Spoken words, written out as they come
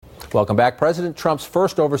Welcome back. President Trump's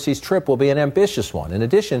first overseas trip will be an ambitious one. In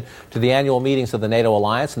addition to the annual meetings of the NATO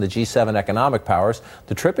alliance and the G7 economic powers,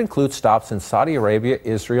 the trip includes stops in Saudi Arabia,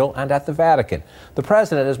 Israel, and at the Vatican. The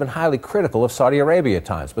president has been highly critical of Saudi Arabia at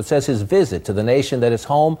times, but says his visit to the nation that is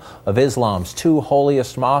home of Islam's two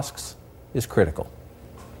holiest mosques is critical.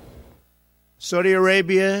 Saudi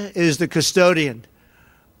Arabia is the custodian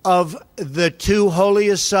of the two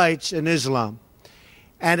holiest sites in Islam,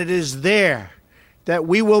 and it is there that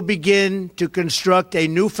we will begin to construct a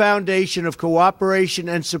new foundation of cooperation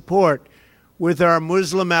and support with our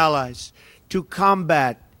Muslim allies to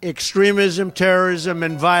combat extremism, terrorism,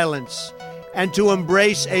 and violence, and to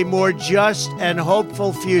embrace a more just and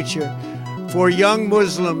hopeful future for young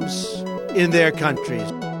Muslims in their countries.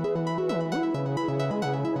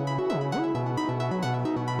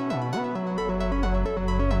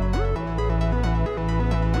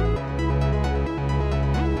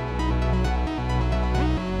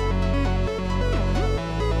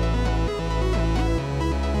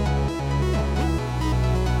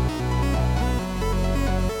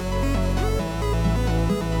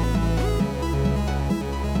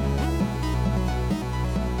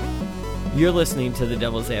 You're listening to The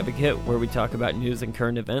Devil's Advocate, where we talk about news and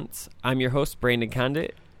current events. I'm your host, Brandon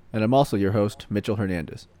Condit. And I'm also your host, Mitchell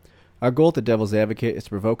Hernandez. Our goal at The Devil's Advocate is to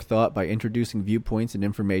provoke thought by introducing viewpoints and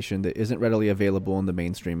information that isn't readily available in the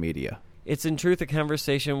mainstream media. It's in truth a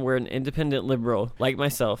conversation where an independent liberal, like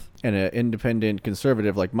myself, and an independent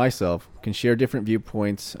conservative, like myself, can share different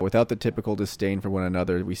viewpoints without the typical disdain for one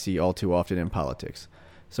another we see all too often in politics.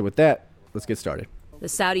 So with that, let's get started. The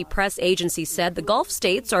Saudi press agency said the Gulf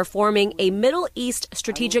states are forming a Middle East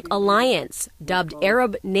strategic alliance, dubbed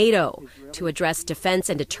Arab NATO, to address defense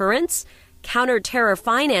and deterrence, counter-terror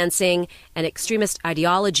financing, and extremist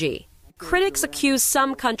ideology. Critics accuse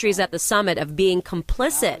some countries at the summit of being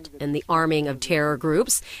complicit in the arming of terror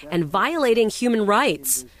groups and violating human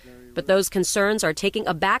rights. But those concerns are taking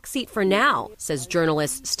a backseat for now, says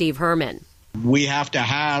journalist Steve Herman. We have to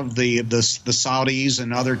have the Saudis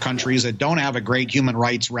and other countries that don't have a great human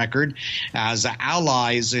rights record as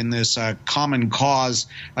allies in this common cause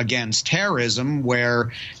against terrorism,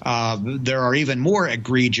 where there are even more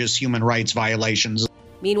egregious human rights violations.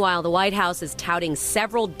 Meanwhile, the White House is touting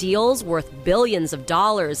several deals worth billions of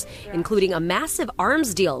dollars, including a massive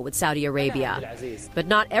arms deal with Saudi Arabia. But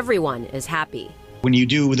not everyone is happy. When you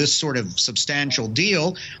do this sort of substantial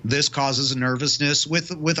deal, this causes nervousness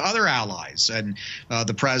with other allies. And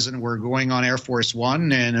the president, we're going on Air Force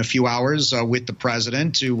One in a few hours with the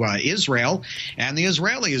president to Israel. And the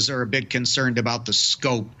Israelis are a bit concerned about the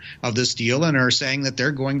scope of this deal and are saying that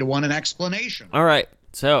they're going to want an explanation. All right.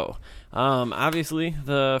 So, obviously,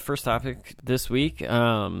 the first topic this week,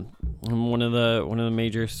 one of the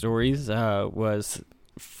major stories was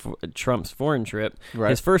Trump's foreign trip,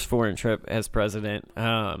 his first foreign trip as president,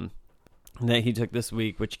 that he took this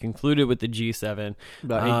week, which concluded with the G7.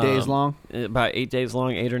 About 8 days long? About 8 days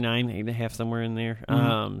long, 8 or 9, 8.5, somewhere in there.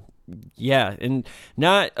 Mm-hmm. Yeah, and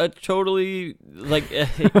not a totally,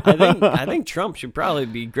 I think Trump should probably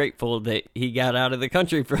be grateful that he got out of the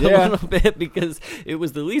country for a little bit, because it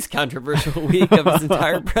was the least controversial week of his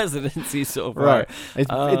entire presidency so far. Right.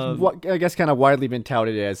 It's I guess kind of widely been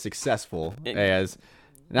touted as successful as...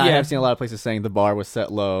 Now, I have seen a lot of places saying the bar was set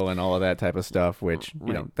low and all of that type of stuff, which,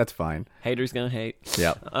 that's fine. Haters gonna hate.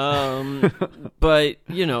 Yeah. But,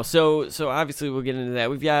 so obviously we'll get into that.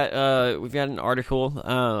 We've got an article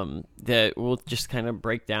that we'll just kind of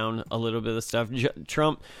break down a little bit of the stuff.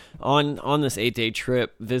 Trump, on this 8-day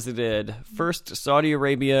trip, visited first Saudi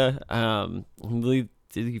Arabia, I believe.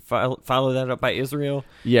 Did he follow that up by Israel?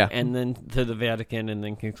 Yeah. And then to the Vatican, and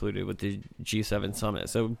then concluded with the G7 summit.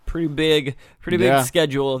 So pretty big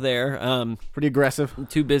schedule there. Pretty aggressive.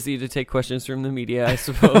 Too busy to take questions from the media, I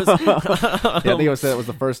suppose. I think it was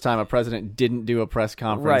the first time a president didn't do a press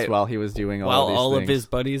conference while he was doing all these things. Of his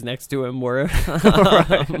buddies next to him were.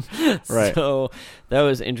 Right. So that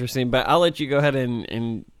was interesting. But I'll let you go ahead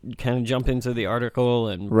and kind of jump into the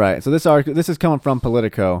article. Right. So this is coming from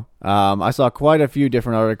Politico. I saw quite a few different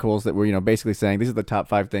articles that were, basically saying these are the top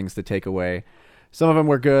 5 things to take away. Some of them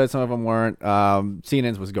were good, some of them weren't.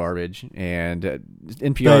 CNN's was garbage, and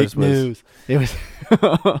NPR's was news. It was.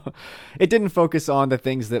 It didn't focus on the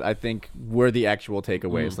things that I think were the actual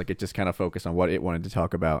takeaways. Like, it just kind of focused on what it wanted to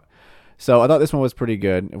talk about. So I thought this one was pretty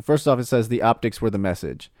good. First off, it says the optics were the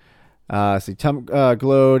message. Trump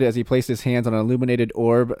glowed as he placed his hands on an illuminated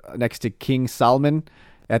orb next to King Salman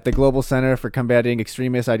at the Global Center for Combating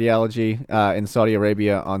Extremist Ideology in Saudi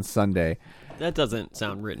Arabia on Sunday. That doesnthink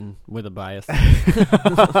sound written with a bias. I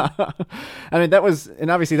mean, that was,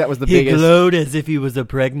 and obviously that was the biggest. He glowed as if he was a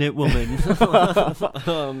pregnant woman. I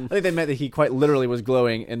think they meant that he quite literally was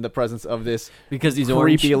glowing in the presence of this because he's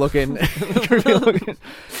creepy orange. looking.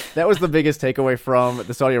 That was the biggest takeaway from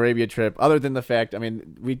the Saudi Arabia trip, other than the fact, I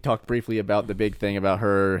mean, we talked briefly about the big thing about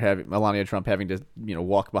her having Melania Trump having to,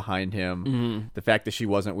 walk behind him, the fact that she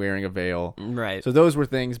wasn't wearing a veil. Right. So those were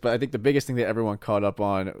things, but I think the biggest thing that everyone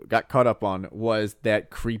got caught up on was that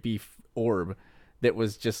creepy orb that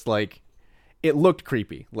was just like, it looked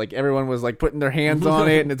creepy. Like everyone was like putting their hands on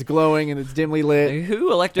it and it's glowing and it's dimly lit.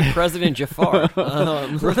 Who elected President Jafar?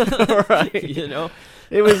 Right.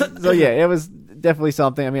 It was, so yeah, it was definitely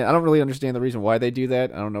something. I mean, I don't really understand the reason why they do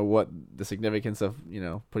that. I don't know what the significance of,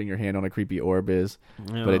 putting your hand on a creepy orb is,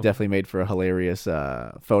 but it definitely made for a hilarious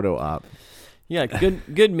photo op. Yeah,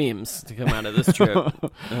 good memes to come out of this trip.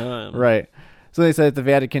 Right. So they said at the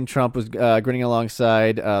Vatican, Trump was grinning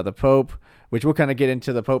alongside the Pope, which we'll kind of get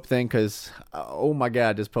into the Pope thing because, oh my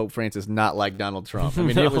God, does Pope Francis not like Donald Trump? I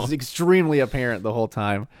mean, It was extremely apparent the whole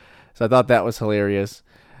time. So I thought that was hilarious.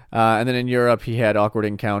 And then in Europe, he had awkward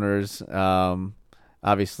encounters.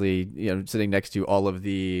 Obviously, sitting next to all of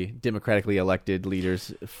the democratically elected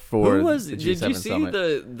leaders for the G7 Did you see summit.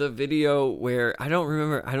 the video where I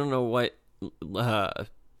don't know what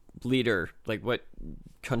leader, like what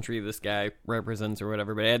country this guy represents or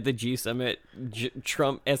whatever, but at the G summit,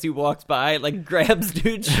 Trump, as he walks by, like grabs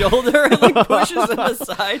dude's shoulder and like pushes him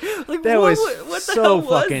aside. Like that what was the so hell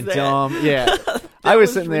was fucking that? dumb. Yeah, I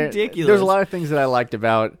was sitting there. ridiculous. There's a lot of things that I liked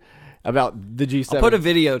about the G7. I'll put a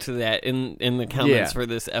video to that in the comments for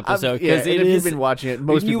this episode because if you've been watching it,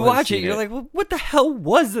 most when you people have watch it, seen you're like, well, what the hell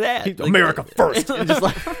was that? Like, America first. And just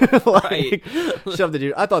Right. shove the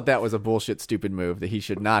dude. I thought that was a bullshit, stupid move that he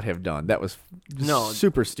should not have done. That was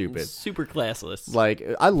super stupid. Super classless. Like,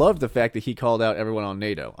 I loved the fact that he called out everyone on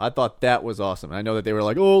NATO. I thought that was awesome. I know that they were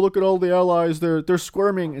like, oh, look at all the allies. They're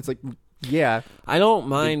squirming. It's like, yeah. I don't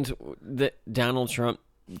mind that Donald Trump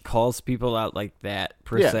calls people out like that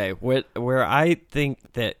per se. Where I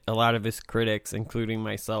think that a lot of his critics, including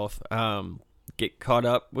myself, get caught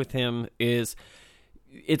up with him is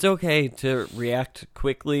it's okay to react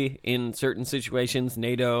quickly in certain situations.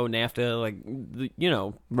 NATO, NAFTA, like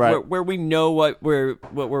right. where we know what we're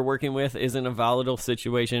working with isn't a volatile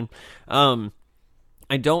situation.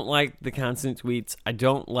 I don't like the constant tweets. I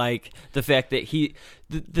don't like the fact that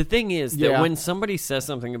the thing is that when somebody says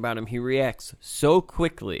something about him, he reacts so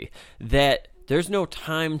quickly that there's no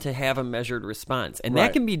time to have a measured response. And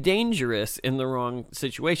that can be dangerous in the wrong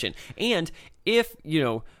situation. And if,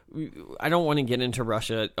 I don't want to get into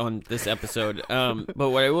Russia on this episode, but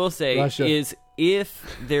what I will say is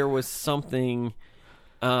if there was something,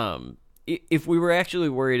 if we were actually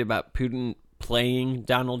worried about Putin playing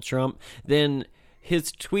Donald Trump, then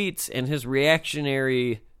his tweets and his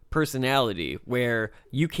reactionary personality, where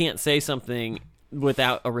you can't say something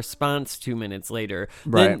without a response 2 minutes later,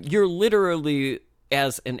 then you're literally,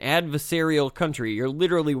 as an adversarial country, you're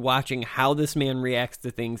literally watching how this man reacts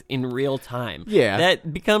to things in real time. Yeah.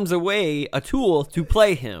 That becomes a tool to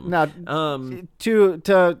play him. Now, to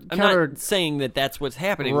I'm counter... not saying that that's what's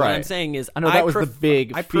happening. Right. What I'm saying is I know that was the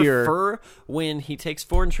big I fear. prefer when he takes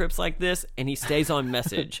foreign trips like this and he stays on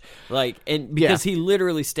message. Because he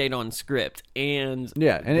literally stayed on script. And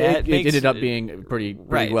yeah, and it ended up being pretty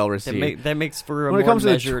well received. That makes for a when it more comes to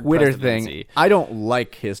the measured Twitter presidency. thing, I don't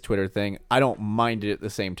like his Twitter thing. I don't mind it at the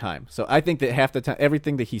same time. So I think that half the time,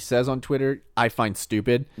 everything that he says on Twitter, I find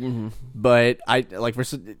stupid. Mm-hmm. But I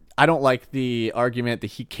don't like the argument that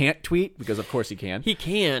he can't tweet, because of course he can. He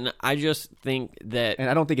can. I just think that, and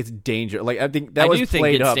I don't think it's dangerous. Like, I think that was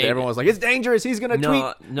played up. Everyone was like, "It's dangerous. He's going to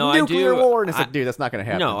tweet nuclear war," and it's like, dude, that's not going to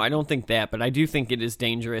happen. No, I don't think that, but I do think it is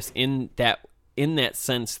dangerous in that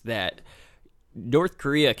sense that North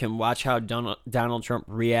Korea can watch how Donald Trump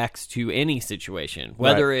reacts to any situation,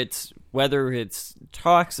 whether it's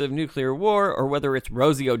talks of nuclear war or whether it's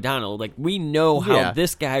Rosie O'Donnell. Like, we know how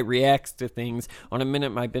this guy reacts to things on a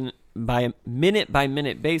minute by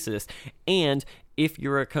minute basis. And if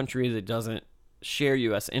you're a country that doesn't share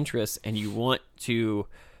U.S. interests and you want to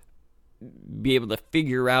be able to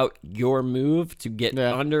figure out your move to get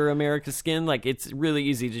under America's skin, like, it's really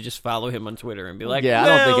easy to just follow him on Twitter and be like,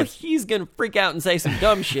 I don't think he's gonna freak out and say some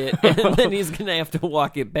dumb shit, and then he's gonna have to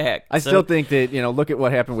walk it back. I still think that, look at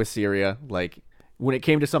what happened with Syria. Like, when it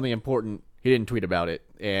came to something important, he didn't tweet about it,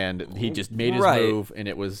 and he just made his move, and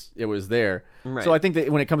it was there. Right. So I think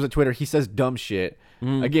that when it comes to Twitter, he says dumb shit.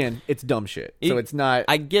 Again, it's dumb shit. So it's not.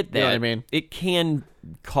 I get that. You know what I mean? It can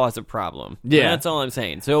cause a problem. Yeah, that's all I'm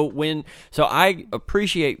saying. So I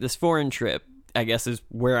appreciate this foreign trip I guess is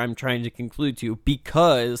where I'm trying to conclude to,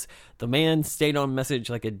 because the man stayed on message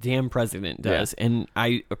like a damn president does, and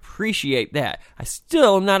I appreciate that. I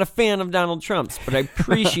still am not a fan of Donald Trump's, but I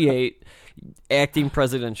appreciate acting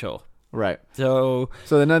presidential. Right. So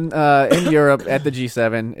then in Europe at the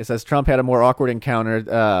G7, it says Trump had a more awkward encounter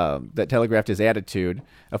that telegraphed his attitude.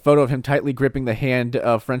 A photo of him tightly gripping the hand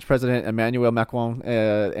of French President Emmanuel Macron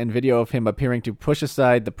and video of him appearing to push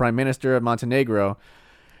aside the Prime Minister of Montenegro.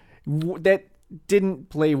 That didn't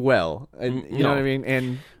play well. And, you know what I mean?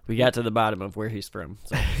 And we got to the bottom of where he's from.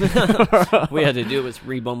 So we had to do was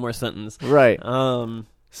read one more sentence. Right.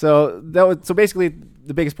 So basically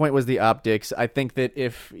the biggest point was the optics. I think that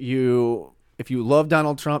if you love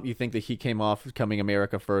Donald Trump, you think that he came off coming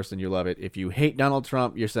America first and you love it. If you hate Donald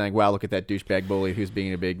Trump, you're saying, wow, look at that douchebag bully who's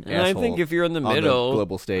being a big asshole. I think if you're in the on middle, the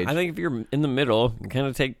global stage. I think if you're in the middle, you kind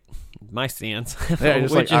of take my stance. Yeah,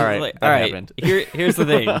 just like, all right, that happened. Here's the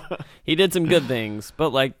thing. He did some good things, but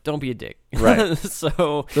like, don't be a dick. Right.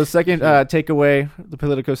 So the second takeaway, the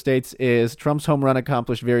Politico states, is Trump's home run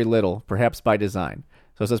accomplished very little, perhaps by design.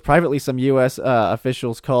 So it says privately, some U.S.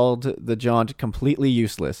 officials called the jaunt completely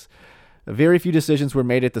useless. Very few decisions were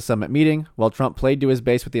made at the summit meeting, while Trump played to his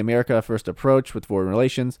base with the America First approach with foreign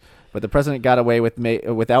relations. But the president got away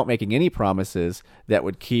without making any promises that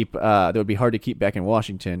would be hard to keep back in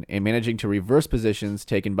Washington, and managing to reverse positions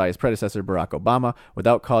taken by his predecessor Barack Obama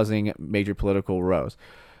without causing major political rows.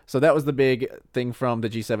 So that was the big thing from the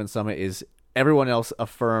G7 summit. Is everyone else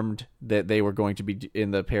affirmed that they were going to be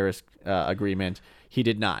in the Paris Agreement. He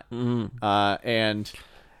did not. And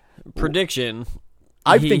prediction.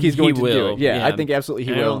 I think he's going to do it. Yeah, I think absolutely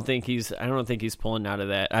he will. I don't think he's pulling out of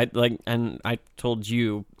that. I told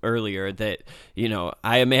you earlier that,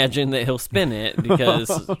 I imagine that he'll spin it because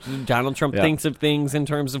Donald Trump thinks of things in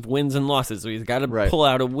terms of wins and losses. So he's got to pull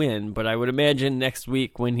out a win. But I would imagine next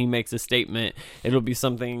week when he makes a statement, it'll be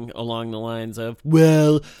something along the lines of,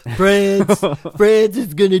 well, France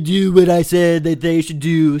is going to do what I said that they should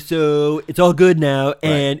do. So it's all good now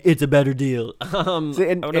and it's a better deal. I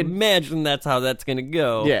would imagine that's how that's going to go.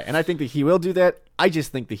 Yeah, and I think that he will do that. I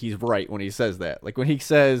just think that he's right when he says that. Like when he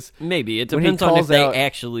says... Maybe. It depends on if they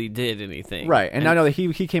actually did anything. Right. And I know that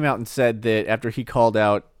he came out and said that after he called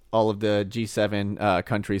out all of the G7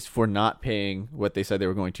 countries for not paying what they said they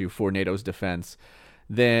were going to for NATO's defense,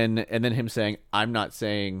 then him saying, I'm not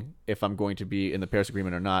saying if I'm going to be in the Paris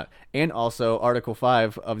Agreement or not. And also Article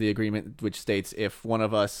 5 of the agreement, which states if one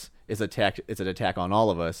of us is attacked, it's an attack on all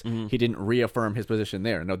of us. Mm-hmm. He didn't reaffirm his position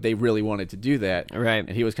there. No, they really wanted to do that. Right. And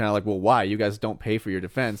he was kind of like, well, why? You guys don't pay for your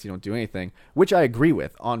defense. You don't do anything, which I agree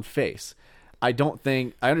with on face. I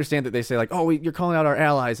understand that they say like, oh, you're calling out our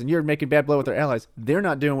allies and you're making bad blood with our allies. They're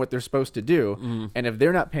not doing what they're supposed to do. Mm-hmm. And if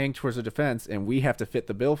they're not paying towards the defense and we have to fit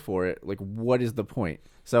the bill for it, like what is the point?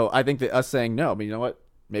 So I think that us saying no, but you know what?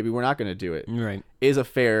 Maybe we're not going to do it. Right. Is a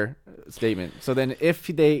fair statement. So then if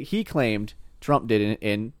he claimed, Trump did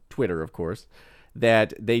in Twitter, of course,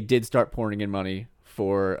 that they did start pouring in money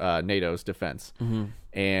for NATO's defense. Mm-hmm.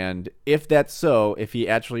 And if that's so, if he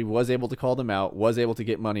actually was able to call them out, was able to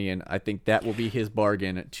get money in, I think that will be his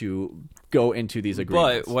bargain to go into these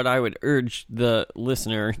agreements. But what I would urge the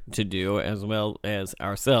listener to do, as well as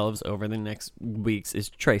ourselves over the next weeks, is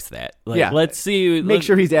trace that. Let's see. Make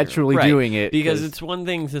sure he's actually doing it. Because it's one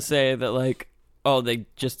thing to say that, like, oh, they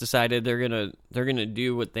just decided they're gonna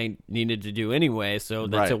do what they needed to do anyway, so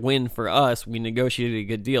that's a win for us. We negotiated a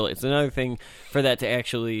good deal. It's another thing for that to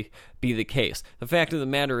actually be the case. The fact of the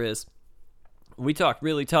matter is, we talked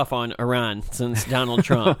really tough on Iran since Donald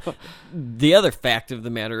Trump. The other fact of the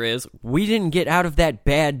matter is, we didn't get out of that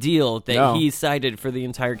bad deal that he cited for the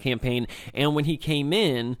entire campaign. And when he came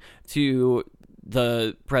in to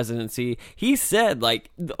the presidency, he said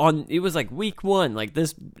it was like week one, like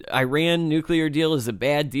this Iran nuclear deal is a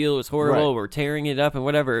bad deal, it's horrible, we're tearing it up and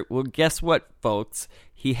whatever. Well, guess what, folks?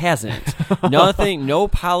 He hasn't. No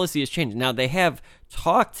policy has changed. Now, they have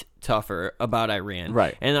talked tougher about Iran.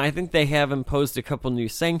 Right. And I think they have imposed a couple new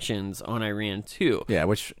sanctions on Iran, too. Yeah,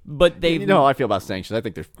 but they, how I feel about sanctions. I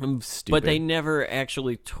think they're stupid. But they never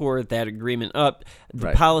actually tore that agreement up.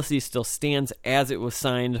 The policy still stands as it was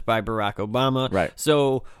signed by Barack Obama. Right.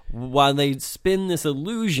 So while they spin this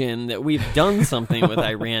illusion that we've done something with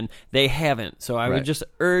Iran, they haven't. So I would just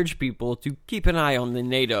urge people to keep an eye on the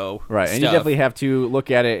NATO Right, stuff. and you definitely have to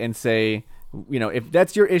look at it and say, if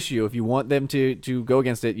that's your issue, if you want them to go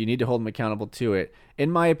against it, you need to hold them accountable to it. In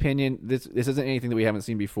my opinion, this isn't anything that we haven't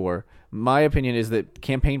seen before. My opinion is that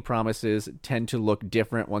campaign promises tend to look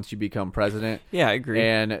different once you become president. Yeah, I agree.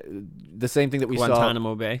 And the same thing that we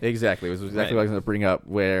Guantanamo Bay. Exactly. It was exactly Right. what I was going to bring up,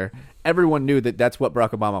 where everyone knew that that's what Barack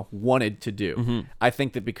Obama wanted to do. Mm-hmm. I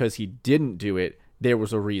think that because he didn't do it, there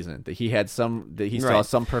was a reason that he saw Right.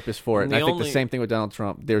 some purpose for it. And And I the think the only- same thing with Donald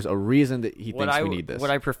Trump. There's a reason that he thinks we need this.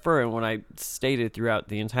 What I prefer and what I stated throughout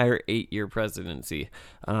the entire 8-year presidency,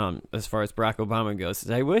 as far as Barack Obama goes,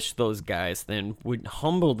 is I wish those guys then would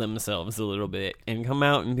humble themselves a little bit and come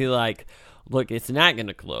out and be like, look, it's not going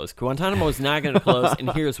to close. Guantanamo is not going to close,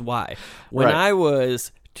 and here's why. When Right. I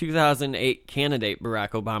was 2008 candidate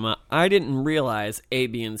Barack Obama, I didn't realize A,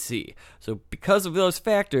 B, and C. So because of those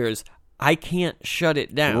factors, I can't shut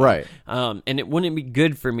it down. Right. And it wouldn't be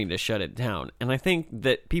good for me to shut it down. And I think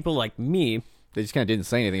that people like me, They just kind of didn't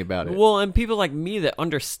say anything about it. well, and people like me that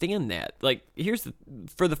understand that, like,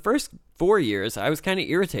 for the first 4 years, I was kind of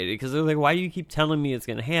irritated because they're like, why do you keep telling me it's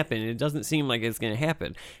going to happen? It doesn't seem like it's going to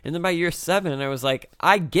happen. And then by year 7, I was like,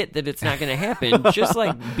 I get that it's not going to happen. Just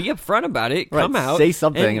like be upfront about it. Right, Come out. say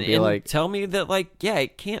something and be like- tell me that, like, yeah,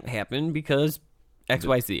 it can't happen because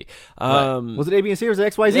XYZ. Right. Was it A, B, and C or was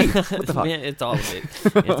it XYZ? What the fuck? Man, it's all of it.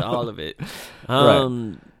 It's all of it.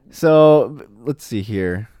 So let's see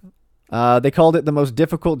here. They called it the most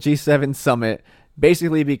difficult G7 summit,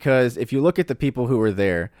 basically because if you look at the people who were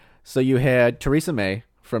there, so you had Theresa May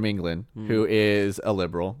from England, who is a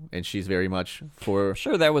liberal, and she's very much for...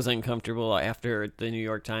 Sure, that was uncomfortable after the New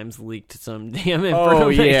York Times leaked some damn Oh,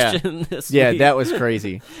 yeah. information this Yeah, week. that was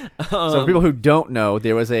crazy. So for people who don't know,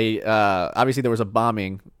 there was obviously there was a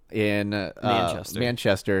bombing in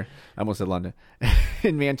Manchester. I almost said London.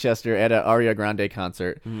 In Manchester at an Ariana Grande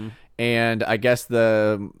concert. And I guess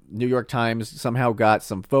the New York Times somehow got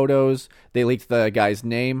some photos. They leaked the guy's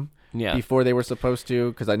name before they were supposed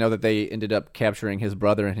to, because I know that they ended up capturing his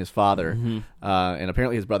brother and his father. And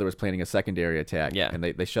apparently his brother was planning a secondary attack. Yeah. And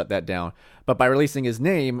they shut that down. But by releasing his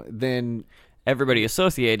name, then... Everybody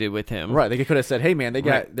associated with him. Right, they could have said, "Hey, man, they're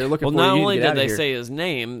looking for you. Well, not You only need to get did out of they here." say his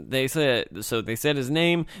name, they said his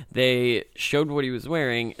name. They showed what he was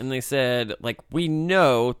wearing, and they said, like, we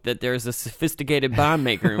know that there's a sophisticated bomb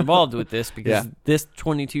maker involved with this because this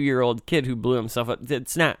 22-year-old kid who blew himself up.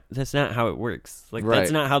 That's not how it works. Like,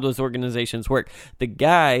 that's not how those organizations work. The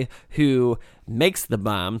guy who makes the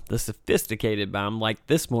bomb, the sophisticated bomb, like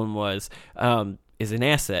this one was. Is an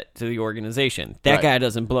asset to the organization. That guy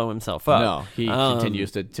doesn't blow himself up. No, he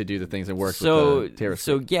continues to do the things and work with the terrorists.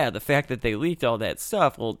 So yeah, the fact that they leaked all that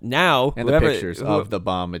stuff, well, now and the pictures of the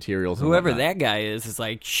bomb materials. Whoever that guy is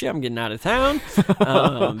like, shit, I'm getting out of town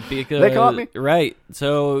because they caught me. Right.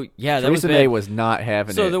 So yeah, that Theresa was May bad. was not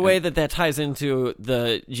having it. So the way that ties into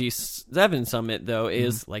the G7 summit, though,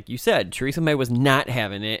 is like you said, Theresa May was not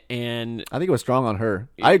having it, and I think it was strong on her.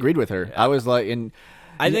 I agreed with her. I was like,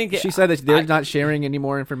 I think she said that they're not sharing any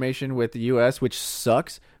more information with the U.S., which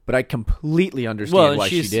sucks. But I completely understand why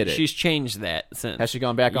she did it. She's changed that since. Has she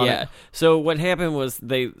gone back on it? So what happened was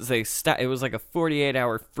they it was like a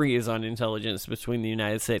 48-hour freeze on intelligence between the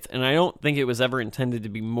United States, and I don't think it was ever intended to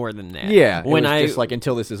be more than that. Yeah, when just like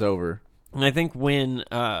until this is over. And I think when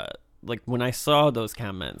I saw those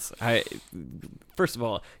comments, first of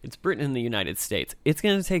all, it's Britain and the United States. It's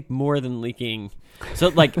going to take more than leaking. So,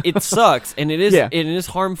 like, it sucks, and it is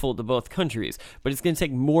harmful to both countries, but it's going to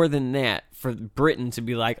take more than that for Britain to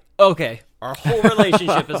be like, okay, our whole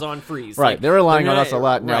relationship is on freeze. Right, like, they're relying on not, us a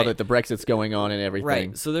lot now right. that the Brexit's going on and everything.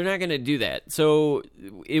 Right, so they're not going to do that. So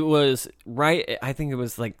it was I think it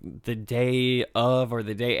was like the day of or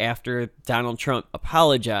the day after Donald Trump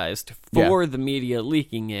apologized for the media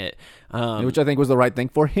leaking it. Which I think was the right thing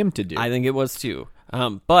for him to do. I think it was too.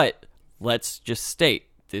 But let's just state,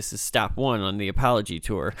 this is stop one on the apology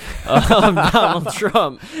tour of Donald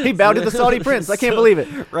Trump. He bowed to the Saudi prince. I can't believe it.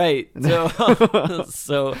 Right.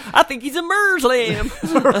 So I think he's a Muslim.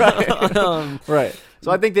 Right. So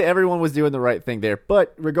I think that everyone was doing the right thing there.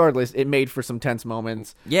 But regardless, it made for some tense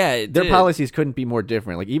moments. Yeah, their policies couldn't be more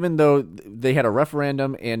different. Like, even though they had a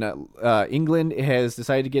referendum and England has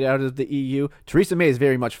decided to get out of the EU, Theresa May is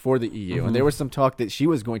very much for the EU. And there was some talk that she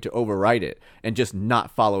was going to override it and just not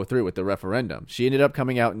follow through with the referendum. She ended up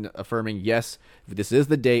coming out and affirming, yes, this is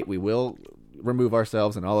the date, we will remove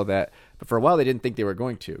ourselves and all of that. But for a while, they didn't think they were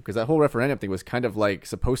going to, because that whole referendum thing was kind of like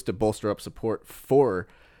supposed to bolster up support for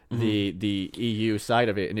the EU side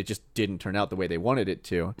of it, and it just didn't turn out the way they wanted it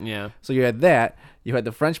to. Yeah. So you had that. You had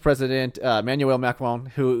the French president, Emmanuel Macron,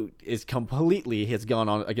 who has gone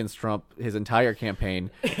on against Trump his entire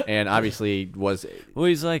campaign, and obviously was... Well,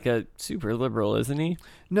 he's like a super liberal, isn't he?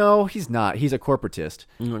 No, he's not. He's a corporatist.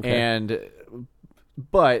 Okay.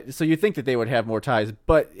 But so you think that they would have more ties,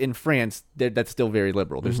 but in France, that's still very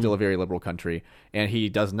liberal. They're still a very liberal country, and he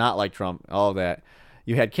does not like Trump, all of that.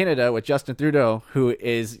 You had Canada with Justin Trudeau, who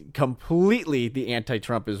is completely the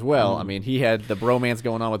anti-Trump as well. I mean, he had the bromance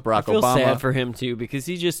going on with Barack I feel Obama. sad for him, too, because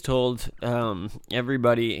he just told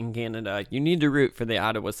everybody in Canada, you need to root for the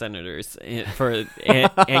Ottawa Senators.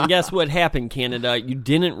 And guess what happened, Canada? You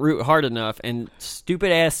didn't root hard enough, and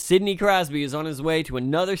stupid-ass Sidney Crosby is on his way to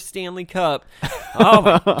another Stanley Cup. Oh,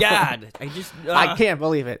 my God. I can't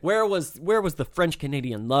believe it. Where was the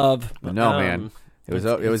French-Canadian love? No, man. It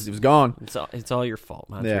was gone. It's all your fault,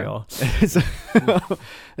 Montreal. Yeah.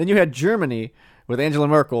 Then you had Germany with Angela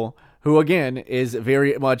Merkel, who again is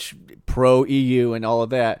very much pro EU and all of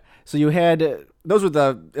that. So you had those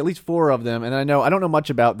were at least 4 of them, and I don't know much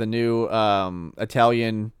about the new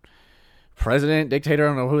Italian president, dictator.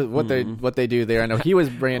 I don't know what they do there. I know he was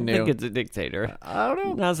brand new. I think it's a dictator. I don't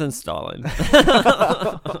know. Not since Stalin.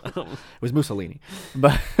 It was Mussolini,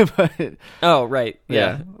 but oh right,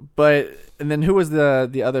 yeah. But and then who was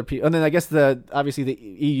the other people? And then I guess obviously the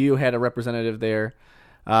EU had a representative there,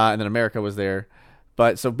 and then America was there.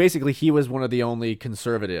 But so basically, he was one of the only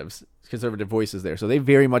conservative voices there. So they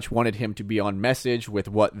very much wanted him to be on message with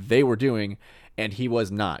what they were doing, and he was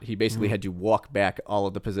not. He basically had to walk back all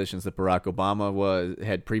of the positions that Barack Obama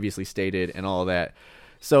had previously stated and all of that.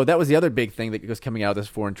 So that was the other big thing that was coming out of this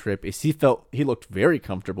foreign trip is he looked very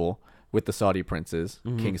comfortable with the Saudi princes,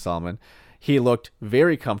 King Salman. He looked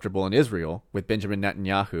very comfortable in Israel with Benjamin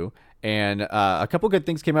Netanyahu. And a couple good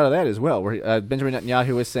things came out of that as well, where Benjamin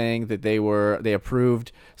Netanyahu was saying that they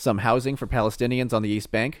approved some housing for Palestinians on the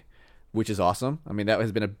East Bank, which is awesome. I mean, that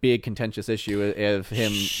has been a big contentious issue of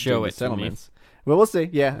him doing the settlements. Well, we'll see.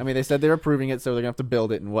 Yeah, I mean, they said they're approving it, so they're going to have to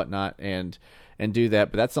build it and whatnot and do that.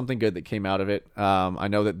 But that's something good that came out of it. I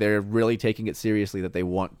know that they're really taking it seriously, that they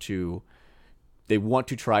want to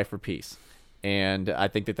try for peace. And I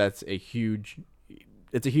think that's a huge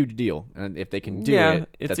deal, and if they can do it,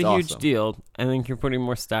 it's that's a huge awesome. deal. I think you're putting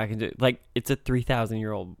more stock into it. It's a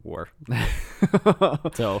 3,000-year-old war.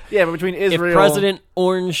 So yeah, but between Israel, if President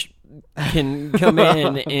Orange can come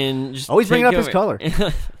in and just always bringing up his over. color,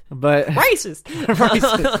 but racist.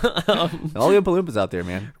 all the Oompa Loompas out there,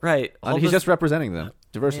 man. Right, He's just representing them.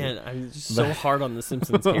 Diversity. Man, I'm just so hard on the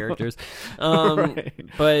Simpsons characters, Right.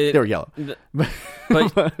 but They were yellow.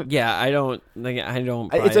 But yeah, I don't.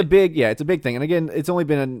 It's a big thing, and again, it's only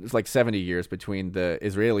been like 70 years between the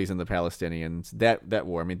Israelis and the Palestinians. That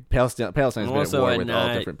war. I mean, Palestine's been at war with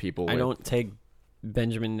all different people. I don't take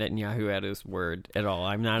Benjamin Netanyahu at his word at all.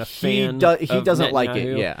 I'm not a fan. He doesn't of like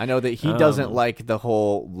Netanyahu. it. Yeah, I know that he doesn't like the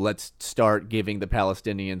whole let's start giving the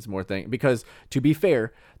Palestinians more thing, because to be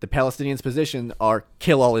fair, the Palestinians' position are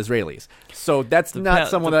kill all Israelis. So that's not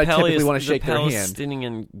someone that I typically want to shake their hand. The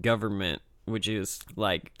Palestinian government, which is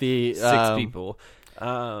like The 6 people.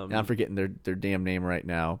 I'm forgetting their damn name right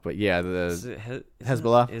now, but yeah, Is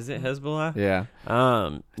Hezbollah. Is it Hezbollah?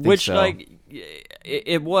 Yeah. Which so. like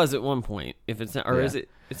it was at one point. If it's not, or Yeah. is it?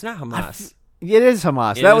 It's not Hamas. It is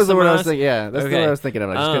Hamas. It That is was the word I was Hamas? thinking. Yeah, that's the Okay. word I was thinking of.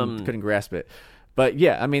 I just couldn't grasp it. But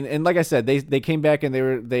yeah, I mean, and like I said, they came back and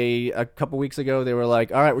they a couple weeks ago they were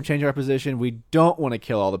like, all right, we're changing our position. We don't want to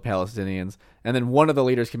kill all the Palestinians. And then one of the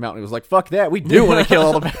leaders came out and he was like, fuck that, we do want to kill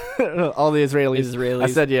all the all the Israelis. I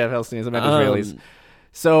said yeah, Palestinians. I meant Israelis.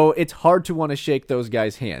 So it's hard to want to shake those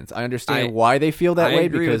guys' hands. I understand why they feel that I way,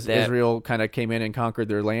 agree because with that. Israel kind of came in and conquered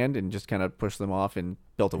their land and just kind of pushed them off and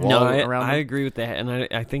built a wall around them. I agree with that, and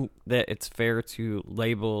I think that it's fair to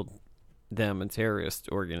label them a terrorist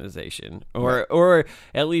organization, or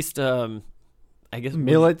at least I guess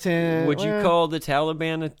militant. Would you call the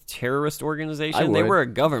Taliban a terrorist organization? They would. were a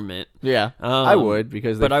government. Yeah, I would,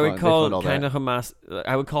 because but I would they call fund all kind that. of Hamas.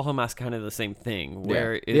 I would call Hamas kind of the same thing,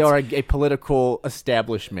 where they are a political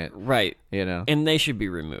establishment, right, you know, and they should be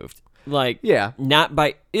removed. Like, yeah, not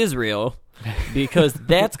by Israel, because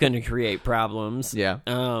that's going to create problems. Yeah,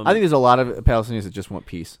 I think there's a lot of Palestinians that just want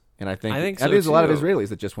peace, and I think so there's a lot of too. Israelis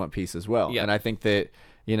that just want peace as well. Yeah. And I think that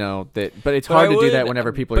but it's hard to do that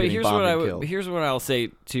whenever people are getting bombed and killed. Here's what I'll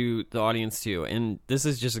say to the audience too, and this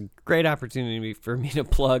is just a great opportunity for me to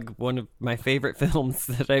plug one of my favorite films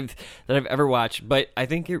that I've ever watched. But I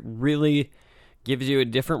think it really gives you a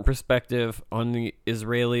different perspective on the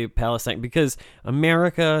Israeli-Palestine, because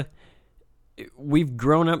America we've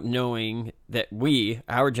grown up knowing that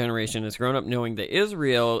our generation has grown up knowing that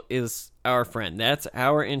Israel is our friend. That's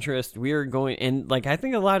our interest. We are going, and like, I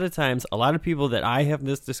think a lot of times, a lot of people that I have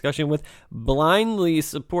this discussion with blindly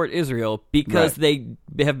support Israel because they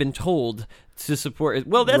have been told to support it.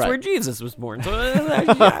 Well, that's where Jesus was born. So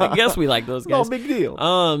I guess we like those guys. No big deal.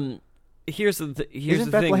 Here's the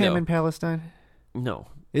Isn't thing, Bethlehem though. in Palestine? No,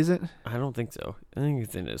 Is it? I don't think so. I think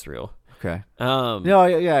it's in Israel. Okay. Um, No,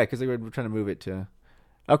 yeah, because they were trying to move it to.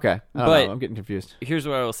 Okay, I don't know. I'm getting confused. Here's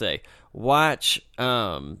what I will say: watch.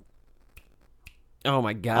 Oh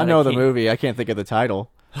my God! I know the movie. I can't think of the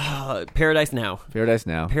title. Paradise Now. Paradise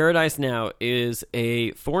Now. Paradise Now is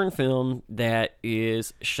a foreign film that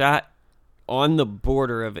is shot on the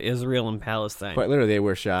border of Israel and Palestine. Quite literally, they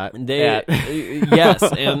were shot. Yes,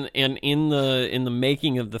 and in the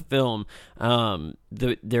making of the film,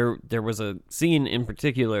 there was a scene in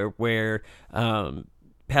particular where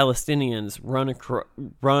Palestinians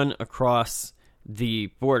run across the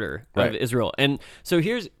border of Israel. And so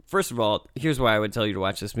first of all, here's why I would tell you to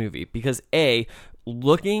watch this movie. Because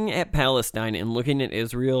looking at Palestine and looking at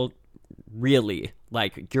Israel, really,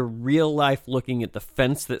 like, your real life looking at the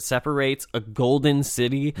fence that separates a golden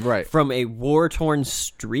city from a war-torn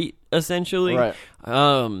street, essentially.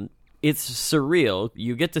 It's surreal.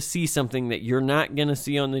 You get to see something that you're not going to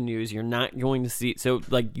see on the news. You're not going to see. So,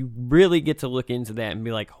 like, you really get to look into that and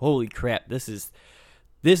be like, holy crap, this is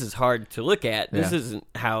hard to look at. This isn't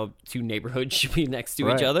how two neighborhoods should be next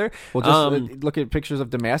to each other. Well, just look at pictures of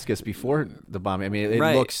Damascus before the bombing. I mean, it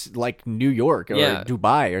looks like New York or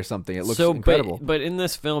Dubai or something. It looks incredible. But in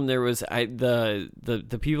this film, there was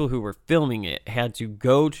the people who were filming it had to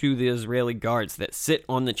go to the Israeli guards that sit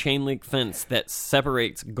on the chain link fence that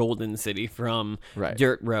separates Golden City from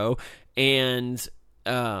Dirt Row, and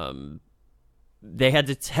they had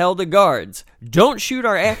to tell the guards, don't shoot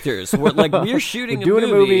our actors. We're shooting We're doing a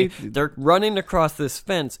movie. They're running across this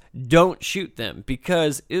fence. Don't shoot them.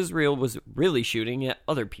 Because Israel was really shooting at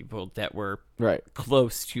other people that were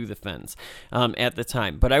close to the fence at the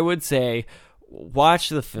time. But I would say, watch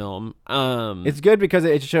the film. It's good because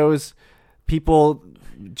it shows people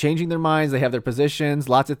changing their minds. They have their positions.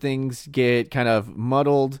 Lots of things get kind of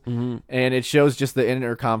muddled. And it shows just the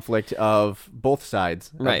inner conflict of both sides.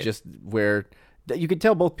 Of just where... You can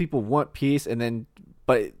tell both people want peace,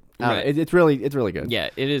 but it's really good. Yeah,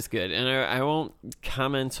 it is good, and I won't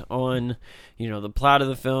comment on the plot of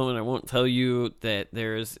the film, and I won't tell you that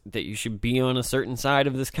you should be on a certain side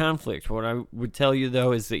of this conflict. What I would tell you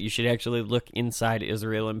though is that you should actually look inside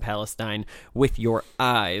Israel and Palestine with your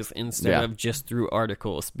eyes instead of just through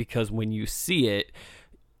articles, because when you see it,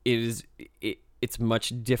 it's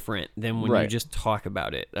much different than when you just talk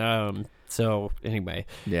about it. So anyway,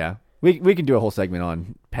 yeah. We can do a whole segment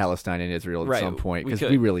on Palestine and Israel at some point, because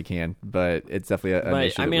we really can, but it's definitely an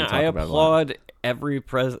issue. I mean, I applaud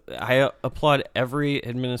I applaud every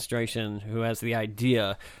administration who has the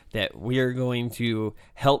idea that we are going to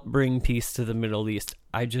help bring peace to the Middle East.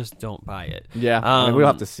 I just don't buy it. Yeah, we'll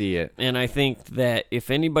have to see it. And I think that if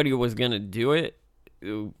anybody was going to do it,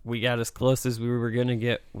 we got as close as we were going to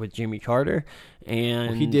get with Jimmy Carter.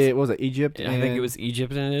 And he did, what was it, Egypt? I think it was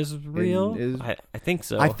Egypt and Israel. I think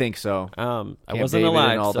so. I think so. I wasn't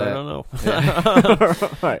alive, so I don't know.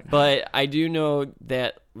 Yeah. But I do know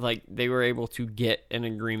that they were able to get an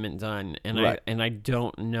agreement done, and I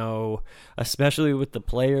don't know, especially with the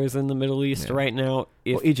players in the Middle East right now,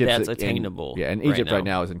 if that's attainable. And Egypt right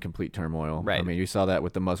now is in complete turmoil. Right. I mean, you saw that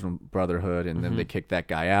with the Muslim Brotherhood, and then they kicked that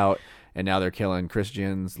guy out. And now they're killing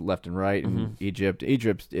Christians left and right in Egypt.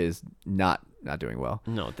 Egypt is not doing well.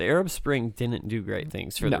 No, the Arab Spring didn't do great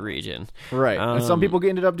things for the region. Right. And some people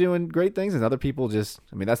ended up doing great things, and other people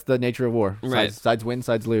that's the nature of war. Sides win,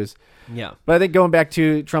 sides lose. Yeah. But I think going back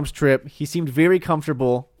to Trump's trip, he seemed very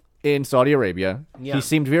comfortable in Saudi Arabia. Yeah. He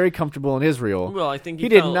seemed very comfortable in Israel. Well, I think he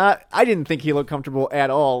did not. I didn't think he looked comfortable at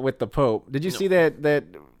all with the Pope. Did you see that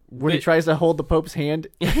when he tries to hold the Pope's hand,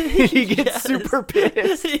 he gets super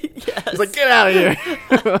pissed. He's like, get out of here.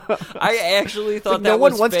 I actually thought no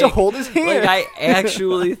one wants to hold his hand. I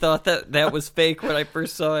actually thought that was fake when I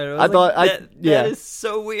first saw it. I thought that is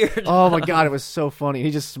so weird. Oh my God, it was so funny.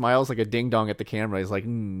 He just smiles like a ding dong at the camera. He's like,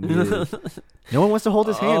 no one wants to hold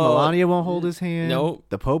his hand. Melania won't hold his hand. No,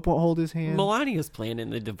 the Pope won't hold his hand. Melania's planning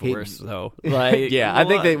the divorce, though. I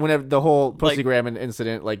think that whenever the whole Pussygram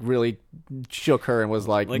incident really shook her and was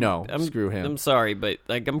like no, screw him. I'm sorry, but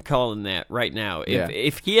I'm calling that right now.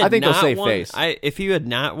 If he I had think not they'll save won, face. If he had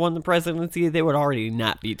not won the presidency, they would already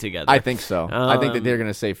not be together. I think so. I think that they're going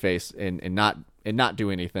to save face and not do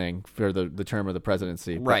anything for the term of the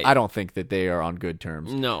presidency. But right. I don't think that they are on good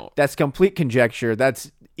terms. No. That's complete conjecture.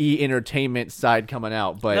 That's entertainment side coming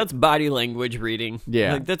out, but That's body language reading.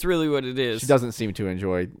 Yeah. Like, that's really what it is. she doesn't seem to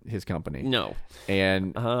enjoy his company. No.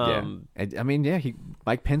 And Um, I mean,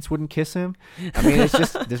 Mike Pence wouldn't kiss him. I mean, it's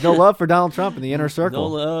just there's no love for Donald Trump in the inner No circle.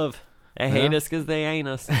 love. They hate us because they ain't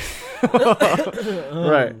us.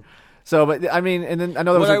 Right. So, but I mean, and then I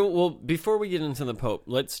know there was Well, before we get into the Pope,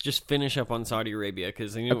 let's just finish up on Saudi Arabia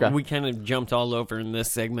because Okay. we kind of jumped all over in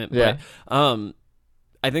this segment. Yeah. But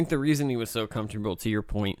I think the reason he was so comfortable, to your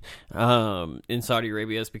point, in Saudi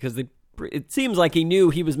Arabia is because it seems like he knew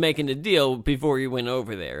he was making a deal before he went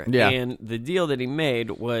over there. Yeah. And the deal that he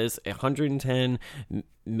made was $110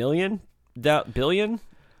 billion.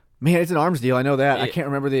 Man, it's an arms deal. I know that. I can't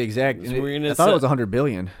remember the exact. So we're gonna I thought it set- was $100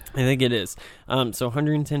 billion. I think it is. So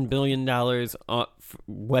 $110 billion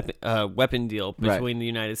weapon deal between the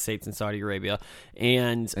United States and Saudi Arabia.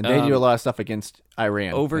 And they do a lot of stuff against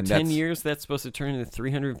Iran. over and 10 that's years, that's supposed to turn into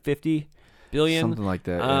 $350 billion. something like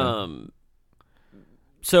that. Yeah.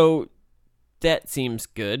 So that seems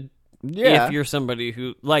good. Yeah. If you're somebody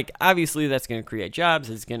who, like, obviously that's going to create jobs.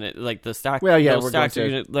 It's going to, like, the stock. Well, yeah, those stocks are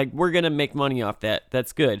going to, like, we're going to make money off that.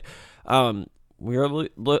 That's good. We're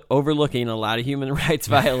overlooking a lot of human rights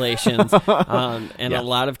violations and a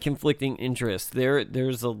lot of conflicting interests.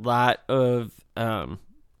 There's a lot of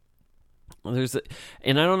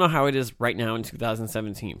and I don't know how it is right now in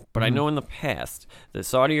 2017, but I know in the past that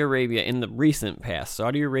Saudi Arabia, in the recent past,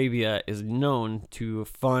 Saudi Arabia is known to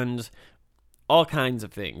fund all kinds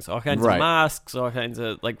of things, all kinds Right. of mosques, all kinds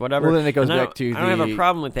of, like, whatever. Well, then it goes And back to I don't have a the-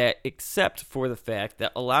 problem with that, except for the fact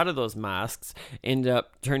that a lot of those mosques end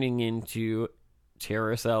up turning into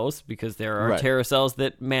terror cells because there are Right. terror cells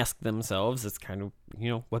that mask themselves. It's kind of,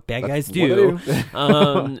 what bad guys That's what do. they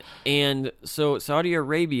do. And so Saudi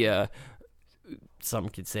Arabia, some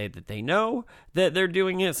could say that they know that they're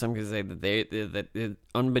doing it. Some could say that that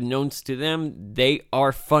unbeknownst to them, they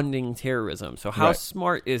are funding terrorism. So how Right.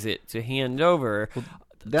 smart is it to hand over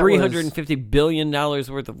that $350 billion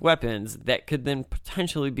worth of weapons that could then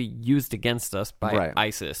potentially be used against us by Right.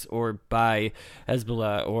 ISIS or by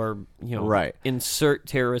Hezbollah or, Right. insert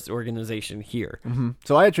terrorist organization here.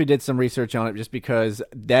 So I actually did some research on it just because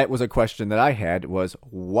that was a question that I had was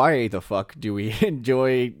why the fuck do we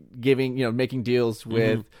enjoy making deals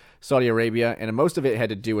with Saudi Arabia? And most of it had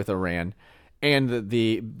to do with Iran. And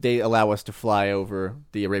they allow us to fly over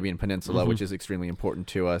the Arabian Peninsula, which is extremely important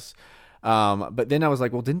to us. But then I was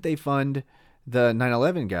like, well, didn't they fund the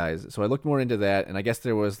 9/11 guys? So I looked more into that, and I guess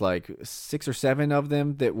there was like 6 or 7 of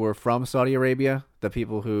them that were from Saudi Arabia, the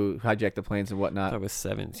people who hijacked the planes and whatnot. That was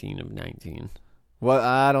 17 of 19. Well,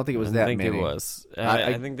 I don't think it was that I think many. it was. I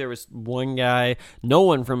I think there was one guy, no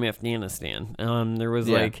one from Afghanistan. There was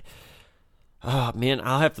oh man,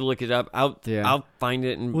 I'll have to look it up. I'll find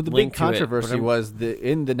it and Well, the link big to it, but controversy I'm- was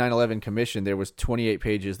in the 9/11 commission there was 28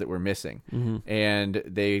 pages that were missing, and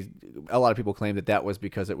a lot of people claimed that was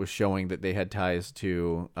because it was showing that they had ties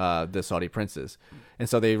to the Saudi princes, and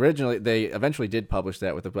so they eventually did publish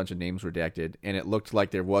that with a bunch of names redacted, and it looked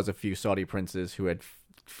like there was a few Saudi princes who had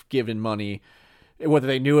given money. Whether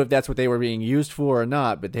they knew if that's what they were being used for or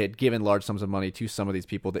not, but they had given large sums of money to some of these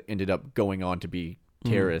people that ended up going on to be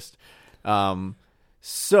terrorists.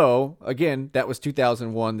 So again, that was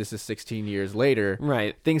 2001. This is 16 years later.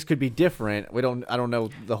 Right. Things could be different. I don't know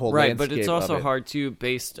the whole right, landscape but it's of also it. hard too,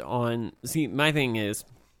 based on. See, my thing is,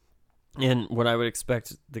 and what I would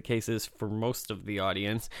expect the case is for most of the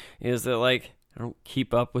audience is that, like, I don't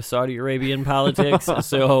keep up with Saudi Arabian politics,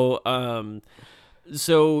 so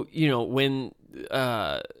when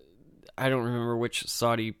I don't remember which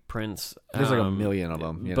Saudi prince. There's like a million of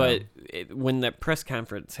them. But when that press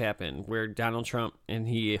conference happened, where Donald Trump and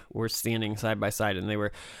he were standing side by side, and they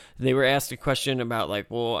were asked a question about, like,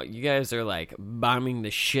 well, you guys are like bombing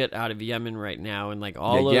the shit out of Yemen right now, and like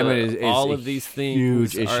Yemen is all a of these things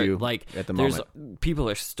huge are, issue like, at the there's moment. people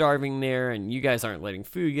are starving there, and you guys aren't letting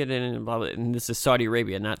food get in, and blah blah. And this is Saudi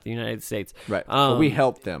Arabia, not the United States. Right. But we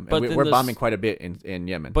helped them. but And then we're the- bombing quite a bit in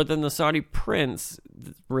Yemen. But then the Saudi prince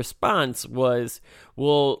response was,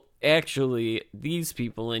 well, actually, these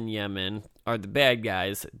people in Yemen are the bad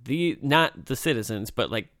guys. Not the citizens,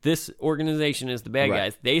 but like this organization is the bad Right.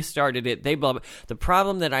 guys. They started it. They blah, blah. The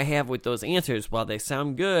problem that I have with those answers, while they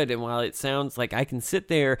sound good and while it sounds like I can sit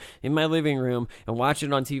there in my living room and watch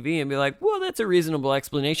it on TV and be like, well, that's a reasonable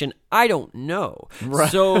explanation, I don't know.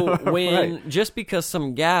 Right. So when Right. just because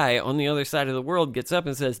some guy on the other side of the world gets up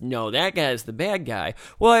and says, no, that guy's the bad guy,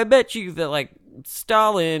 well, I bet you that, like,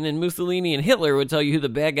 Stalin and Mussolini and Hitler would tell you who the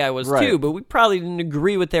bad guy was Right. too, but we probably didn't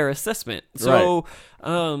agree with their assessment. So,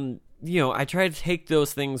 I try to take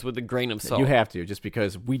those things with a grain of salt. You have to, just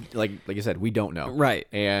because we like you said, we don't know. Right.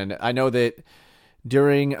 And I know that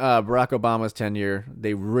during Barack Obama's tenure,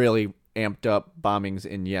 they really amped up bombings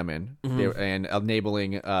in Yemen and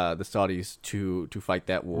enabling the Saudis to fight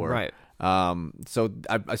that war. Right. So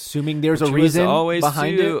I'm assuming there's Which a reason was always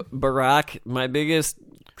behind to it. Barack, my biggest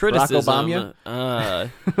criticism.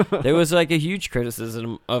 There was like a huge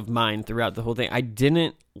criticism of mine throughout the whole thing. I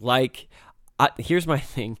didn't like. Here's my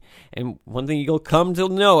thing, and one thing you'll come to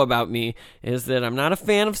know about me is that I'm not a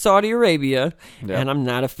fan of Saudi Arabia, and I'm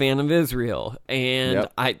not a fan of Israel. And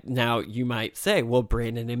now you might say, well,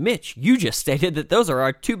 Brandon and Mitch, you just stated that those are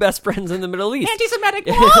our two best friends in the Middle East. Anti-Semitic.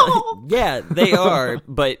 Whoa! Yeah, they are,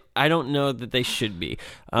 but I don't know that they should be.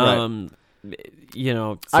 You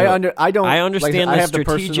know, so I understand the I have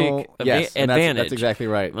strategic the personal, advantage. That's exactly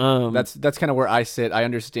right. That's kind of where I sit. I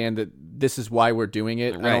understand that this is why we're doing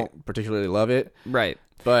it. Right. I don't particularly love it. Right.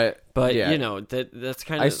 But you know, that's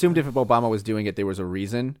kind of... I assumed if Obama was doing it, there was a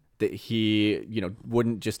reason that he,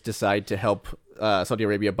 wouldn't just decide to help Saudi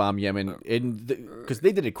Arabia bomb Yemen, because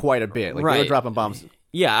they did it quite a bit. Like, they were dropping bombs.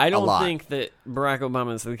 Yeah, I don't think that Barack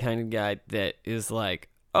Obama is the kind of guy that is like,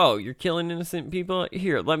 oh, you're killing innocent people?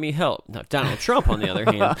 Here, let me help. Now, Donald Trump, on the other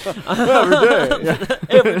hand,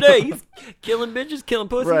 every day he's killing bitches, killing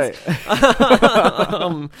pussies. Right.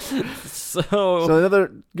 So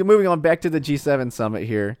moving on back to the G7 summit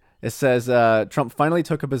here, it says Trump finally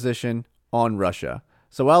took a position on Russia.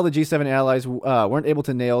 So while the G7 allies weren't able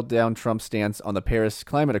to nail down Trump's stance on the Paris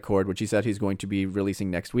Climate Accord, which he said he's going to be releasing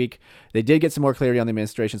next week, they did get some more clarity on the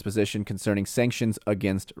administration's position concerning sanctions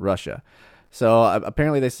against Russia. So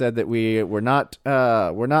apparently they said that we're not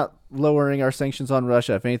lowering our sanctions on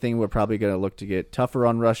Russia. If anything, we're probably going to look to get tougher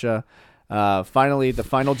on Russia. Finally, the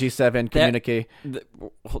final G7 communique.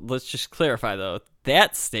 Let's just clarify, though.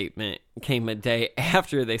 That statement came a day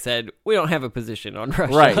after they said, we don't have a position on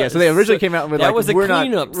Russia. Right, yeah. So they originally came out with that was a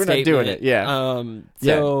cleanup statement. We're not doing it. Yeah.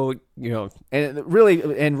 And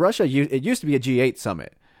really, in Russia, it used to be a G8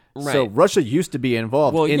 summit. Right. So Russia used to be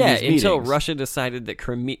involved in these meetings. Until Russia decided that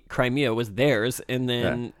Crimea was theirs, and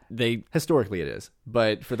then they... Historically it is.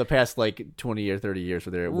 But for the past, 20 or 30 years,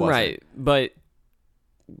 it wasn't. Right, but...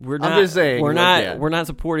 We're not. I'm just saying, we're not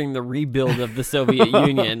supporting the rebuild of the Soviet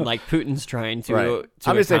Union like Putin's trying to. Right.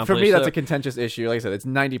 I'm just saying, for me, that's a contentious issue. Like I said, it's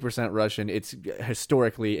 90% Russian. It's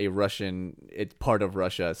historically it's part of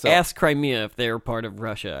Russia. So ask Crimea if they're part of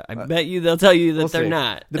Russia. I bet you they'll tell you that they're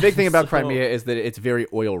not. The big thing about Crimea is that it's very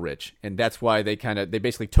oil rich, and that's why they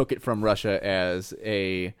basically took it from Russia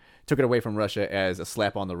took it away from Russia as a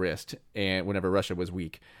slap on the wrist, and whenever Russia was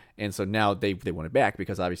weak. And so now they want it back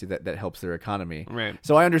because obviously that helps their economy. Right.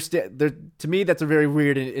 So I understand. To me, that's a very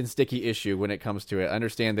weird and sticky issue when it comes to it. I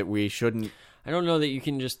understand that we shouldn't. I don't know that you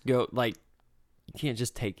can just go you can't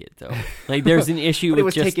just take it though. There's an issue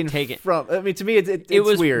with just taking from. I mean, to me, it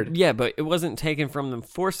was weird. Yeah, but it wasn't taken from them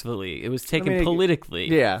forcefully. It was taken politically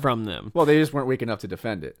from them. Well, they just weren't weak enough to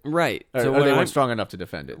defend it. Right. Or they weren't strong enough to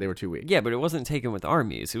defend it. They were too weak. Yeah, but it wasn't taken with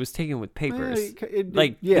armies. It was taken with papers.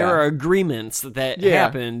 There are agreements that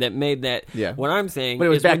happened that made that. Yeah. What I'm saying, but it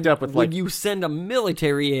was backed up with when you send a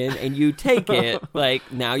military in and you take it,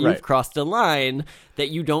 now you've crossed a line that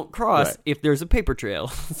you don't cross if there's a paper trail.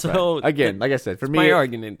 So again, like I said, for me, my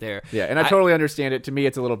argument there. Yeah, and I totally understand it. To me,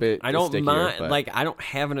 it's a little bit. I don't stickier, mind. But... I don't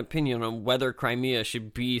have an opinion on whether Crimea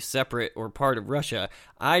should be separate or part of Russia.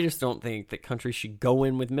 I just don't think that countries should go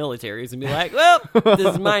in with militaries and be like, "Well,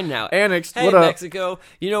 this is mine now." Annexed. Hey, what up? Mexico,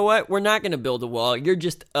 you know what? We're not going to build a wall. You're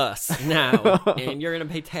just us now, and you're going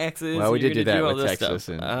to pay taxes. Well, we did do that with Texas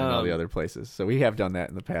and all the other places, so we have done that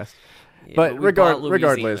in the past. Yeah, but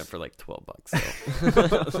regardless, for like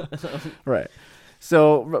 $12. So. Right.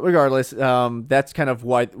 So regardless, that's kind of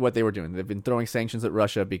what they were doing. They've been throwing sanctions at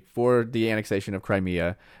Russia before the annexation of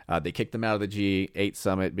Crimea. They kicked them out of the G8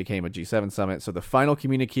 summit, became a G7 summit. So the final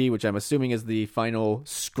communique, which I'm assuming is the final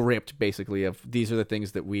script, basically, of these are the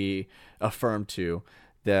things that we affirmed to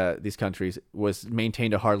these countries, was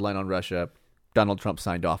maintained a hard line on Russia. Donald Trump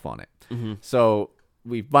signed off on it. Mm-hmm. So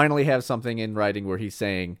we finally have something in writing where he's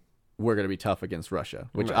saying, we're going to be tough against Russia,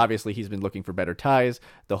 which obviously he's been looking for better ties.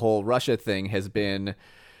 The whole Russia thing has been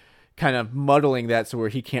kind of muddling that, so where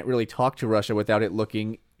he can't really talk to Russia without it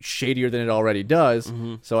looking shadier than it already does.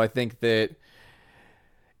 Mm-hmm. So I think that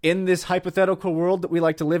in this hypothetical world that we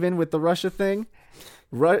like to live in with the Russia thing,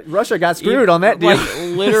 Russia got screwed on that deal.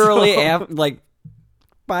 Literally,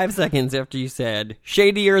 5 seconds after you said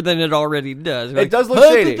shadier than it already does. It does look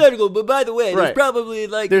shady. But by the way, there's probably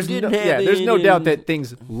there's no doubt that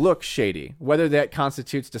things look shady. Whether that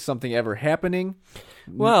constitutes to something ever happening,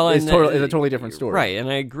 is a totally different story. Right, and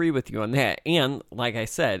I agree with you on that. And like I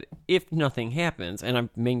said, if nothing happens, and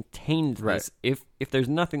I've maintained this, if there's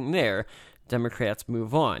nothing there, Democrats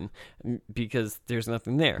move on because there's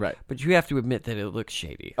nothing there. Right. But you have to admit that it looks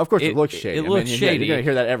shady. Of course it looks shady. It looks shady. You're going to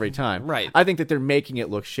hear that every time. Right. I think that they're making it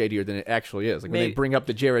look shadier than it actually is. Like when they bring up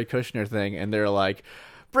the Jared Kushner thing and they're like,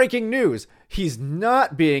 breaking news, he's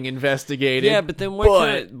not being investigated. Yeah, but then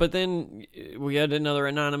but then we had another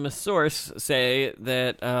anonymous source say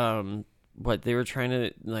that they were trying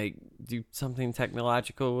to like do something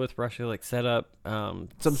technological with Russia, like set up some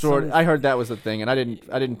sort. I heard that was the thing, and I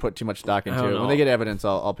didn't put too much stock into it. When they get evidence,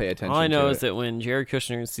 I'll pay attention. All I know to is it. that when Jared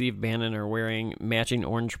Kushner and Steve Bannon are wearing matching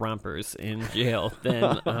orange rompers in jail, then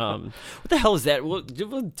what the hell is that?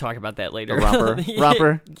 We'll talk about that later. A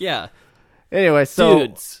romper? Yeah. Anyway, so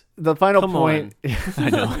dudes, the final point.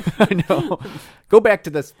 I know. Go back to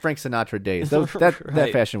the Frank Sinatra days. That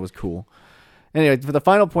fashion was cool. Anyway, for the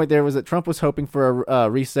final point there was that Trump was hoping for a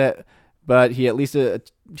reset, but he at least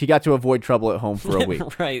he got to avoid trouble at home for a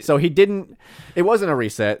week. Right. So he didn't. It wasn't a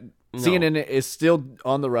reset. No. CNN is still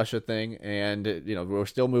on the Russia thing, and we're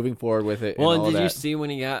still moving forward with it. Well, and all did that. you see when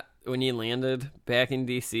he landed back in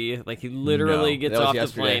D.C.? Like he literally gets off the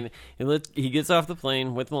plane. He gets off the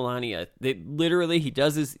plane with Melania.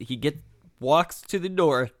 Walks to the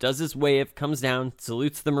door, does his wave, comes down,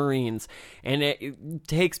 salutes the Marines, and it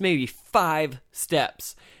takes maybe 5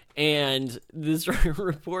 steps. And this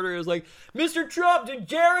reporter is like, Mr. Trump, did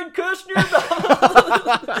Jared Kushner?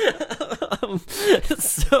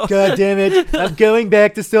 God damn it. I'm going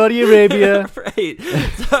back to Saudi Arabia. Right.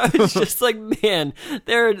 So it's just like, man,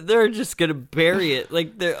 they're just going to bury it.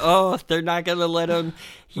 Like, they're not going to let him.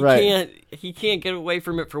 He can't get away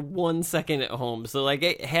from it for 1 second at home. So, like,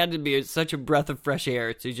 it had to be such a breath of fresh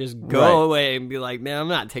air to just go away and be like, man, I'm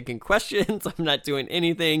not taking questions. I'm not doing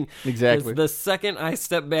anything. Exactly. The second I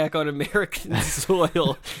step back on American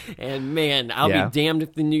soil, and man, I'll be damned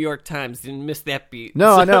if the New York Times didn't miss that beat.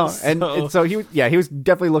 No, I know. And so he was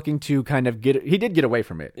definitely looking to kind of he did get away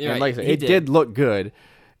from it. Right, and like I said, it did look good.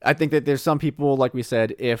 I think that there's some people, like we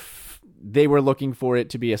said, if they were looking for it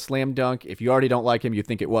to be a slam dunk. If you already don't like him, you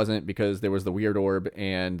think it wasn't because there was the weird orb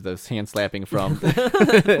and the hand slapping from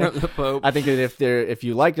the Pope. I think that if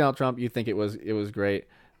you like Donald Trump, you think it was great.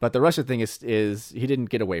 But the Russia thing is he didn't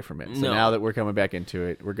get away from it. So now that we're coming back into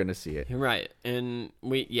it, we're going to see it. Right. And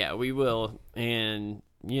we will. And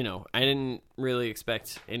I didn't really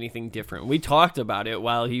expect anything different. We talked about it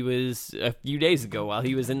while he was a few days ago, while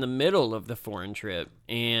he was in the middle of the foreign trip,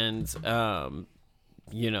 and I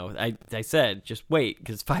said, just wait,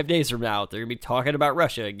 because 5 days from now, they're going to be talking about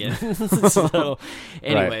Russia again. So,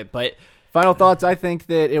 anyway, But... Final thoughts, I think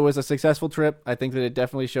that it was a successful trip. I think that it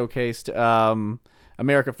definitely showcased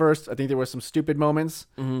America first. I think there were some stupid moments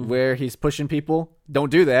where he's pushing people. Don't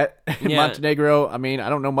do that. Yeah. Montenegro, I mean, I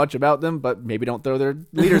don't know much about them, but maybe don't throw their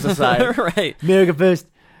leaders aside. Right. America first.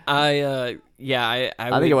 I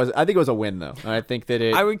think it was a win though. I think that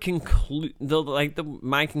I would conclude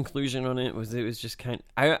my conclusion on it was just kind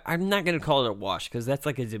of, I'm not going to call it a wash because that's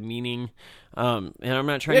like a demeaning and I'm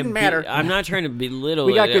not trying I'm not trying to belittle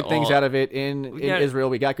we got it good at things all. out of it in Israel.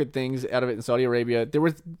 We got good things out of it in Saudi Arabia.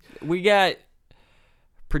 We got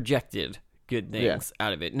projected good things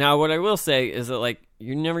out of it. Now what I will say is that like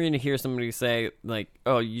you're never going to hear somebody say like,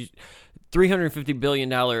 oh, $350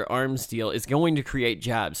 billion arms deal is going to create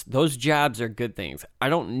jobs. Those jobs are good things. I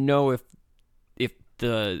don't know if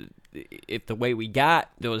the way we got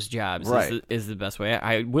those jobs is the best way.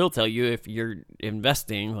 I will tell you, if you're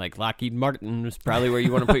investing, like Lockheed Martin is probably where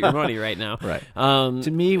you want to put your money right now. Right. To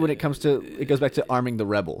me, when it comes to, it goes back to arming the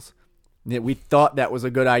rebels. We thought that was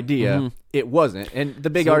a good idea. Mm-hmm. It wasn't. And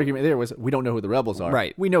the big argument there was we don't know who the rebels are.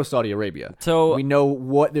 Right. We know Saudi Arabia. So we know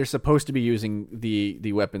what they're supposed to be using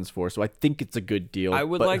the weapons for. So I think it's a good deal. I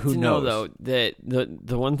would like to know, though, that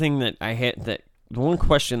the one thing that I had, that the one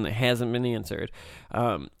question that hasn't been answered,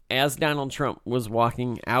 as Donald Trump was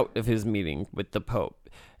walking out of his meeting with the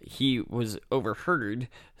Pope, he was overheard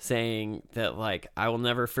saying that, like, I will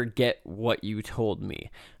never forget what you told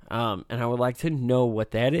me. And I would like to know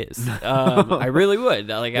what that is. I really would.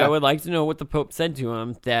 Like, I would like to know what the Pope said to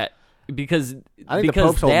him, because I think the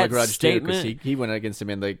Pope's holding a grudge statement, too, because he went against him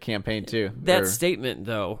in the campaign too. That statement,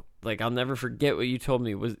 though, I'll never forget what you told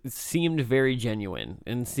me. It seemed very genuine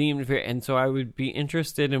and so I would be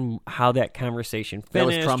interested in how that conversation finished. That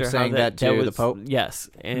was Trump saying that to the Pope? Yes.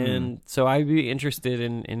 And so I'd be interested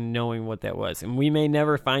in knowing what that was. And we may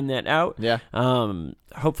never find that out. Yeah.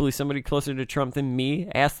 Hopefully somebody closer to Trump than me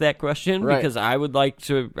asked that question, right. because I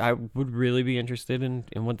would really be interested in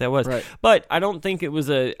what that was. Right. But I don't think it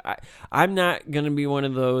was I'm not going to be one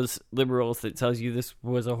of those liberals that tells you this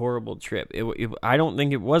was a horrible trip. I don't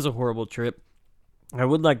think it was a horrible trip. I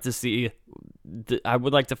would like to see. I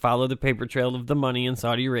would like to follow the paper trail of the money in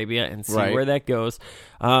Saudi Arabia and see right. where that goes.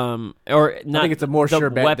 Or not. I think it's a more sure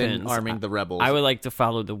bet weapons. than arming the rebels. I would like to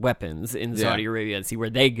follow the weapons in Saudi Arabia and see where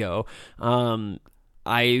they go.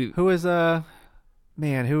 Who is the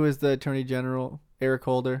Attorney General? Eric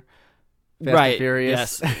Holder. Fast right. and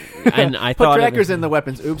Furious. Yes. And I put thought trackers in the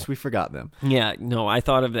weapons. Oops, we forgot them. Yeah, no, I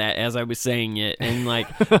thought of that as I was saying it, and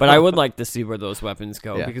but I would like to see where those weapons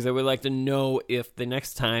go because I would like to know if the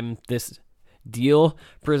next time this deal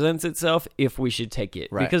presents itself, if we should take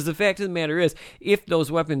it. Right. Because the fact of the matter is, if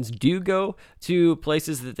those weapons do go to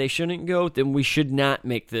places that they shouldn't go, then we should not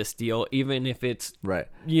make this deal, even if it's right.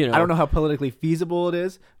 I don't know how politically feasible it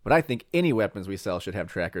is, but I think any weapons we sell should have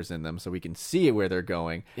trackers in them so we can see where they're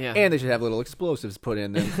going. Yeah. And they should have little explosives put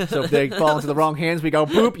in them. So if they fall into the wrong hands, we go,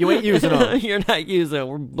 boop, you ain't using them. You're not using them.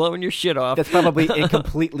 We're blowing your shit off. That's probably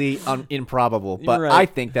completely improbable, but right. I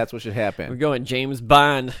think that's what should happen. We're going James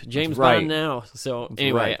Bond. James right. Bond now. So that's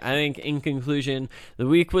anyway, right. I think in conclusion, the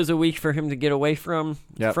week was a week for him to get away from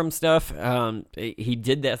stuff. He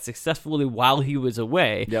did that successfully while he was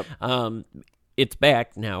away. Yep. It's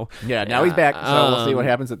back now. Yeah, now he's back. So we'll see what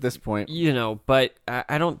happens at this point. But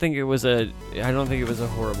I don't think it was a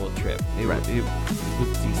horrible trip. It was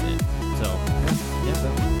decent. So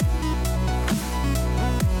yeah.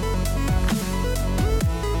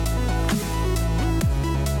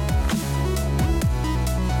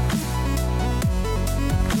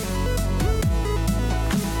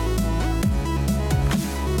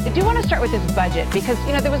 I do want to start with this budget because,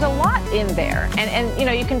 there was a lot in there.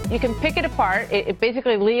 And you can pick it apart. It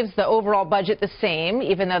basically leaves the overall budget the same,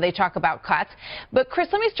 even though they talk about cuts. But, Chris,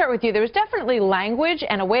 let me start with you. There was definitely language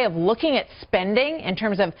and a way of looking at spending in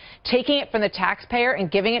terms of taking it from the taxpayer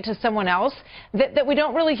and giving it to someone else that we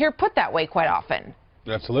don't really hear put that way quite often.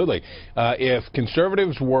 Absolutely. If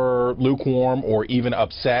conservatives were lukewarm or even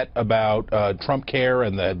upset about Trump Care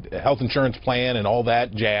and the health insurance plan and all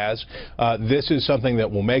that jazz, this is something that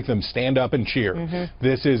will make them stand up and cheer. Mm-hmm.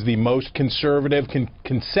 This is the most conservative,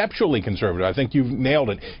 conceptually conservative. I think you've nailed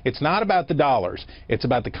it. It's not about the dollars. It's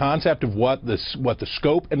about the concept of what the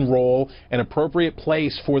scope and role and appropriate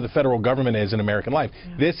place for the federal government is in American life.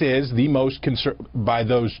 Yeah. This is the most, by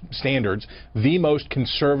those standards, the most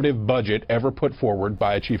conservative budget ever put forward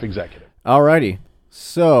by a chief executive. Alrighty.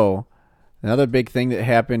 So, another big thing that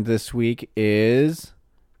happened this week is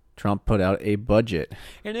Trump put out a budget.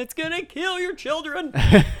 And it's going to kill your children.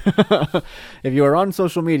 If you are on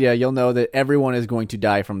social media, you'll know that everyone is going to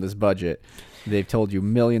die from this budget. They've told you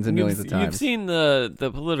millions and millions of times. You've seen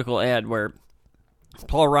the political ad where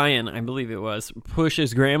Paul Ryan, I believe it was,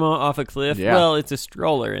 pushes grandma off a cliff. Yeah. Well, it's a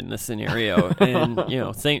stroller in this scenario.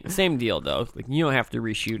 And, same deal, though. Like, you don't have to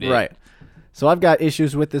reshoot it. Right. So I've got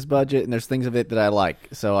issues with this budget, and there's things of it that I like.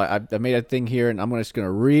 So I made a thing here, and I'm just going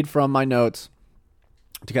to read from my notes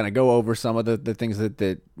to kind of go over some of the things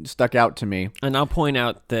that stuck out to me. And I'll point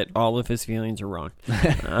out that all of his feelings are wrong.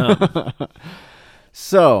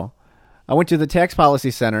 So I went to the Tax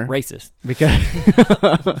Policy Center. Racist. Because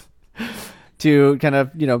to kind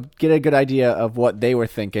of, get a good idea of what they were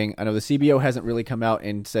thinking. I know the CBO hasn't really come out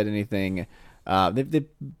and said anything. They've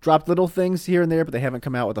dropped little things here and there, but they haven't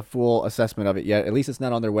come out with a full assessment of it yet. At least it's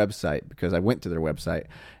not on their website, because I went to their website,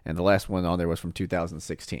 and the last one on there was from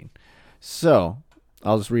 2016. So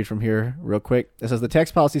I'll just read from here real quick. It says the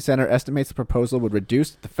Tax Policy Center estimates the proposal would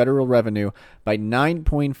reduce the federal revenue by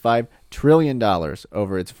 $9.5 trillion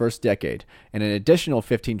over its first decade, and an additional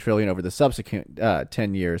 $15 trillion over the subsequent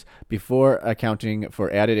 10 years, before accounting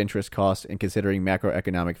for added interest costs and considering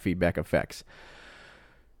macroeconomic feedback effects.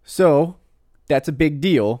 So that's a big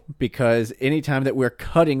deal, because anytime that we're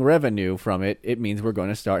cutting revenue from it, it means we're going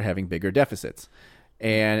to start having bigger deficits.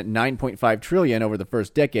 And $9.5 trillion over the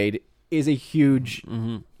first decade is a huge,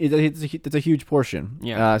 it's a huge portion.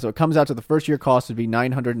 Yeah. So it comes out to the first year cost would be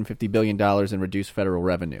 $950 billion in reduced federal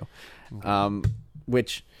revenue,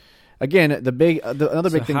 which, again, another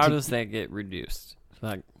big thing. How does that get reduced?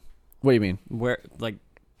 Like, what do you mean?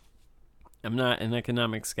 I'm not an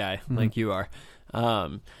economics guy like you are.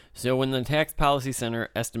 So when the Tax Policy Center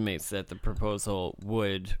estimates that the proposal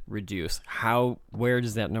would reduce, where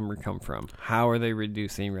does that number come from? How are they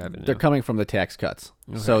reducing revenue? They're coming from the tax cuts.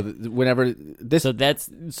 Okay. So whenever this,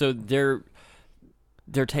 so they're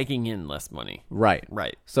taking in less money.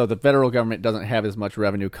 right. So the federal government doesn't have as much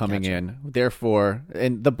revenue coming in. Therefore,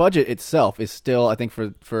 and the budget itself is still, I think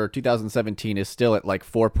for 2017 is still at like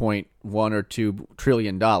 $4.1 or $2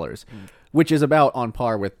 trillion. Which is about on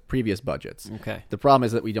par with previous budgets. Okay. The problem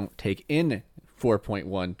is that we don't take in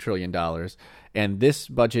 $4.1 trillion, and this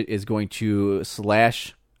budget is going to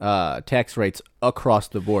slash tax rates across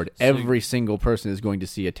the board. Every single person is going to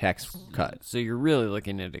see a tax cut. So you're really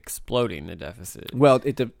looking at exploding the deficit. Well,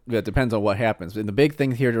 it depends on what happens. And the big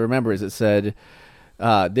thing here to remember is it said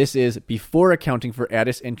this is before accounting for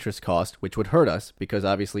added interest cost, which would hurt us because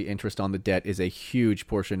obviously interest on the debt is a huge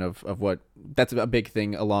portion of what that's a big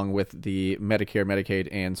thing along with the Medicare, Medicaid,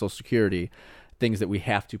 and Social Security things that we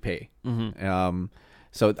have to pay.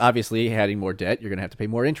 So obviously adding more debt, you're going to have to pay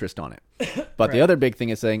more interest on it. But the other big thing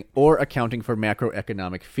is saying, or accounting for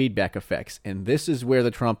macroeconomic feedback effects. And this is where the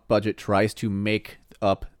Trump budget tries to make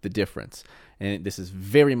up the difference. And this is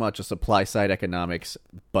very much a supply side economics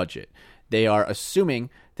budget. They are assuming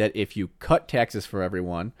that if you cut taxes for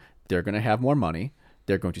everyone, they're going to have more money.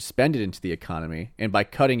 They're going to spend it into the economy. And by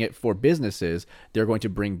cutting it for businesses, they're going to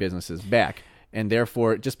bring businesses back. And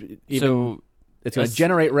therefore, it's going to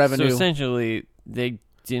generate revenue. So essentially, they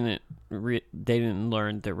didn't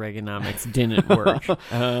learn that Reaganomics didn't work.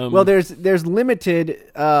 Well, there's limited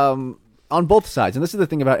on both sides, and this is the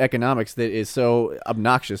thing about economics that is so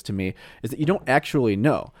obnoxious to me, is that you don't actually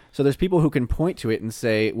know. So there's people who can point to it and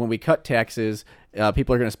say, when we cut taxes,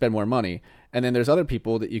 people are going to spend more money. And then there's other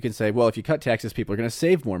people that you can say, well, if you cut taxes, people are going to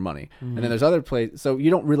save more money. And then there's other places. So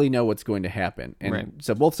you don't really know what's going to happen. And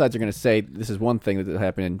so both sides are going to say this is one thing that will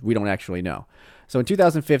happen, and we don't actually know. So in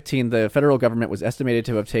 2015, the federal government was estimated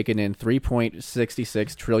to have taken in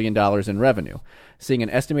 $3.66 trillion in revenue, seeing an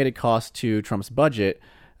estimated cost to Trump's budget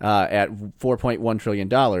at $4.1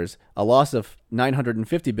 trillion. A loss of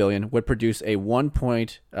 $950 billion would produce a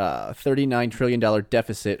 $1.39 trillion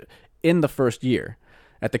deficit in the first year.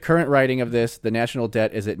 At the current writing of this, the national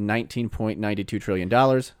debt is at $19.92 trillion,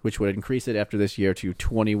 which would increase it after this year to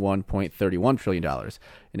 $21.31 trillion.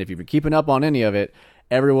 And if you've been keeping up on any of it,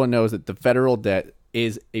 everyone knows that the federal debt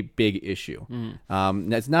is a big issue.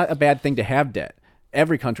 It's not a bad thing to have debt.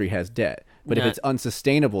 Every country has debt. But if it's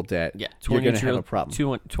unsustainable debt, you're going to have a problem.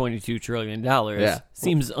 $22 trillion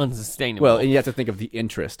seems unsustainable. Well, and you have to think of the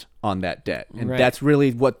interest on that debt. And that's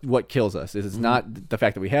really what kills us. Is it's not the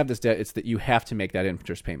fact that we have this debt, it's that you have to make that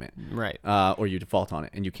interest payment. Right. Or you default on it.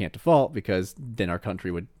 And you can't default because then our country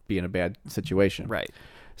would be in a bad situation. Right.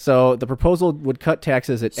 So the proposal would cut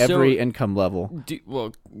taxes at every income level.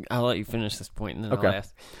 Well, I'll let you finish this point and then I'll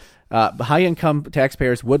ask. High-income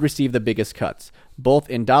taxpayers would receive the biggest cuts, both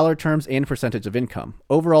in dollar terms and percentage of income.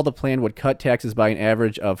 Overall, the plan would cut taxes by an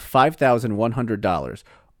average of $5,100,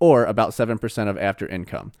 or about 7% of after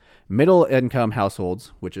income. Middle-income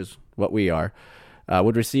households, which is what we are,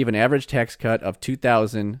 would receive an average tax cut of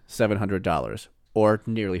 $2,700, or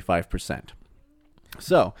nearly 5%.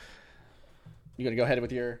 So, you going to go ahead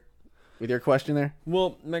with your question there?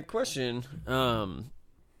 Well, my question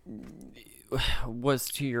was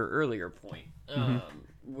to your earlier point,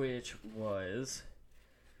 which was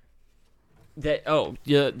that the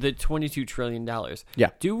 $22 trillion. Yeah.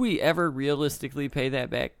 Do we ever realistically pay that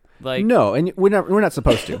back? Like, no, and we're not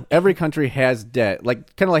supposed to. Every country has debt,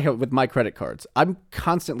 like kind of like with my credit cards. I'm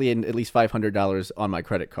constantly in at least $500 on my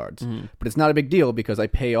credit cards, but it's not a big deal because I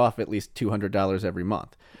pay off at least $200 every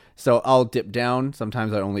month. So I'll dip down.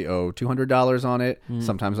 Sometimes I only owe $200 on it.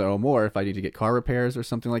 Sometimes I owe more if I need to get car repairs or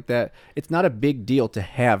something like that. It's not a big deal to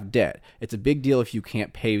have debt. It's a big deal if you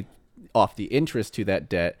can't pay off the interest to that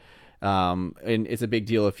debt. And it's a big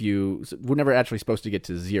deal if we're never actually supposed to get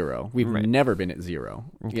to zero. We've never been at zero.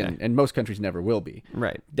 Okay. And most countries never will be.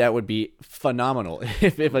 Right. That would be phenomenal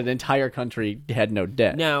if an entire country had no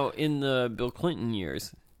debt. Now, in the Bill Clinton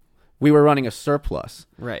years, we were running a surplus.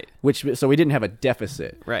 Right. So we didn't have a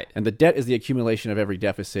deficit. Right. And the debt is the accumulation of every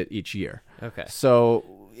deficit each year. Okay. So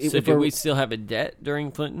did we still have a debt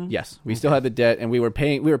during Clinton? Yes, we still had the debt, and we were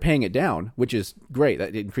paying it down, which is great.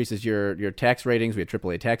 That increases your tax ratings. We had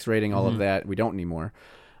AAA tax rating, all of that. We don't anymore.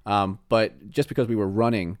 But just because we were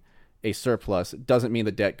running a surplus doesn't mean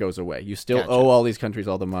the debt goes away. You still owe all these countries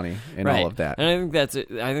all the money and all of that. And I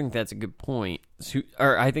think that's a good point.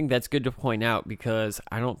 Or I think that's good to point out because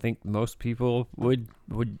I don't think most people would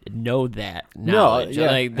know that knowledge. No,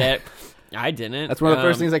 yeah. Like that. I didn't. That's one of the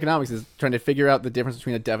first things economics is trying to figure out the difference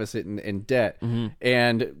between a deficit and debt.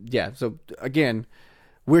 And yeah, so again,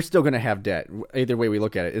 we're still going to have debt either way we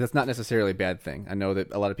look at it. That's not necessarily a bad thing. I know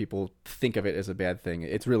that a lot of people think of it as a bad thing.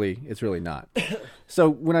 It's really not. So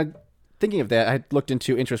when I thinking of that, I looked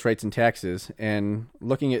into interest rates and taxes, and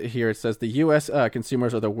looking at here, it says the U.S.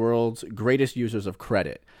 Consumers are the world's greatest users of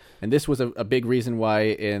credit. And this was a big reason why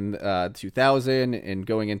in 2000 and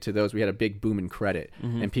going into those, we had a big boom in credit.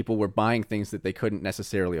 And people were buying things that they couldn't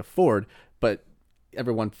necessarily afford, but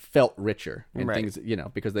everyone felt richer and things,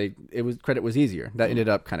 because credit was easier. That ended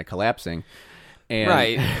up kind of collapsing. And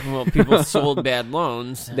right. Well, people sold bad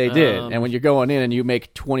loans. They did. And when you're going in and you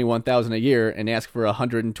make $21,000 a year and ask for a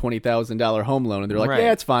 $120,000 home loan, and they're like,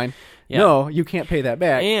 yeah, it's fine. Yeah. No, you can't pay that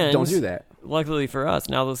back. And don't do that. Luckily for us,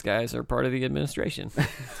 now those guys are part of the administration.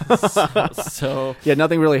 so yeah,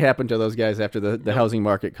 nothing really happened to those guys after the housing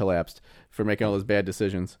market collapsed for making all those bad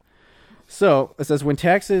decisions. So it says when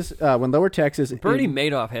lower taxes, Bernie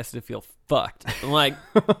Madoff has to feel fucked,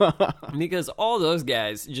 because all those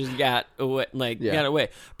guys just got away. Got away.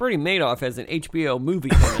 Bernie Madoff has an HBO movie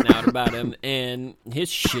coming out about him and his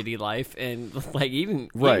shitty life, and he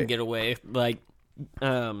can get away.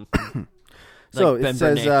 So it Ben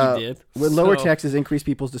says Bernanke did. When lower taxes increase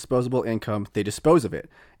people's disposable income, they dispose of it,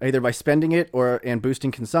 either by spending it and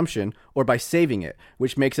boosting consumption, or by saving it,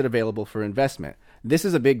 which makes it available for investment. This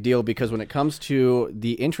is a big deal because when it comes to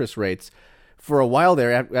the interest rates, for a while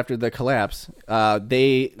there after the collapse,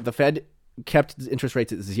 the Fed kept interest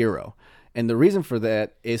rates at zero. And the reason for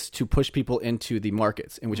that is to push people into the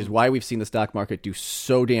markets, and which is why we've seen the stock market do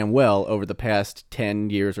so damn well over the past 10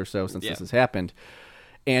 years or so since this has happened.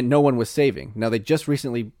 And no one was saving. Now, they just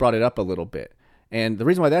recently brought it up a little bit. And the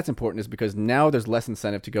reason why that's important is because now there's less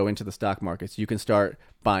incentive to go into the stock markets. You can start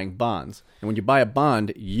buying bonds. And when you buy a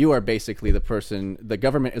bond, you are basically the person, the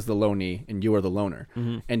government is the loanee, and you are the loaner.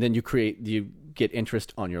 And then you get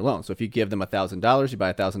interest on your loan. So if you give them $1,000, you buy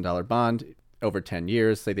a $1,000 bond over 10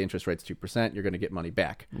 years, say the interest rate's 2%, you're going to get money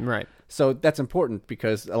back. Right. So that's important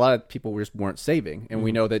because a lot of people just weren't saving. And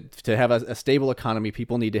we know that to have a stable economy,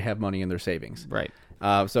 people need to have money in their savings. Right.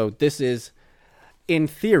 So this is, in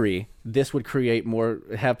theory, this would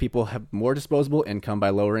have people have more disposable income by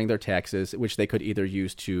lowering their taxes, which they could either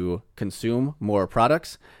use to consume more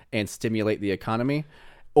products and stimulate the economy,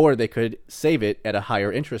 or they could save it at a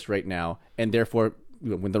higher interest rate now, and therefore,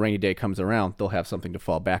 when the rainy day comes around, they'll have something to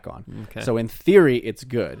fall back on. Okay. So in theory, it's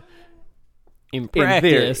good. In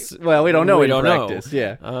practice, well, we don't know.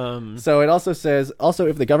 Yeah. So it also says,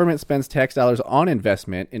 if the government spends tax dollars on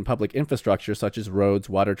investment in public infrastructure such as roads,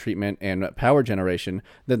 water treatment, and power generation,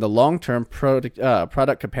 then the long-term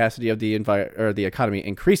product capacity of the economy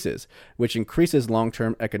increases, which increases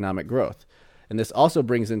long-term economic growth. And this also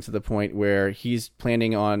brings into the point where he's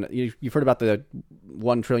planning on. You've heard about the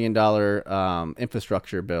 $1 trillion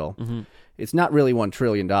infrastructure bill. It's not really $1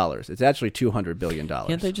 trillion. It's actually $200 billion.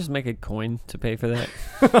 Can't they just make a coin to pay for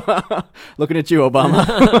that? Looking at you,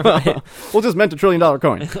 Obama. We'll just mint $1 trillion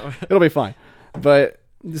coin. It'll be fine. But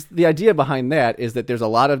the idea behind that is that there's a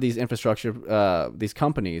lot of these infrastructure, these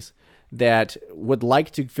companies that would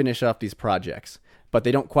like to finish off these projects, but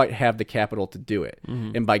they don't quite have the capital to do it.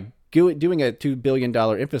 And by doing a $2 billion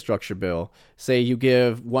infrastructure bill, say you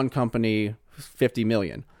give one company $50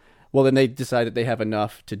 million. Well, then they decide that they have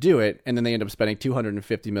enough to do it, and then they end up spending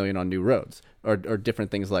 $250 million on new roads or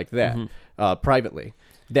different things like that privately.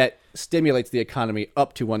 That stimulates the economy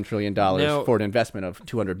up to $1 trillion for an investment of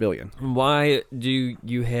 $200 billion. Why do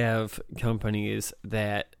you have companies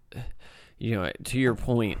that, to your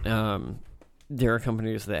point, there are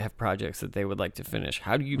companies that have projects that they would like to finish.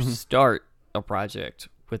 How do you start a project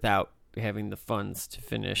without having the funds to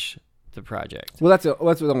finish the project? Well, that's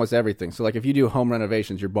with almost everything. So, if you do home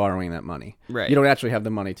renovations, you're borrowing that money. Right. You don't actually have the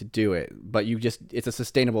money to do it, but it's a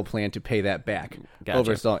sustainable plan to pay that back.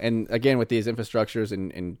 Gotcha. And again, with these infrastructures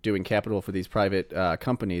and doing capital for these private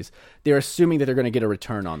companies, they're assuming that they're going to get a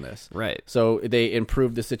return on this. Right. So they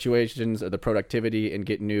improve the situations or the productivity and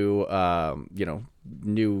get new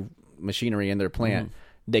machinery in their plant.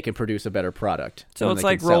 They can produce a better product. So it's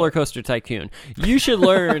like Roller Coaster Tycoon. You should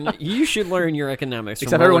learn. your economics.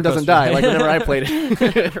 Except everyone doesn't die, like whenever I played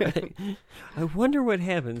it. Right. I wonder what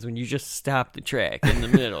happens when you just stop the track in the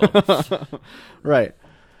middle. Right.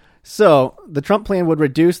 So the Trump plan would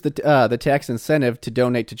reduce the tax incentive to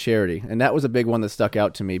donate to charity, and that was a big one that stuck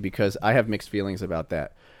out to me because I have mixed feelings about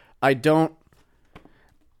that. I don't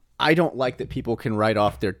like that people can write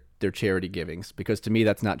off their charity givings because to me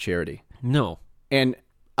that's not charity. No. And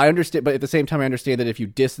I understand, but at the same time, I understand that if you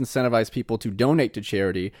disincentivize people to donate to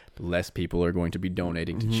charity, less people are going to be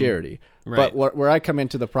donating to charity. Right. But where I come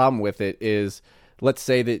into the problem with it is, let's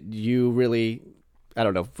say that you really, I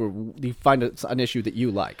don't know, you find an issue that you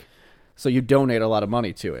like, so you donate a lot of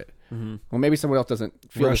money to it. Well, maybe someone else doesn't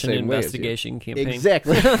feel Russian the same way as investigation you. campaign.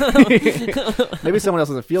 Exactly. Maybe someone else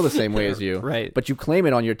doesn't feel the same way as you. Right. But you claim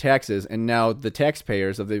it on your taxes, and now the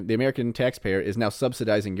taxpayers of the American taxpayer is now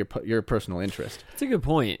subsidizing your personal interest. That's a good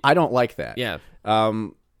point. I don't like that. Yeah.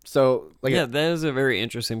 So, like, Yeah, that is a very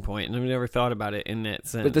interesting point, and I've never thought about it in that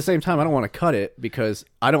sense. but at the same time, I don't want to cut it because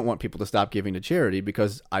I don't want people to stop giving to charity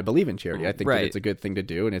because I believe in charity. I think that Right. it's a good thing to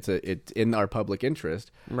do, and it's in our public interest,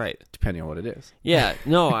 Right. depending on what it is. Yeah,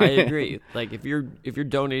 no, I agree. Like if you're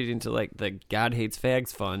donating to like the God Hates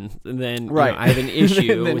Fags Fund, then Right. I have an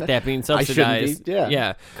issue Then with that being I shouldn't subsidized. be,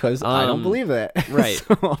 yeah, because I don't believe that. right.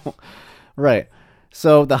 Right.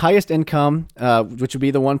 So the highest income, which would be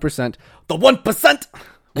the 1%,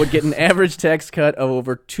 would get an average tax cut of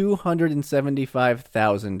over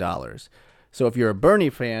 $275,000. So if you're a Bernie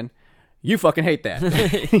fan, you fucking hate that.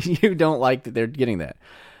 You don't like that they're getting that,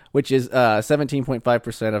 which is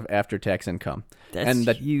 17.5% of after-tax income.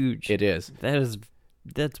 That's huge. It is. That's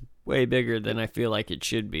way bigger than I feel like it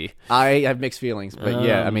should be. I have mixed feelings, but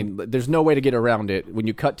yeah, I mean, there's no way to get around it. When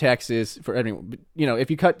you cut taxes for everyone, if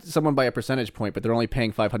you cut someone by a percentage point, but they're only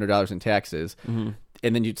paying $500 in taxes,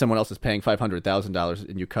 and then someone else is paying $500,000,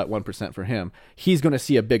 and you cut 1% for him, he's going to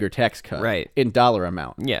see a bigger tax cut, Right. in dollar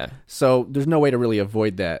amount. Yeah. So there's no way to really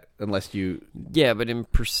avoid that unless you. Yeah, but in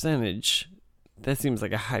percentage, that seems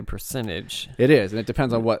like a high percentage. It is, and it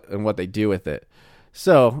depends on what they do with it.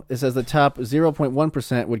 So it says the top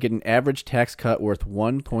 0.1% would get an average tax cut worth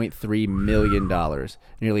 $1.3 million,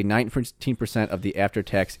 nearly 19% of the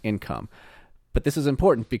after-tax income. But this is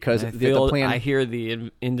important because the plan. I hear the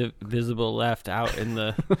invisible left out in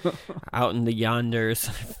the yonders,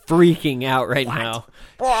 freaking out right now,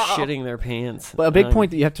 shitting their pants. But a big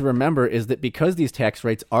point that you have to remember is that because these tax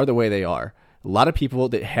rates are the way they are, a lot of people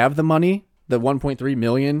that have the money, the 1.3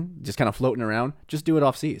 million, just kind of floating around, just do it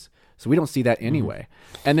off seas. So we don't see that anyway.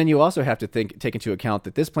 And then you also have to take into account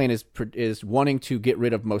that this plan is wanting to get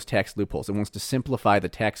rid of most tax loopholes. It wants to simplify the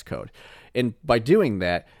tax code. And by doing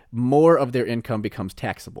that, more of their income becomes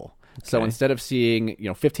taxable. Okay. So instead of seeing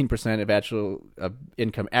 15% of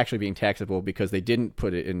income actually being taxable because they didn't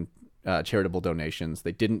put it in charitable donations,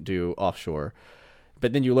 they didn't do offshore,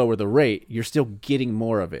 but then you lower the rate, you're still getting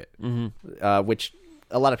more of it, which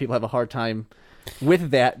a lot of people have a hard time with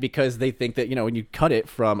that because they think that, when you cut it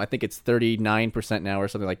from, I think it's 39% now or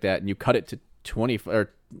something like that, and you cut it to 20, or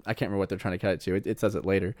I can't remember what they're trying to cut it to. It says it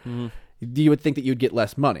later. You would think that you'd get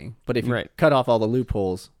less money, but if you cut off all the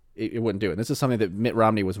loopholes, it wouldn't do it. And this is something that Mitt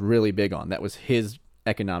Romney was really big on. That was his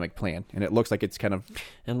economic plan, and it looks like it's kind of.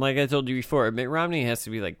 And like I told you before, Mitt Romney has to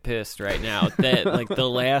be like pissed right now that like the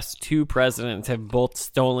last two presidents have both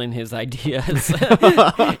stolen his ideas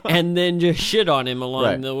and then just shit on him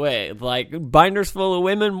along the way, like binders full of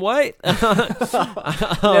women. What?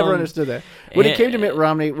 Never understood that. When it came to Mitt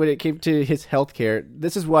Romney, when it came to his health care,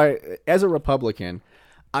 this is why, as a Republican,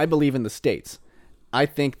 I believe in the states. I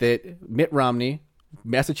think that Mitt Romney,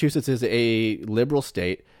 Massachusetts is a liberal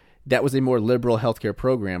state. That was a more liberal healthcare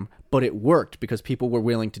program, but it worked because people were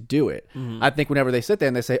willing to do it. I think whenever they sit there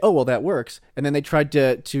and they say, oh, well, that works, and then they tried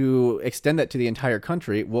to extend that to the entire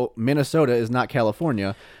country, well, Minnesota is not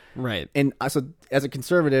California. Right. And so as a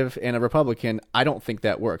conservative and a Republican, I don't think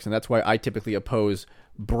that works. And that's why I typically oppose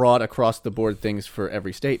broad across-the-board things for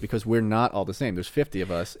every state, because we're not all the same. There's 50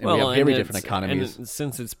 of us, and we have very different economies. And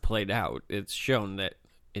since it's played out, it's shown that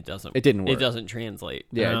it doesn't. It didn't work. It doesn't translate.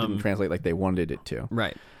 Yeah, it didn't translate like they wanted it to.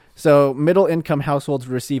 Right. So middle-income households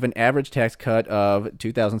receive an average tax cut of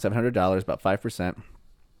 $2,700, about 5%.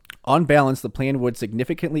 On balance, the plan would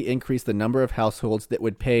significantly increase the number of households that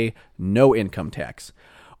would pay no income tax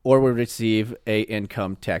or would receive a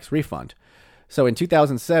income tax refund. So in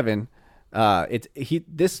 2007,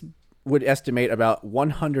 this would estimate about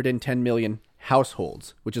 110 million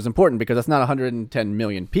households, which is important because that's not 110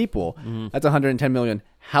 million people. That's 110 million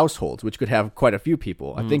households, which could have quite a few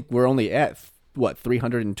people. I think we're only at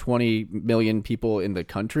 320 million people in the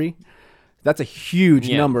country. That's a huge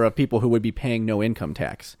number of people who would be paying no income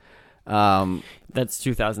tax. That's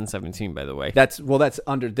 2017, by the way. That's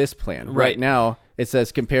under this plan. Right now, it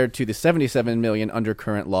says compared to the 77 million under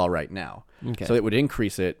current law right now. Okay. So it would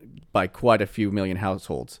increase it by quite a few million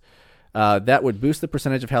households. That would boost the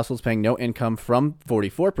percentage of households paying no income from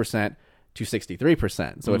 44% to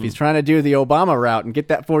 63%. So if he's trying to do the Obama route and get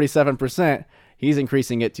that 47%, he's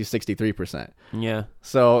increasing it to 63%. Yeah.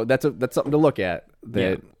 So that's something to look at,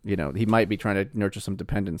 that he might be trying to nurture some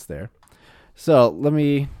dependence there. So let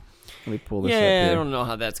me pull this up here. I don't know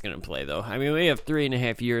how that's going to play, though. I mean, we have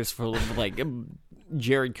 3.5 years full of, like,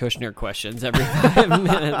 Jared Kushner questions every 5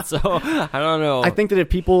 minutes, so I don't know. I think that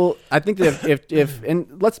if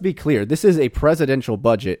and let's be clear, this is a presidential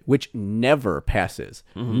budget which never passes.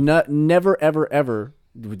 Never, ever, ever.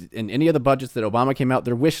 In any of the budgets that Obama came out,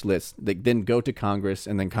 their wish lists, they then go to Congress,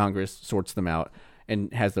 and then Congress sorts them out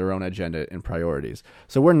and has their own agenda and priorities.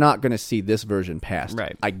 So we're not going to see this version passed.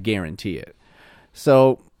 Right. I guarantee it.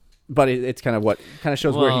 So, but it's kind of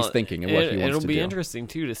shows where he's thinking and what he wants to do. It'll be interesting,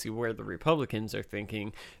 too, to see where the Republicans are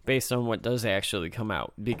thinking based on what does actually come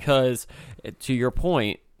out. Because, to your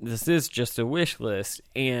point, this is just a wish list,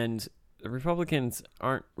 and the Republicans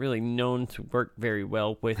aren't really known to work very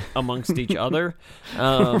well with amongst each other.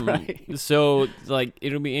 Right. So, like,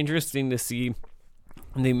 it'll be interesting to see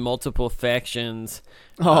the multiple factions.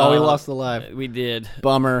 Oh, we lost the live. We did.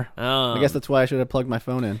 Bummer. I guess that's why I should have plugged my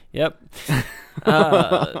phone in. Yep.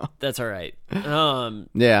 That's all right.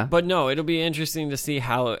 Yeah. But no, it'll be interesting to see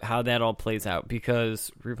how that all plays out,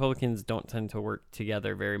 because Republicans don't tend to work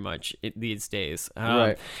together very much these days.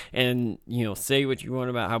 Right. And, say what you want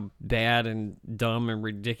about how bad and dumb and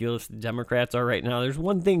ridiculous the Democrats are right now. There's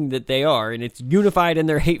one thing that they are, and it's unified in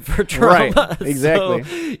their hate for Trump. Right.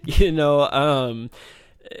 Exactly.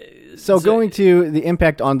 So, going to the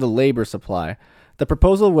impact on the labor supply, the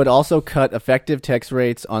proposal would also cut effective tax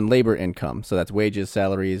rates on labor income, so that's wages,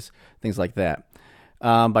 salaries, things like that,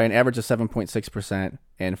 by an average of 7.6%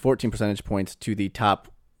 and 14 percentage points to the top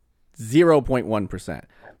 0.1%.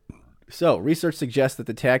 So, research suggests that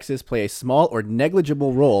the taxes play a small or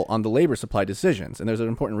negligible role on the labor supply decisions, and there's an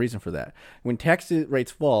important reason for that. When tax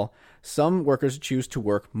rates fall, some workers choose to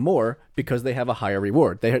work more because they have a higher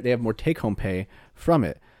reward. They have more take-home pay from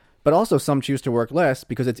it. But also some choose to work less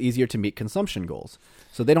because it's easier to meet consumption goals.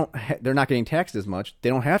 So they're not getting taxed as much. They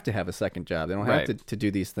don't have to have a second job. They don't have to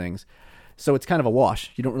do these things. So it's kind of a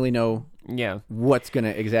wash. You don't really know what's going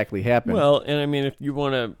to exactly happen. Well, and I mean, if you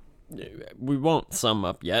want to, we won't sum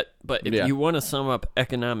up yet, but if you want to sum up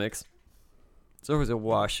economics, it's always a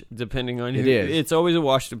wash depending on It's always a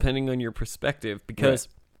wash depending on your perspective, because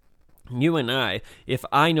you and I, if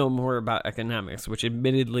I know more about economics, which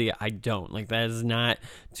admittedly I don't, like, that is not,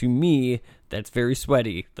 to me, that's very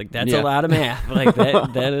sweaty. Like, that's a lot of math. Like,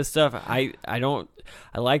 that is stuff. I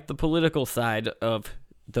like the political side of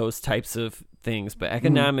those types of things, but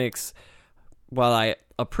economics, while I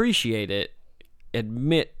appreciate it,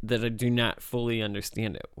 admit that I do not fully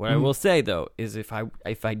understand it. What I will say, though, is if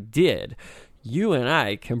I did, you and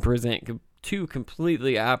I can present two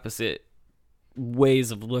completely opposite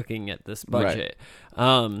ways of looking at this budget,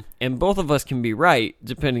 and both of us can be right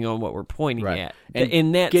depending on what we're pointing at. And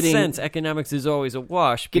in that sense, economics is always a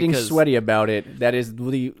wash. Getting sweaty about it, that is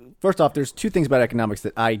first off, there's two things about economics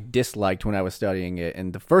that I disliked when I was studying it,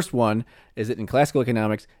 and the first one is that in classical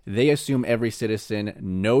economics, they assume every citizen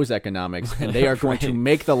knows economics, and they are going to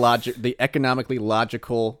make the economically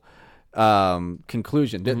logical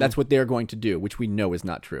conclusion. That's what they're going to do, which we know is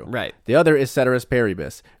not true. Right. The other is ceteris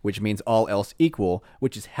paribus, which means all else equal,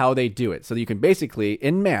 which is how they do it. So you can basically,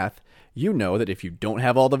 in math, you know that if you don't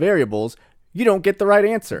have all the variables, you don't get the right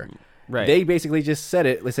answer. Right. They basically just said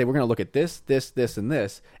it. Let's say we're going to look at this, and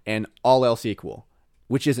this, and all else equal,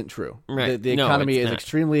 which isn't true. Right. The economy is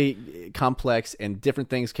extremely complex, and different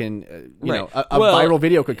things can, a Well, viral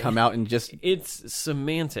video could come out and just... It's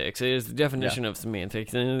semantics. It is the definition of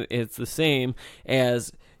semantics, and it's the same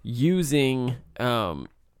as using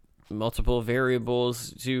multiple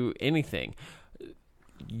variables to anything.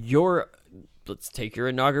 Let's take your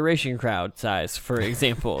inauguration crowd size, for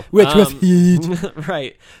example. Which was huge.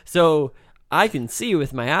 Right. So I can see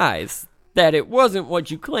with my eyes that it wasn't what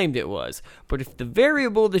you claimed it was. But if the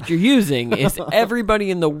variable that you're using is everybody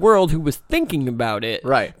in the world who was thinking about it,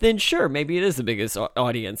 then sure, maybe it is the biggest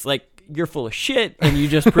audience. Like, you're full of shit and you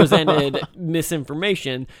just presented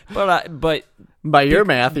misinformation. But by your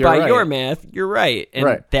math, you're right. By your math, you're right.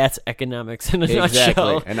 And that's economics in a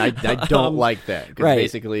nutshell. And I don't like that. Because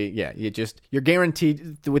basically, you're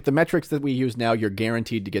guaranteed, with the metrics that we use now, you're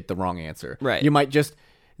guaranteed to get the wrong answer. Right. You might just...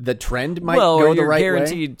 The trend might go the right way. You're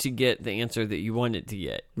guaranteed to get the answer that you wanted to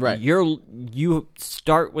get. Right. You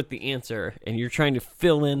start with the answer, and you're trying to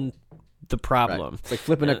fill in the problem. Right. It's like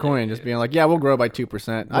flipping a coin, just being like, we'll grow by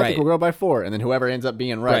 2%. I think we'll grow by 4%. And then whoever ends up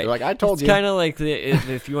being right, they're like, I told you. It's kind of like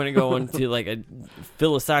if you want to go into like a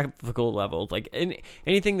philosophical level, like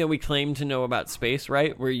anything that we claim to know about space,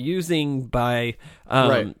 right? We're using by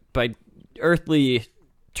earthly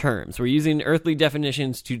terms. We're using earthly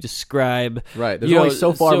definitions to describe. Right. There's only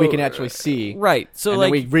so far we can actually see. Right. So and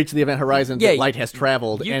like, then we reach the event horizon that light has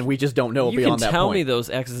traveled, and we just don't know beyond that point. You can tell me those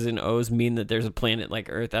X's and O's mean that there's a planet like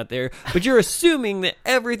Earth out there, but you're assuming that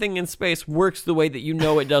everything in space works the way that you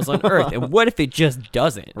know it does on Earth. And what if it just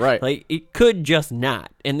doesn't? Right. Like, it could just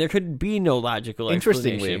not. And there could be no logical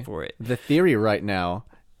explanation for it. The theory right now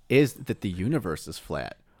is that the universe is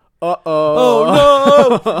flat.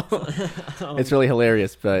 Oh, no! It's really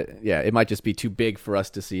hilarious, but yeah, it might just be too big for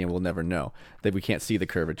us to see, and we'll never know that we can't see the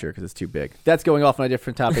curvature because it's too big. That's going off on a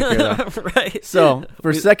different topic here, though. Right. So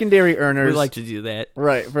for secondary earners, we like to do that.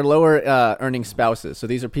 Right, for lower earning spouses. So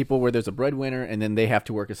these are people where there's a breadwinner, and then they have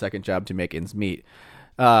to work a second job to make ends meet,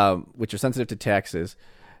 which are sensitive to taxes.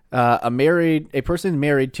 A person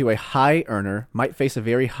married to a high earner might face a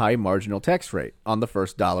very high marginal tax rate on the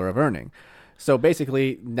first dollar of earning. So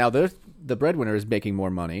basically, now the breadwinner is making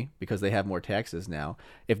more money because they have more taxes now.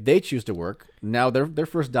 If they choose to work, now their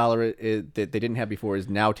first dollar that they didn't have before is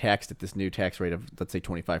now taxed at this new tax rate of, let's say,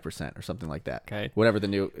 25% or something like that. Okay. Whatever the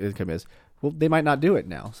new income is. Well, they might not do it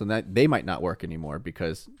now. So that they might not work anymore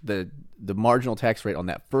because the marginal tax rate on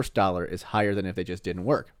that first dollar is higher than if they just didn't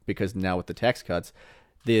work. Because now with the tax cuts,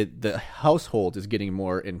 the household is getting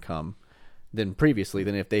more income than previously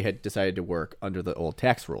than if they had decided to work under the old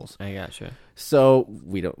tax rules. I gotcha. So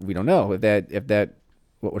we don't know if that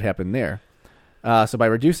what would happen there. So by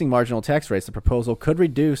reducing marginal tax rates, the proposal could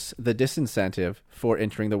reduce the disincentive for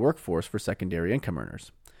entering the workforce for secondary income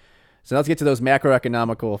earners. So now let's get to those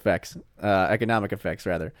economic effects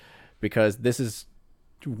rather, because this is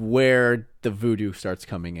where the voodoo starts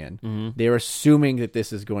coming in. Mm-hmm. They're assuming that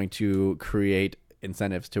this is going to create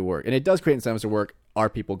incentives to work, and it does create incentives to work. Are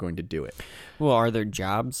people going to do it? Well, are there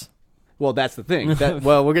jobs? Well, that's the thing.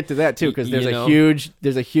 Well, we'll get to that too, because there's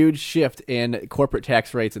a huge shift in corporate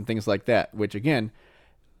tax rates and things like that, which again,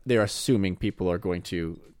 they're assuming people are going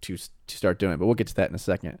to start doing. But we'll get to that in a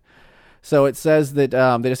second. So it says that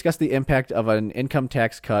they discuss the impact of an income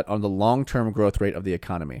tax cut on the long-term growth rate of the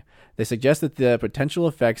economy. They suggest that the potential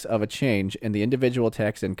effects of a change in the individual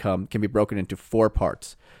tax income can be broken into 4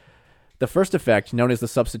 parts. The first effect, known as the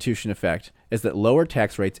substitution effect, is that lower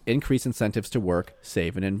tax rates increase incentives to work,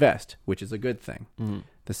 save, and invest, which is a good thing. Mm-hmm.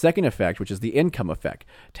 The second effect, which is the income effect,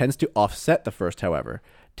 tends to offset the first, however.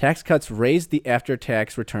 Tax cuts raise the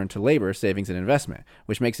after-tax return to labor, savings, and investment,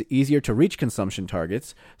 which makes it easier to reach consumption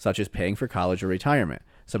targets, such as paying for college or retirement.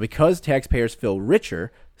 So because taxpayers feel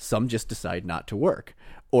richer, some just decide not to work,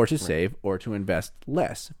 or to save, or to invest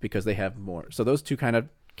less, because they have more. So those two kind of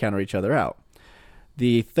counter each other out.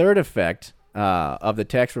 The third effect of the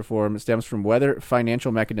tax reform stems from whether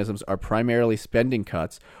financial mechanisms are primarily spending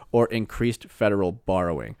cuts or increased federal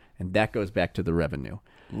borrowing, and that goes back to the revenue.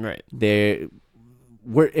 Right. If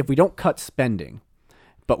we don't cut spending,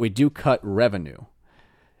 but we do cut revenue,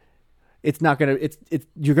 it's not gonna.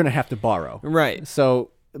 You're gonna have to borrow. Right.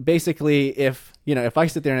 So basically, if I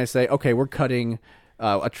sit there and I say, okay, we're cutting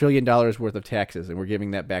 $1 trillion worth of taxes, and we're giving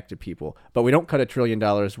that back to people, but we don't cut $1 trillion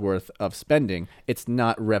worth of spending, it's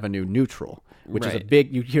not revenue neutral, which is a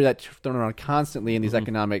big, you hear that thrown around constantly in these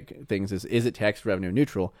economic things, is it tax revenue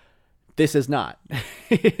neutral? This is not.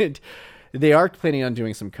 They are planning on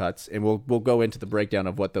doing some cuts, and we'll go into the breakdown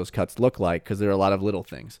of what those cuts look like, because there are a lot of little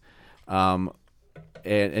things. And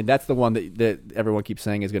that's the one that everyone keeps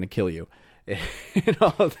saying is going to kill you. And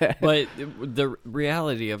all of that. But the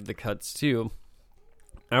reality of the cuts, too,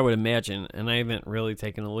 I would imagine, and I haven't really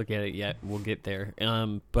taken a look at it yet. We'll get there.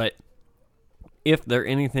 But if they're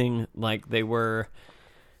anything like they were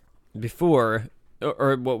before,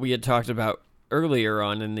 or what we had talked about earlier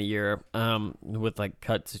on in the year, with like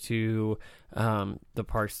cuts to the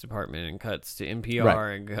Parks Department and cuts to NPR,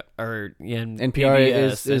 right. and NPR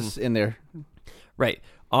PBS is in there, right?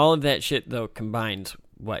 All of that shit though combined,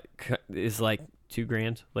 what is like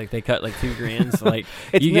 $2,000? Like they cut like $2,000. Like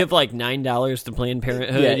you give like $9 to Planned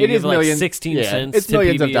Parenthood. Yeah, it is like millions, 16 cents. It's to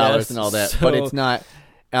millions PBS, of dollars and all that, but it's not.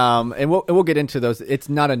 And we'll get into those. It's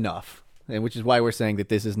not enough, and which is why we're saying that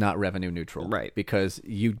this is not revenue neutral, right? Because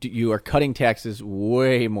you are cutting taxes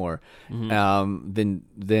way more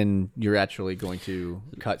than you're actually going to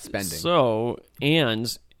cut spending. So,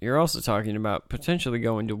 and you're also talking about potentially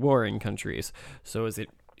going to war in countries. So is it?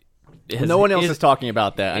 No one else is talking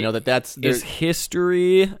about that. I know that's... Is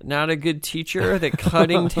history not a good teacher that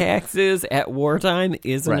cutting taxes at wartime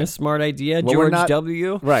isn't a smart idea? Well, George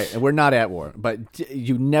W.? Right, and we're not at war. But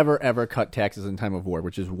you never, ever cut taxes in time of war,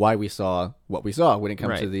 which is why we saw what we saw when it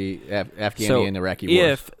comes to the Afghani and Iraqi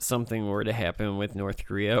wars. If something were to happen with North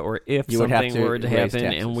Korea, or if something were to happen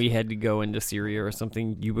and we had to go into Syria or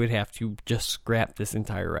something, you would have to just scrap this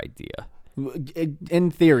entire idea.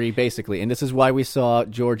 In theory, basically. And this is why we saw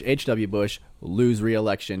George H.W. Bush lose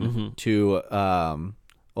re-election to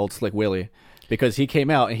old Slick Willie. Because he came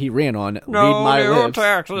out and he ran on read my lips.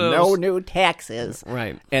 No new taxes.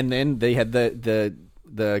 Right. And then they had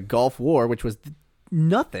the Gulf War, which was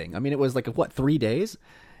nothing. I mean, it was like, 3 days?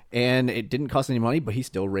 And it didn't cost any money, but he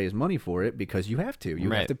still raised money for it because you have to.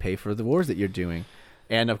 You have to pay for the wars that you're doing.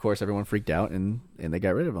 And, of course, everyone freaked out and they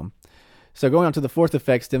got rid of them. So going on to the fourth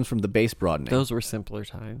effect stems from the base broadening. Those were simpler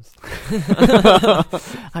times.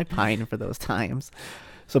 I pine for those times.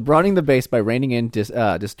 So broadening the base by reining in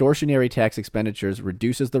distortionary tax expenditures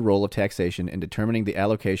reduces the role of taxation in determining the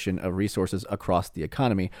allocation of resources across the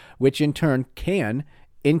economy, which in turn can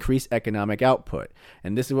increase economic output.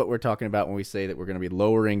 And this is what we're talking about when we say that we're going to be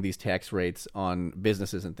lowering these tax rates on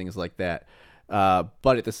businesses and things like that,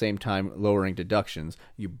 but at the same time lowering deductions.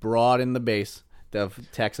 You broaden the base of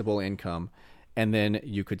taxable income, and then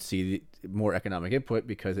you could see more economic input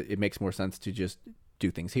because it makes more sense to just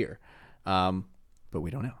do things here. But we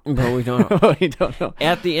don't know. We don't know. know.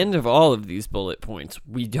 At the end of all of these bullet points,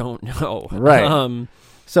 we don't know. Right.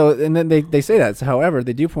 So, and then they say that. So, however,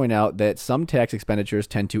 they do point out that some tax expenditures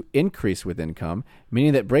tend to increase with income,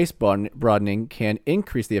 meaning that base broadening can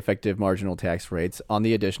increase the effective marginal tax rates on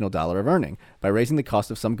the additional dollar of earning by raising the cost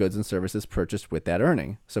of some goods and services purchased with that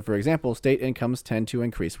earning. So, for example, state incomes tend to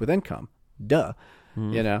increase with income. Duh.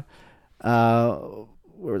 You know?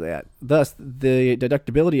 Where was that? Thus, the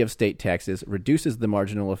deductibility of state taxes reduces the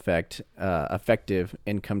marginal effective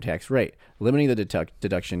income tax rate. Limiting the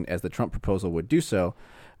deduction, as the Trump proposal would do so,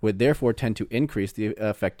 would therefore tend to increase the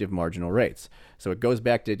effective marginal rates. So it goes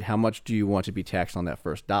back to how much do you want to be taxed on that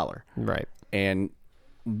first dollar? Right. And,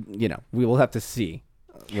 we will have to see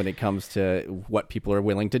when it comes to what people are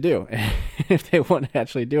willing to do, if they want to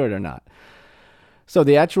actually do it or not. So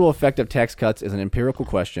the actual effect of tax cuts is an empirical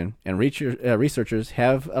question, and researchers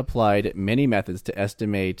have applied many methods to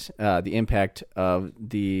estimate the impact of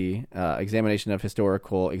the examination of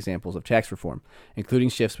historical examples of tax reform, including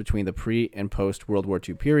shifts between the pre- and post-World War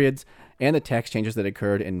II periods and the tax changes that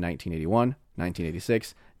occurred in 1981,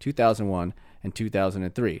 1986, 2001, and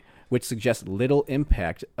 2003, which suggests little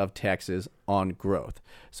impact of taxes on growth.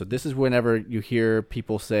 So this is whenever you hear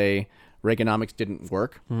people say Reaganomics didn't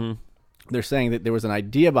work. Mm-hmm. They're saying that there was an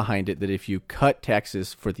idea behind it that if you cut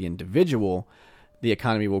taxes for the individual, the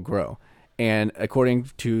economy will grow. And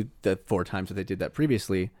according to the 4 times that they did that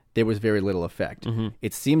previously, there was very little effect. Mm-hmm.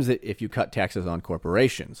 It seems that if you cut taxes on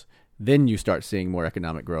corporations, then you start seeing more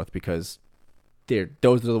economic growth because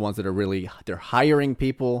those are the ones that are they're hiring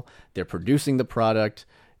people, they're producing the product.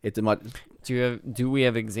 It's a much. Do we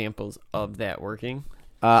have examples of that working?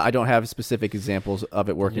 I don't have specific examples of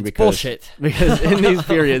it working because bullshit. Because in these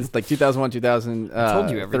periods, like 2001, 2003, I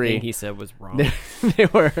told you everything he said was wrong.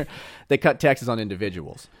 They cut taxes on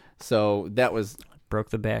individuals, so that was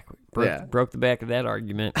broke the back of that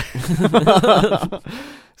argument.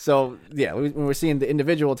 So yeah, when we're seeing the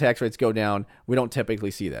individual tax rates go down, we don't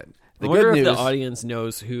typically see that. I wonder if the audience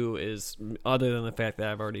knows who is, other than the fact that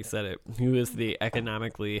I've already said it, who is the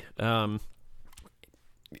economically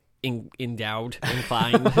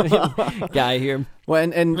inclined guy here.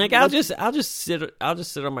 Well, and like I'll just sit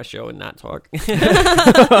on my show and not talk.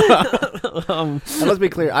 And let's be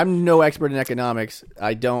clear, I'm no expert in economics.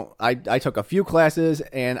 I took a few classes,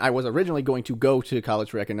 and I was originally going to go to college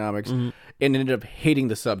for economics, and ended up hating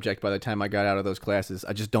the subject by the time I got out of those classes.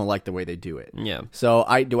 I just don't like the way they do it. Yeah. So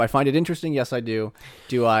do I find it interesting? Yes, I do.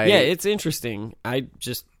 Do I? Yeah, it's interesting.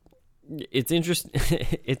 It's interesting.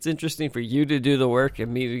 It's interesting for you to do the work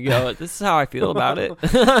and me to go, this is how I feel about it.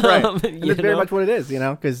 Right. And that's very much what it is,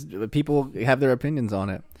 because people have their opinions on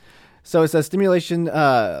it. So it says simulation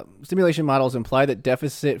models imply that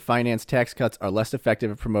deficit finance tax cuts are less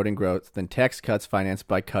effective at promoting growth than tax cuts financed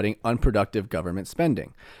by cutting unproductive government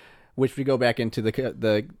spending, which we go back into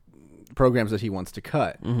the programs that he wants to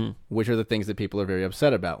cut, which are the things that people are very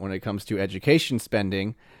upset about when it comes to education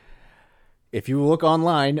spending. If you look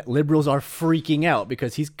online, liberals are freaking out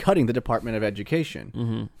because he's cutting the Department of Education.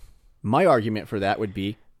 Mm-hmm. My argument for that would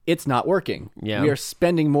be, it's not working. Yeah. We are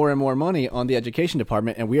spending more and more money on the education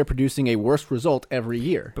department, and we are producing a worse result every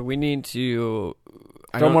year. But we need to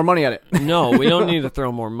throw more money at it. No, we don't need to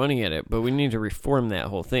throw more money at it, but we need to reform that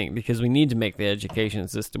whole thing because we need to make the education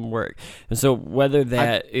system work. And so whether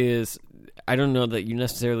that is, I don't know that you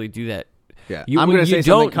necessarily do that. Yeah, I'm going to say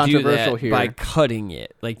something controversial here. By cutting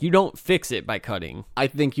it. Like, you don't fix it by cutting. I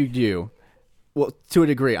think you do. Well, to a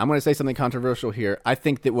degree. I'm going to say something controversial here. I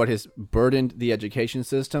think that what has burdened the education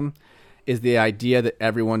system is the idea that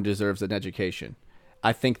everyone deserves an education.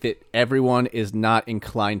 I think that everyone is not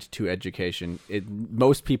inclined to education.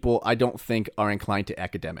 Most people, I don't think, are inclined to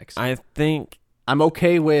academics. I think I'm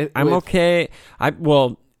okay with. Okay.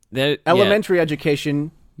 Elementary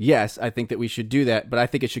education. Yes, I think that we should do that, but I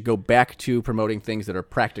think it should go back to promoting things that are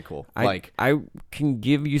practical. I can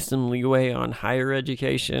give you some leeway on higher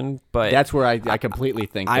education, but that's where I completely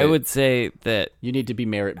think I would say that you need to be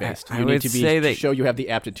merit based. You need to show you have the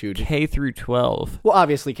aptitude. K through 12. Well,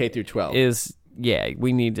 obviously K through 12 is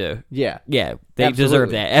we need to. Yeah, they absolutely. deserve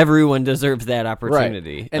that. Everyone deserves that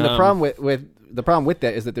opportunity. Right. And the problem with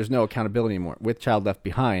that is that there's no accountability anymore. With Child Left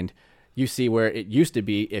Behind, you see where it used to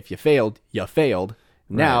be if you failed, you failed.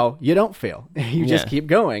 Now you don't fail. You just keep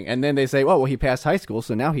going. And then they say, well, he passed high school,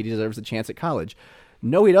 so now he deserves a chance at college.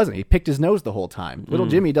 No, he doesn't. He picked his nose the whole time. Little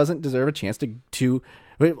Jimmy doesn't deserve a chance to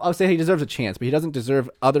I'll say he deserves a chance, but he doesn't deserve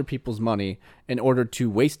other people's money in order to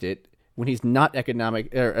waste it when he's not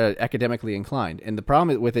academically inclined. And the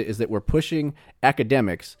problem with it is that we're pushing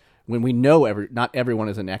academics when we know not everyone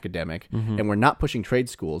is an academic, and we're not pushing trade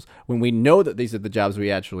schools, when we know that these are the jobs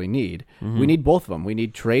we actually need. We need both of them. We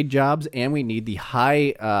need trade jobs, and we need the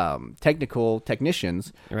high technical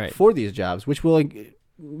technicians for these jobs, which will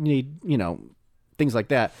need, things like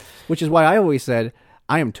that, which is why I always said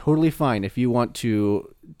I am totally fine if you want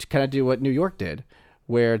to kind of do what New York did,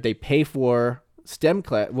 where they pay for STEM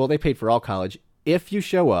class. Well, they paid for all college. If you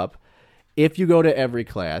show up, if you go to every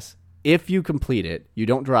class, if you complete it, you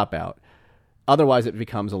don't drop out. Otherwise, it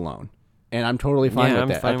becomes a loan. And I'm totally fine with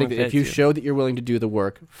that. I think that if you show that you're willing to do the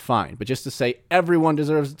work, fine. But just to say everyone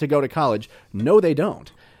deserves to go to college, no, they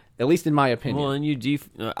don't. At least in my opinion. Well, and it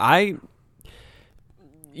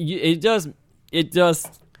does.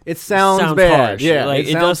 It sounds bad. Harsh. Yeah,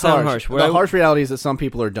 it does sound harsh. The harsh reality is that some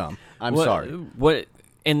people are dumb. I'm sorry.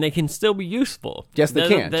 And they can still be useful. Yes, they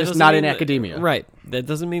can. Just not in academia. Right. That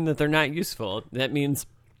doesn't mean that they're not useful. That means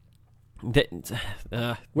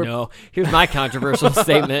no. Here's my controversial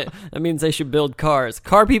statement. That means they should build cars.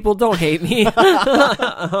 Car people, don't hate me.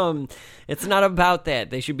 It's not about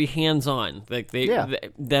that. They should be hands-on.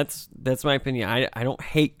 That's my opinion. I don't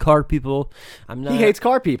hate car people. He hates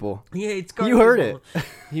car people. He hates car people. You heard it.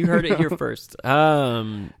 You heard it here first.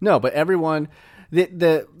 No, but everyone.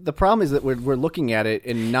 The problem is that we're looking at it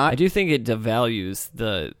and not. I do think it devalues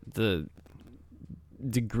the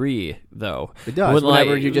degree, though. It does.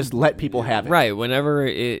 Whenever you just let people have it, right? Whenever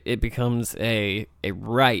it becomes a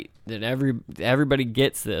right that everybody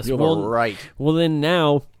gets this. You have a right. Well, then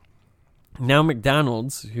now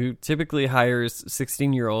McDonald's, who typically hires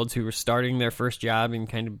 16-year-olds who are starting their first job and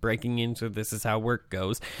kind of breaking into this is how work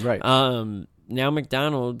goes, right? Now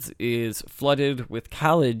McDonald's is flooded with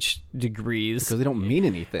college degrees. Because they don't mean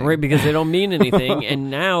anything. Right, because they don't mean anything. And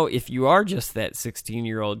now if you are just that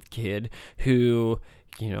 16-year-old kid who,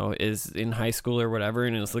 is in high school or whatever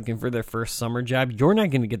and is looking for their first summer job, you're not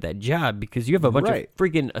going to get that job because you have a bunch of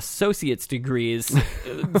freaking associate's degrees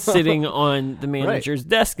sitting on the manager's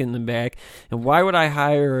desk in the back. And why would I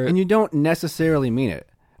hire... And you don't necessarily mean it.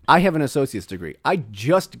 I have an associate's degree. I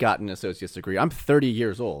just got an associate's degree. I'm 30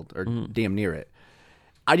 years old, or damn near it.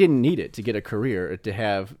 I didn't need it to get a career,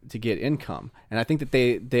 to get income. And I think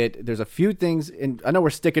that there's a few things, and I know we're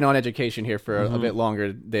sticking on education here for a bit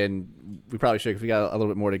longer than we probably should, because we got a little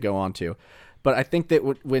bit more to go on to. But I think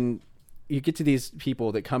that when you get to these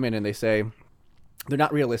people that come in and they say, they're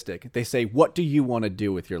not realistic. They say, what do you want to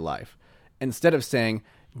do with your life? Instead of saying,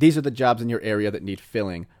 these are the jobs in your area that need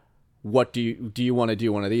filling. What do you want to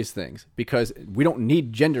do one of these things? Because we don't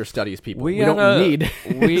need gender studies people. We don't need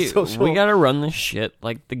social. We got to run this shit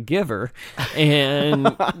like The Giver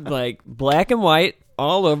and like black and white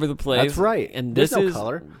all over the place. That's right. And There's no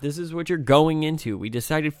color. This is what you're going into. We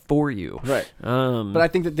decided for you. Right. But I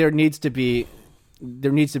think that there needs to be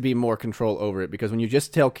more control over it, because when you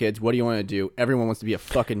just tell kids, what do you want to do? Everyone wants to be a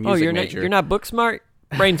fucking music major. You're not book smart?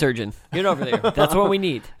 Brain surgeon. Get over there. That's what we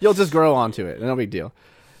need. You'll just grow onto it. No big deal.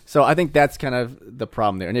 So I think that's kind of the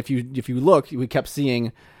problem there. And if you look, we kept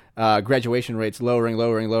seeing graduation rates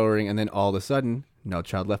lowering, and then all of a sudden, No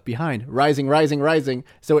Child Left Behind, rising.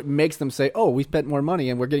 So it makes them say, oh, we spent more money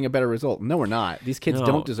and we're getting a better result. No, we're not. These kids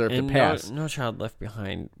don't deserve to pass. No Child Left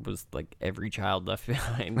Behind was like every child left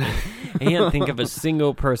behind. I can't think of a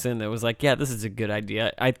single person that was like, yeah, this is a good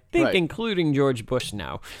idea. I think including George Bush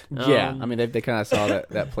now. Yeah, I mean, they kind of saw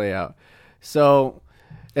that play out. So...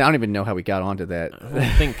 I don't even know how we got onto that. I don't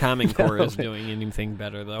think Common Core is doing anything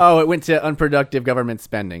better, though. Oh, it went to unproductive government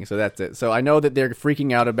spending, so that's it. So I know that they're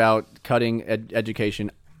freaking out about cutting education.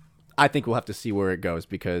 I think we'll have to see where it goes,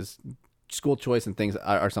 because school choice and things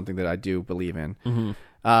are something that I do believe in.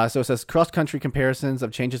 So it says cross-country comparisons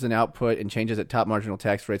of changes in output and changes at top marginal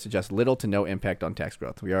tax rates suggest little to no impact on tax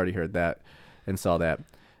growth. We already heard that and saw that.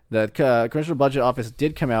 The Congressional Budget Office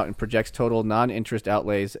did come out and projects total non-interest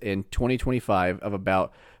outlays in 2025 of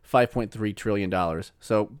about $5.3 trillion.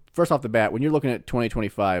 So first off the bat, when you're looking at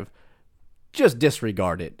 2025, just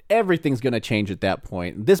disregard it. Everything's going to change at that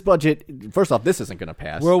point. This budget, first off, this isn't going to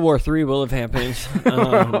pass. World War III will have happened.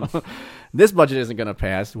 This budget isn't going to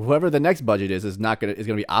pass. Whoever the next budget is going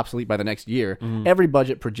to be obsolete by the next year. Every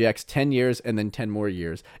budget projects 10 years and then 10 more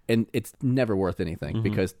years, and it's never worth anything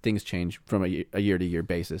because things change from a year-to-year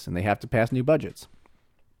basis, and they have to pass new budgets.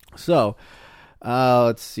 So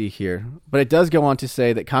let's see here. But it does go on to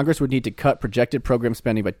say that Congress would need to cut projected program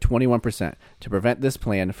spending by 21% to prevent this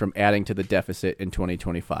plan from adding to the deficit in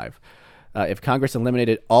 2025. If Congress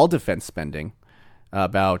eliminated all defense spending,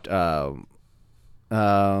 about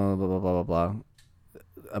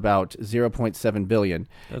about $0.7 billion,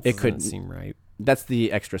 That doesn't seem right. That's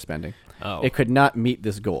the extra spending. Oh. It could not meet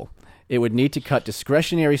this goal. It would need to cut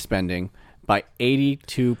discretionary spending by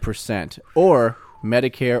 82%, or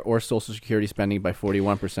Medicare or Social Security spending by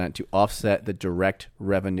 41% to offset the direct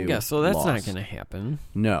revenue Yeah, so that's loss. not going to happen.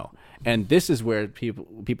 No. And this is where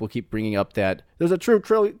people keep bringing up that there's a true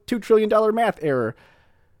 $2 trillion math error.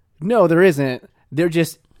 No, there isn't. They're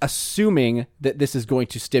just assuming that this is going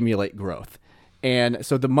to stimulate growth. And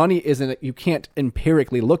so the money isn't, you can't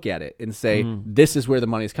empirically look at it and say, this is where the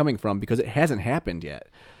money is coming from, because it hasn't happened yet.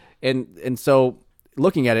 And so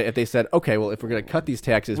looking at it, if they said, okay, well, if we're going to cut these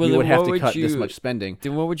taxes, we would have to cut this much spending.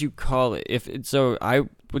 Then what would you call it? So I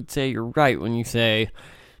would say you're right when you say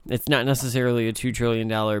it's not necessarily a $2 trillion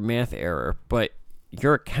math error, but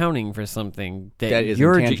you're accounting for something that is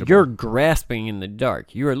you're intangible. you're grasping in the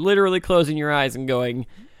dark. You are literally closing your eyes and going,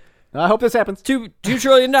 I hope this happens. $2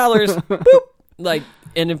 trillion. Boop. Like,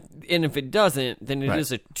 and if it doesn't, then it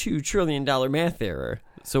is a $2 trillion math error.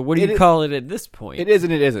 So what do you call it at this point? It is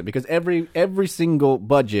and it isn't, because every single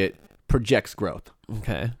budget projects growth.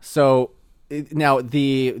 Okay. So now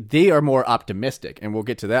they are more optimistic, and we'll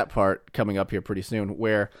get to that part coming up here pretty soon,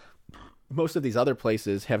 where most of these other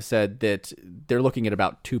places have said that they're looking at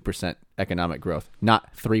about 2% economic growth,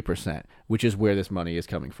 not 3%, which is where this money is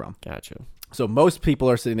coming from. Gotcha. So most people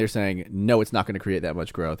are sitting there saying, no, it's not going to create that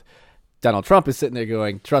much growth. Donald Trump is sitting there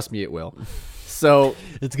going, trust me, it will. So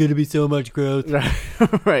it's going to be so much growth.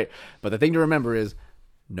 Right. But the thing to remember is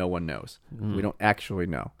no one knows. We don't actually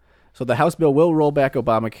know. So the House bill will roll back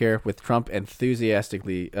Obamacare, with Trump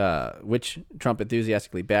enthusiastically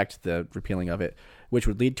backed the repealing of it, which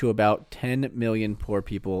would lead to about 10 million poor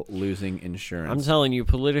people losing insurance. I'm telling you,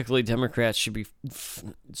 politically, Democrats should be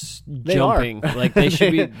They jumping. are. Like they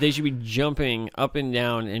should be jumping up and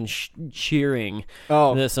down and cheering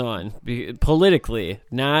this on. Politically,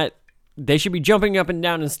 not. They should be jumping up and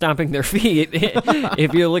down and stomping their feet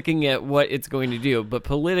if you're looking at what it's going to do. But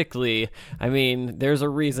politically, I mean, there's a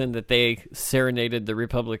reason that they serenaded the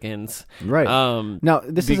Republicans. Right. Now,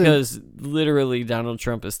 this is because literally Donald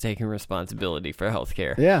Trump is taking responsibility for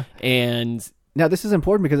healthcare. Yeah. And now this is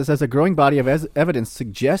important because it says a growing body of evidence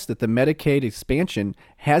suggests that the Medicaid expansion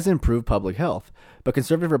has improved public health. But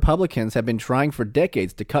conservative Republicans have been trying for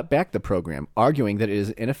decades to cut back the program, arguing that it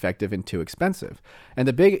is ineffective and too expensive. And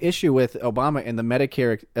the big issue with Obama and the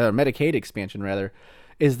Medicaid expansion, rather,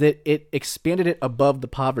 is that it expanded it above the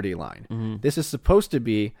poverty line. This is supposed to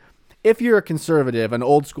be, if you're a conservative, an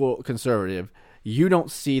old school conservative, you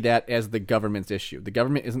don't see that as the government's issue. The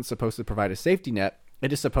government isn't supposed to provide a safety net.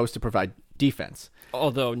 It is supposed to provide defense.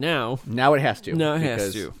 Although now it has to. Now it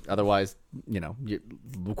has to. Otherwise,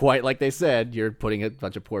 quite like they said, you're putting a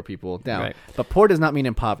bunch of poor people down. Right. But poor does not mean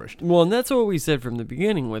impoverished. Well, and that's what we said from the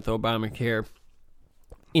beginning with Obamacare.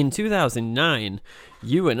 In 2009,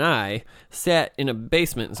 you and I sat in a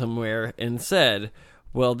basement somewhere and said,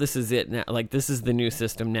 well, this is it now. Like, this is the new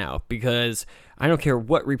system now, because I don't care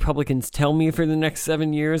what Republicans tell me for the next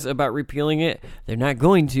 7 years about repealing it. They're not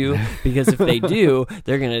going to, because if they do,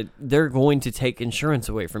 they're going to take insurance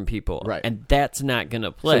away from people. Right. And that's not going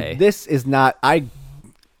to play. So this is not, I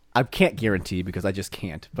can't guarantee because I just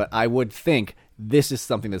can't, but I would think this is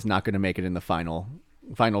something that's not going to make it in the final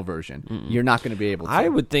version. You're not going to be able to. I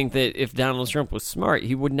would think that if Donald Trump was smart,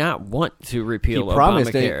 he would not want to repeal Obamacare. He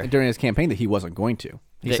promised during his campaign that he wasn't going to.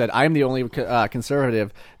 He said, I am the only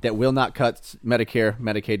conservative that will not cut Medicare,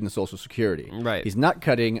 Medicaid, and Social Security. Right. He's not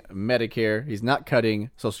cutting Medicare. He's not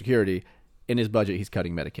cutting Social Security. In his budget, he's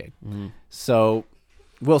cutting Medicaid. So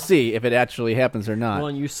we'll see if it actually happens or not. Well,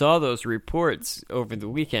 and you saw those reports over the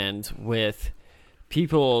weekend with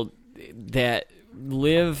people that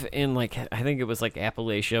live in, like, I think it was like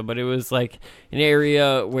Appalachia, but it was like an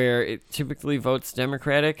area where it typically votes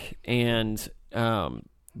Democratic, and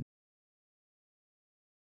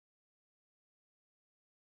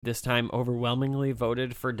this time overwhelmingly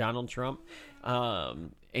voted for Donald Trump.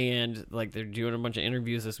 And like they're doing a bunch of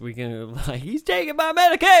interviews this weekend, like, he's taking my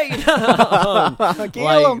Medicaid. Like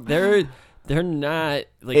they're not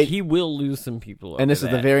like he will lose some people. And this is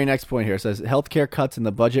the very next point here. It says healthcare cuts in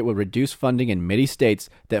the budget will reduce funding in many states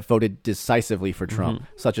that voted decisively for Trump,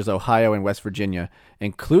 such as Ohio and West Virginia,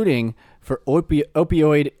 including for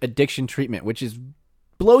opioid addiction treatment, which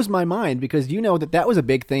blows my mind because you know that was a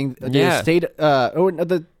big thing. The state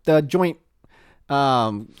the joint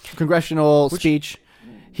congressional speech.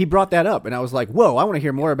 He brought that up, and I was like, "Whoa, I want to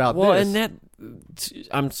hear more about this." Well, and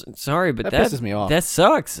I'm sorry, but that pisses me off. That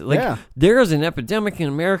sucks. Like, there is an epidemic in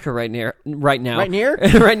America right now. Right near?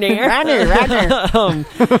 Right near.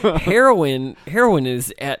 Heroin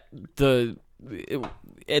is at the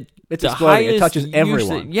it's exploding. It touches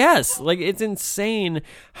everyone. Yes, like, it's insane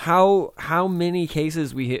how many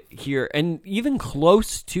cases we hit here, and even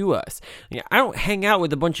close to us. I don't hang out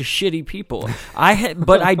with a bunch of shitty people.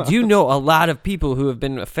 But I do know a lot of people who have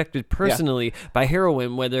been affected personally by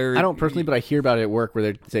heroin. Whether I don't personally, but I hear about it at work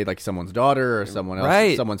where they say like someone's daughter or someone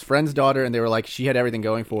else, someone's friend's daughter, and they were like, she had everything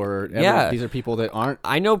going for her. These are people that aren't.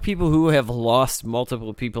 I know people who have lost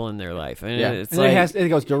multiple people in their life, and it's and it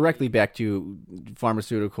goes directly back to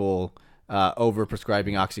pharmaceutical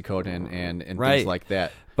over-prescribing oxycodone and things like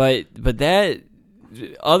that. But that,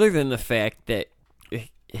 other than the fact that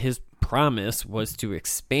his promise was to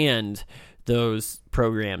expand those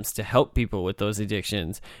programs to help people with those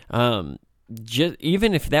addictions,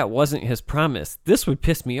 even if that wasn't his promise, this would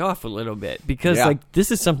piss me off a little bit because like,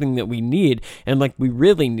 this is something that we need, and like, we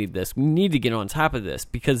really need this. We need to get on top of this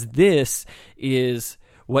because this is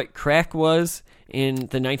what crack was in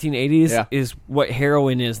the 1980s is what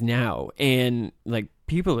heroin is now, and like,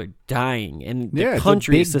 people are dying, and the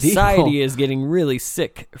country, society is getting really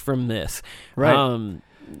sick from this. Right.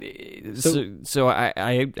 So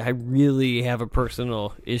I really have a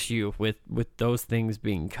personal issue with those things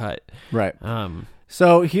being cut. Right.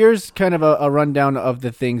 So here's kind of a rundown of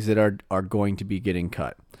the things that are going to be getting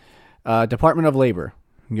cut. Department of Labor,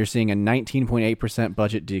 you're seeing a 19.8%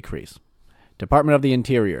 budget decrease. Department of the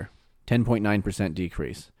Interior, 10.9%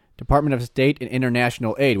 decrease. Department of State and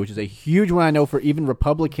International Aid, which is a huge one I know for even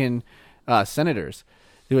Republican senators,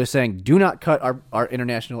 who are saying, do not cut our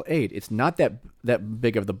international aid. It's not that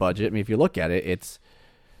big of the budget. I mean, if you look at it, it's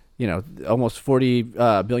almost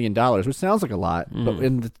 $40 billion, which sounds like a lot, but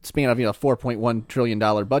in the span of $4.1 trillion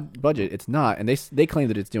budget, it's not. And they claim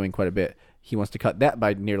that it's doing quite a bit. He wants to cut that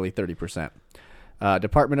by nearly 30%.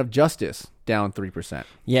 Department of Justice, down 3%.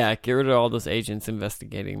 Yeah, get rid of all those agents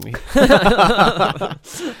investigating me.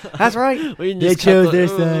 That's right. They chose their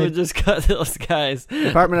side. We just cut those guys.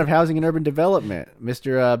 Department of Housing and Urban Development,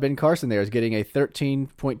 Mr. Ben Carson there is getting a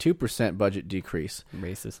 13.2% budget decrease.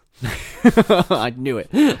 Racist. I knew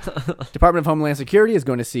it. Department of Homeland Security is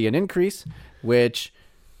going to see an increase, which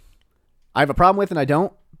I have a problem with and I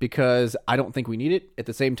don't, because I don't think we need it. At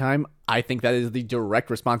the same time, I think that is the direct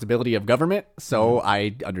responsibility of government. So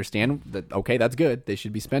I understand that, okay, that's good. They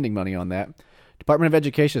should be spending money on that. Department of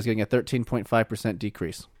Education is getting a 13.5%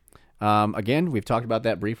 decrease. Again, we've talked about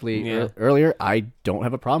that briefly earlier. I don't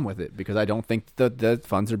have a problem with it because I don't think the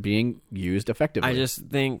funds are being used effectively. I just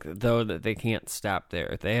think, though, that they can't stop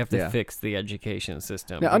there. They have to fix the education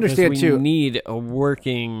system. Now, understand, we need a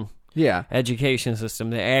working education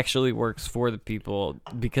system that actually works for the people,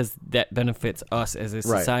 because that benefits us as a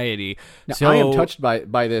society. Now, so I am touched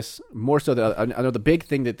by this more so that I know the big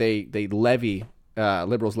thing that they levy,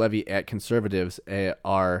 liberals levy at conservatives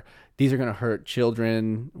are these are going to hurt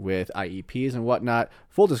children with IEPs and whatnot.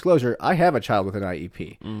 Full disclosure, I have a child with an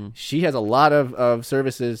IEP. She has a lot of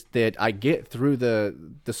services that I get through the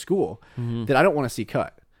school that I don't want to see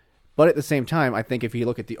cut. But at the same time, I think if you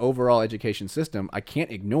look at the overall education system, I can't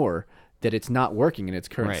ignore that it's not working in its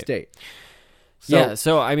current state.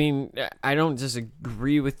 So I mean, I don't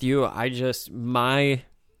disagree with you. My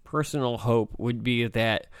personal hope would be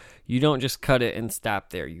that you don't just cut it and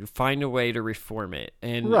stop there. You find a way to reform it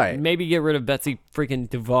and maybe get rid of Betsy freaking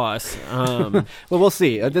DeVos. Well, we'll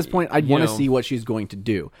see. At this point, I'd want to see what she's going to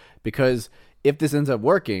do, because if this ends up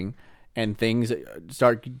working and things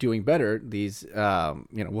start doing better, these,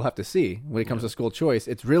 we'll have to see. When it comes to school choice,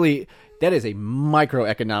 it's really, that is a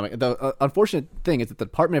microeconomic. The unfortunate thing is that the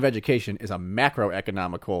Department of Education is a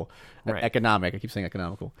macroeconomical, economic, I keep saying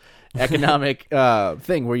economical, economic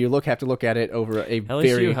thing where you have to look at it over a At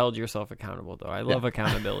least you held yourself accountable, though. I love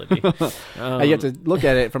accountability. You have to look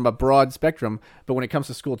at it from a broad spectrum, but when it comes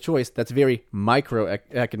to school choice, that's very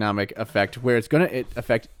microeconomic effect where it's going to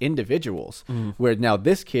affect individuals, where now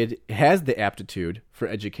this kid has the aptitude for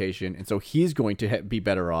education, and so he's going to be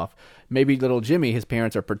better off. Maybe little Jimmy, his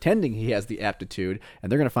parents are pretending he has the aptitude,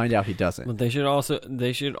 and they're going to find out he doesn't. But they should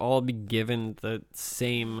all be given the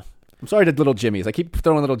same. I'm sorry to little Jimmys. I keep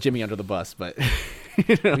throwing little Jimmy under the bus, but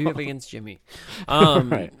we have against Jimmy.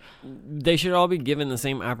 Right. They should all be given the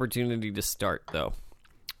same opportunity to start, though.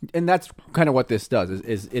 And that's kind of what this does.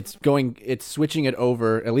 Is it's switching it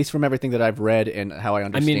over, at least from everything that I've read and how I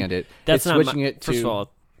understand it. That's it's not switching it to. First of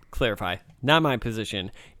all, clarify. Not my position.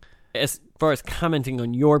 As far as commenting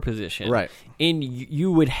on your position, right? And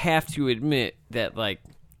you would have to admit that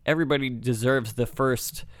everybody deserves the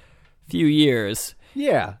first few years.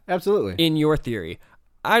 Yeah, absolutely. In your theory.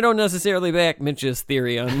 I don't necessarily back Mitch's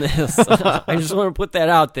theory on this. I just want to put that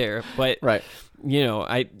out there. But, right.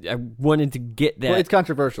 I wanted to get that. Well, it's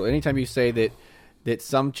controversial. Anytime you say that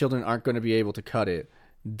some children aren't going to be able to cut it,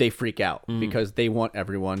 they freak out because they want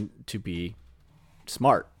everyone to be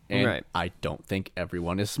smart. And I don't think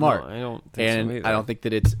everyone is smart. No, I don't think so either. I don't think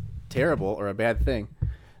that it's terrible or a bad thing.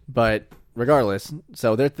 But regardless,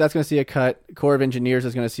 so that's going to see a cut. Corps of Engineers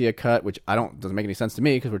is going to see a cut, which doesn't make any sense to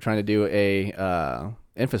me because we're trying to do a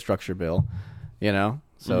infrastructure bill,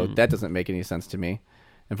 so that doesn't make any sense to me.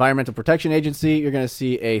 Environmental Protection Agency, you're going to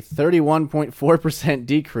see a 31.4%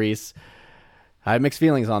 decrease. I have mixed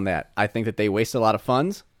feelings on that. I think that they waste a lot of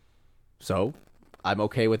funds, so I'm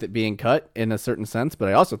okay with it being cut in a certain sense, but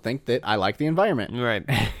I also think that I like the environment. Right.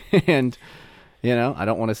 And, I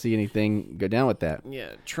don't want to see anything go down with that.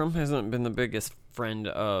 Yeah, Trump hasn't been the biggest friend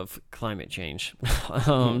of climate change.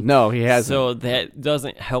 No, he hasn't. So that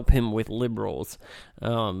doesn't help him with liberals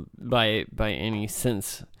by any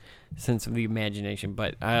sense of the imagination.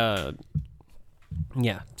 But, yeah,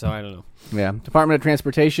 so I don't know. Yeah, Department of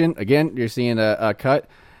Transportation, again, you're seeing a cut.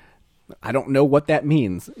 I don't know what that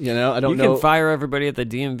means. I don't know. You can fire everybody at the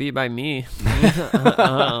DMV by me.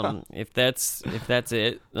 If that's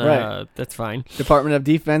it, right. That's fine. Department of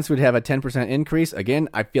Defense would have a 10% increase. Again,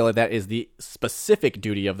 I feel like that is the specific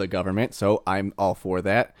duty of the government, so I'm all for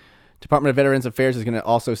that. Department of Veterans Affairs is going to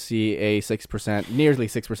also see a nearly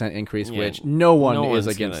 6% increase, which no one is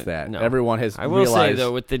against that. No. Everyone has I will realized. say,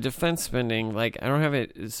 though, with the defense spending, I don't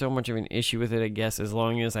have so much of an issue with it, I guess, as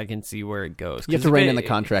long as I can see where it goes. You have to rein in the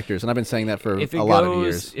contractors, and I've been saying that for a lot of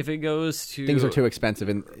years. If it goes to... Things are too expensive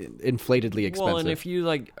and inflatedly expensive. Well, and if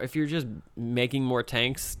you're just making more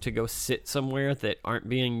tanks to go sit somewhere that aren't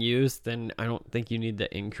being used, then I don't think you need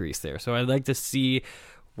the increase there. So I'd like to see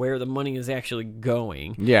where the money is actually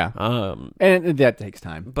going. Yeah. And that takes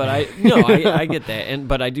time. But I get that.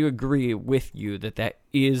 But I do agree with you that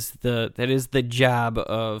is the job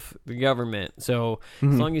of the government. So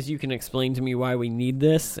as long as you can explain to me why we need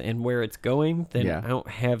this and where it's going, then I don't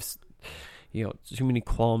have too many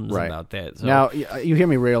qualms about that. So. Now, you hear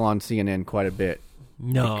me rail on CNN quite a bit.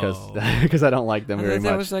 No. Because I don't like them very much.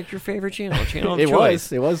 That was your favorite channel of It choice.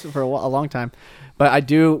 was for a long time. But I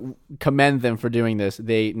do commend them for doing this.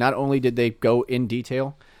 They not only did they go in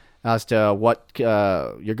detail as to what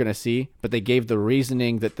you're going to see, but they gave the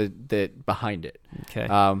reasoning that behind it. Okay.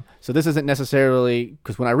 So this isn't necessarily,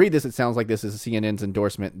 because when I read this, it sounds like this is CNN's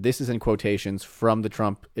endorsement. This is in quotations from the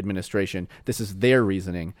Trump administration. This is their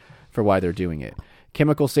reasoning for why they're doing it.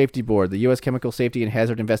 Chemical Safety Board. The U.S. Chemical Safety and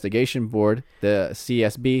Hazard Investigation Board, the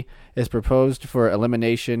CSB, is proposed for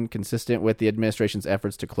elimination consistent with the administration's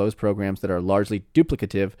efforts to close programs that are largely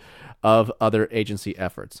duplicative of other agency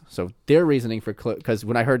efforts. So their reasoning for, because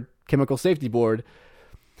when I heard Chemical Safety Board,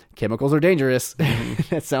 chemicals are dangerous.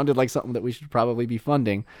 That sounded like something that we should probably be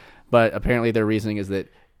funding. But apparently their reasoning is that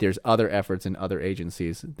there's other efforts in other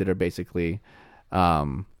agencies that are basically,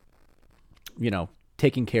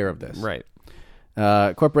 taking care of this. Right.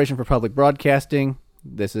 Corporation for Public Broadcasting,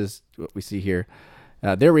 this is what we see here.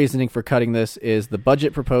 Their reasoning for cutting this is the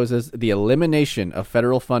budget proposes the elimination of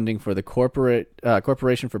federal funding for the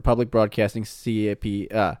Corporation for Public Broadcasting,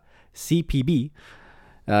 CPB.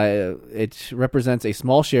 It represents a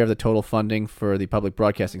small share of the total funding for the Public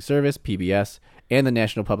Broadcasting Service, PBS, and the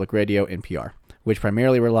National Public Radio, NPR, which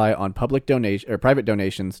primarily rely on private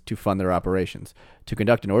donations to fund their operations. To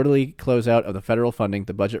conduct an orderly closeout of the federal funding,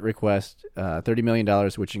 the budget requests $30 million,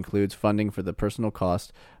 which includes funding for the personal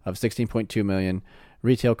cost of $16.2 million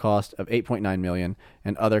retail cost of $8.9 million,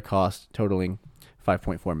 and other costs totaling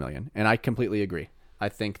 $5.4 million. And I completely agree. I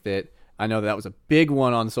think that I know that was a big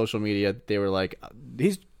one on social media. They were like,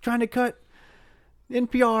 he's trying to cut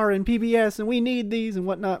NPR and PBS, and we need these and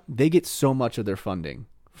whatnot. They get so much of their funding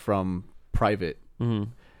from private.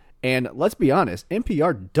 Mm-hmm. And let's be honest,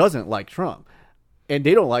 NPR doesn't like Trump. And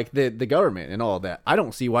they don't like the government and all of that. I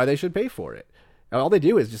don't see why they should pay for it. All they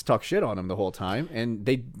do is just talk shit on him the whole time, and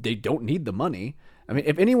they don't need the money. I mean,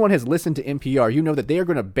 if anyone has listened to NPR, you know that they are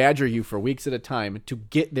going to badger you for weeks at a time to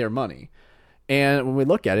get their money. And when we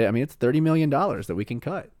look at it, I mean, it's $30 million that we can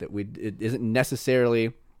cut. It isn't necessarily,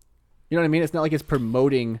 you know what I mean? It's not like it's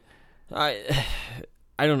promoting. I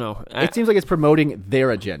don't know. It seems like it's promoting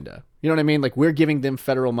their agenda. You know what I mean? Like, we're giving them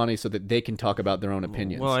federal money so that they can talk about their own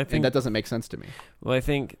opinions. Well, and that doesn't make sense to me. Well, I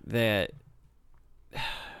think that,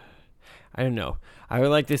 I don't know. I would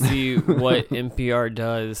like to see what NPR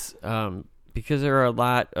does, because there are a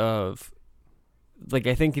lot of, like,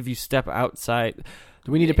 I think if you step outside.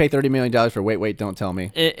 Do we need to pay $30 million for Wait, Don't Tell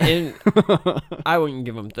Me? And I wouldn't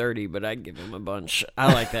give him 30, but I'd give him a bunch.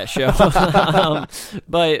 I like that show.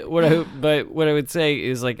 But what I would say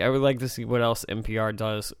is, like, I would like to see what else NPR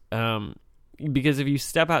does. Because if you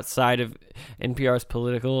step outside of NPR's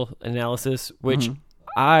political analysis, which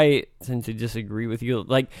I tend to disagree with you,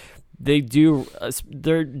 like, they do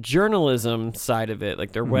their journalism side of it,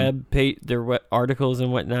 like their web articles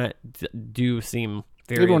and whatnot, do seem.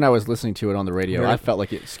 Even when I was listening to it on the radio, I felt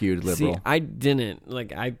like it skewed liberal. See, I didn't.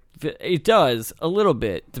 It does a little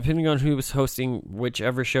bit, depending on who was hosting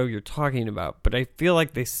whichever show you're talking about. But I feel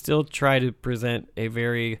like they still try to present a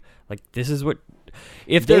very, like, this is what.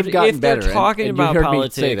 If they're talking about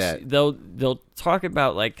politics, they'll talk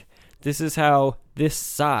about, like, this is how this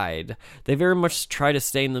side. They very much try to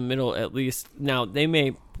stay in the middle, at least. Now they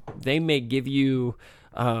may give you.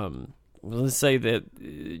 Let's say that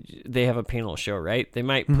they have a panel show, right? They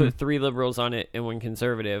might put 3 liberals on it and 1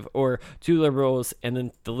 conservative, or 2 liberals and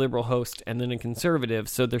then the liberal host and then a conservative.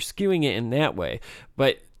 So they're skewing it in that way.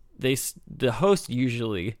 But the host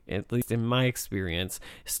usually, at least in my experience,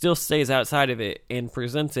 still stays outside of it and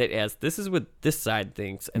presents it as, this is what this side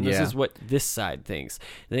thinks and this is what this side thinks.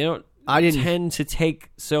 They don't tend to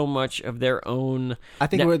take so much of their own. I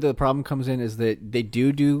think where the problem comes in is that they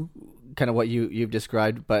do kind of what you've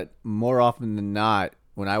described, but more often than not,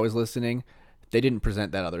 when I was listening, they didn't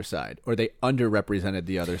present that other side, or they underrepresented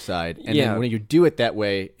the other side. And then when you do it that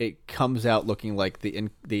way, it comes out looking like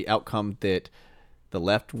the outcome that the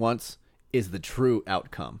left wants is the true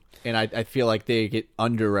outcome. And I feel like they get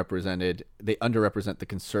underrepresented. They underrepresent the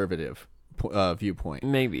conservative viewpoint.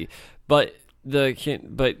 Maybe, but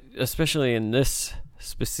especially in this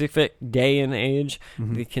specific day and age,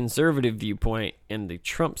 the conservative viewpoint and the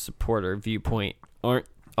Trump supporter viewpoint aren't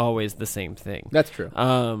always the same thing. That's true.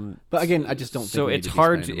 But again, I just don't think it's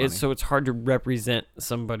hard. It's hard to represent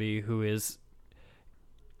somebody who is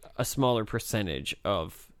a smaller percentage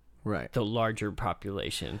of the larger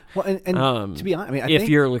population. Well, and to be honest, I mean, if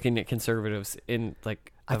you're looking at conservatives in,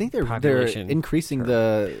 like, I think they're increasing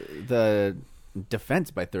the defense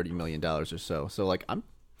by $30 million or so. So, like, I'm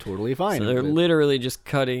totally fine. So they're literally just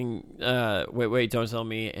cutting wait, don't tell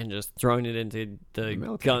me, and just throwing it into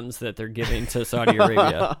the guns that they're giving to Saudi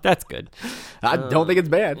Arabia. That's good. I don't think it's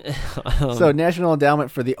bad. So, National Endowment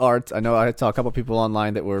for the Arts. I know I saw a couple people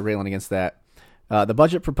online that were railing against that. The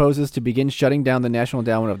budget proposes to begin shutting down the National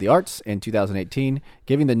Endowment of the Arts in 2018,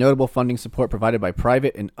 giving the notable funding support provided by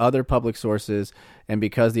private and other public sources, and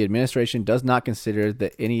because the administration does not consider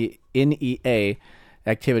the NEA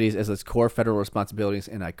activities as its core federal responsibilities,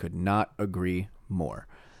 and I could not agree more.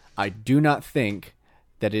 I do not think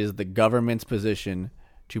that it is the government's position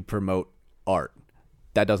to promote art.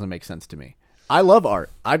 That doesn't make sense to me. I love art.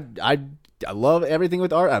 I love everything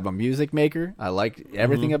with art. I'm a music maker. I like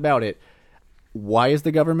everything about it. Why is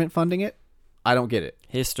the government funding it? I don't get it.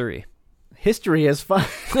 History is fun.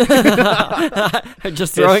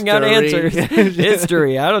 Just throwing out answers.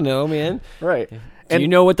 History. I don't know, man. Right. Do you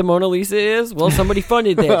know what the Mona Lisa is? Well, somebody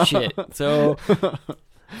funded that shit. So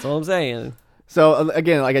that's all I'm saying. So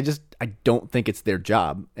again, like, I don't think it's their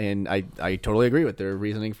job, and I totally agree with their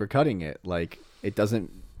reasoning for cutting it. Like, it doesn't.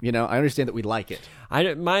 I understand that we like it.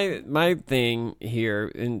 My thing here,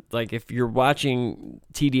 and, like, if you're watching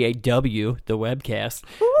TDAW, the webcast,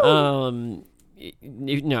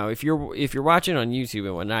 if you're watching on YouTube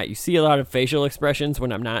and whatnot, you see a lot of facial expressions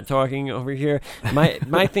when I'm not talking over here.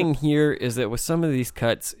 My thing here is that with some of these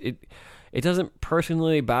cuts, it doesn't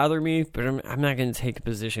personally bother me, but I'm not going to take a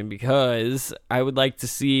position, because I would like to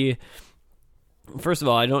see. First of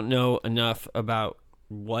all, I don't know enough about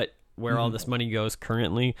where all this money goes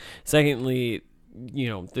currently. Secondly,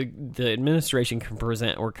 the administration can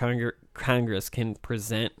present, or Congress can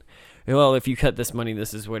present, well, if you cut this money,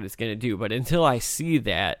 this is what it's going to do. But until I see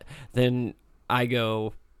that, then I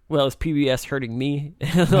go, well, is PBS hurting me? Is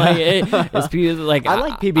PBS, like, I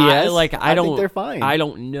like PBS. I don't think they're fine. I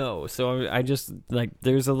don't know. So I just, like,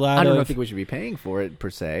 there's a lot I don't think we should be paying for it per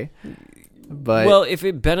se. But well, if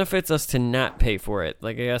it benefits us to not pay for it,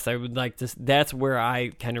 like, I guess I would like to. That's where I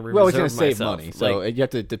kind of reserve well, it's going to myself. save money, so like, you have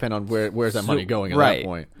to depend on where's that money going at right, that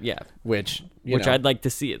point. Yeah, which I'd like to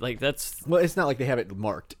see it. Like, that's, well, it's not like they have it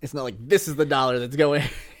marked. It's not like this is the dollar that's going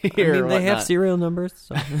here. I mean, they have serial numbers.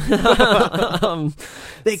 So.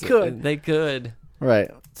 They could. They could.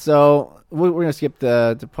 Right. So we're going to skip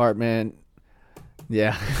the department.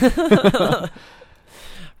 Yeah.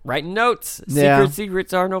 Writing notes. Yeah.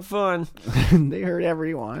 Secrets are no fun. They hurt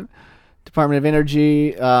everyone. Department of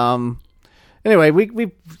Energy. Anyway, we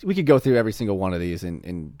could go through every single one of these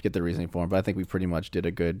and get the reasoning for them, but I think we pretty much did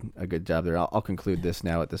a good job there. I'll conclude this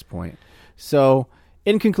now at this point. So,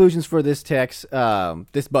 in conclusions for this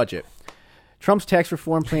this budget, Trump's tax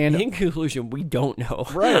reform plan. In conclusion, we don't know.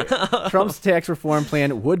 Right. Trump's tax reform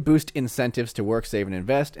plan would boost incentives to work, save, and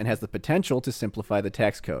invest, and has the potential to simplify the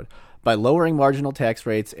tax code. By lowering marginal tax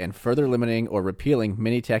rates and further limiting or repealing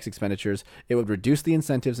many tax expenditures, it would reduce the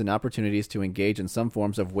incentives and opportunities to engage in some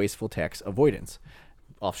forms of wasteful tax avoidance,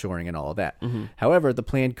 offshoring and all of that. Mm-hmm. However, the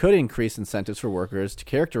plan could increase incentives for workers to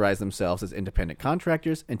characterize themselves as independent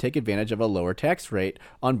contractors and take advantage of a lower tax rate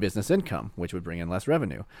on business income, which would bring in less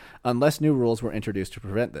revenue, unless new rules were introduced to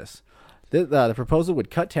prevent this. The proposal would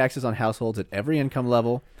cut taxes on households at every income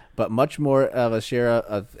level, but much more of a share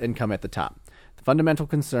of income at the top. The fundamental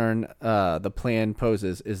concern the plan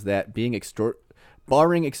poses is that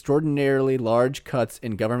barring extraordinarily large cuts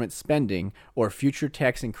in government spending or future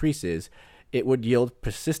tax increases, it would yield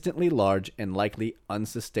persistently large and likely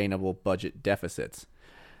unsustainable budget deficits.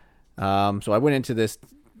 So I went into this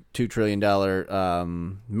 $2 trillion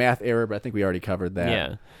math error, but I think we already covered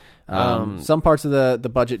that. Yeah. Some parts of the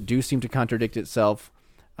budget do seem to contradict itself,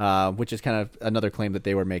 which is kind of another claim that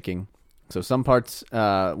they were making. So some parts,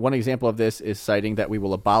 one example of this is citing that we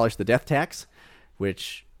will abolish the death tax,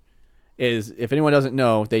 which is, if anyone doesn't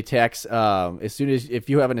know, they tax as soon as, if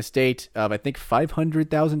you have an estate of, I think,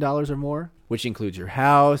 $500,000 or more, which includes your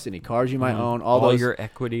house, any cars you might own, all your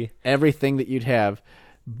equity, everything that you'd have,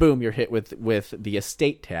 boom, you're hit with the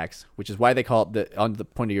estate tax, which is why they call it on the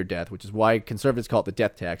point of your death, which is why conservatives call it the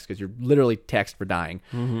death tax, because you're literally taxed for dying.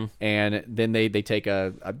 Mm-hmm. And then they take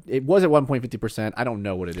it was at 1.50%. I don't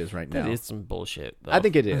know what it is right now. It is some bullshit, though. I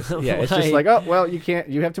think it is. Yeah, it's just like, oh, well, you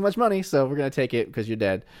have too much money, so we're going to take it because you're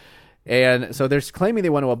dead. And so they're claiming they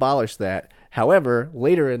want to abolish that. However,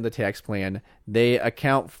 later in the tax plan, they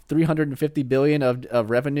account $350 billion of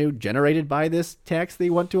revenue generated by this tax they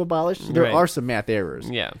want to abolish. So there are some math errors.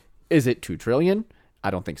 Yeah. Is it $2 trillion? I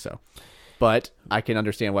don't think so. But I can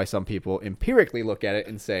understand why some people empirically look at it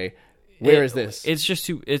and say, where is this? It's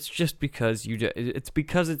just because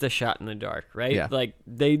it's a shot in the dark, right? Yeah. Like,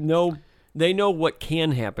 they know what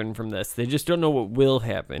can happen from this. They just don't know what will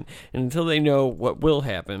happen. And until they know what will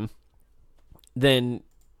happen, then,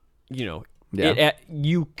 you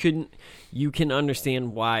can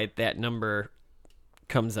understand why that number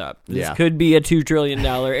comes up. This could be a $2 trillion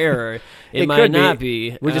error. It might not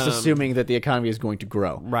be. We're just assuming that the economy is going to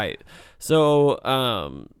grow. Right. So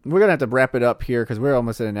we're going to have to wrap it up here because we're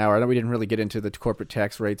almost at an hour. I know we didn't really get into the corporate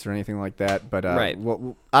tax rates or anything like that. But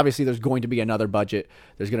obviously there's going to be another budget.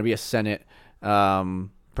 There's going to be a Senate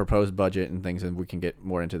proposed budget and things, and we can get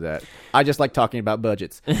more into that. I just like talking about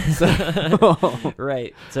budgets. So,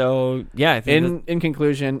 right. So, yeah. I think in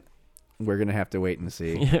conclusion, we're going to have to wait and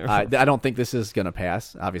see. I don't think this is going to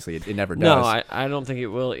pass. Obviously, it never does. No, I don't think it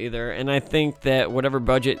will either. And I think that whatever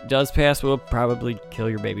budget does pass will probably kill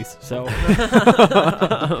your babies. So,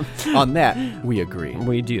 on that, we agree.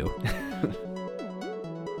 We do.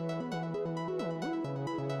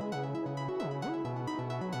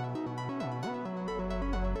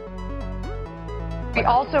 We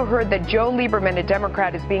also heard that Joe Lieberman, a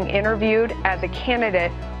Democrat, is being interviewed as a candidate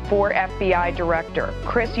for FBI director.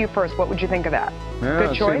 Chris, you first. What would you think of that? Yeah,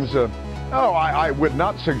 good choice? I would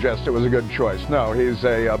not suggest it was a good choice. No, he's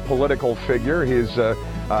a political figure. He's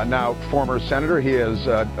now former senator. He is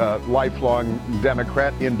a lifelong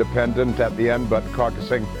Democrat, independent at the end, but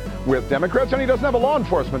caucusing with Democrats. And he doesn't have a law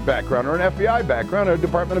enforcement background or an FBI background or a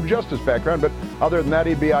Department of Justice background. But other than that,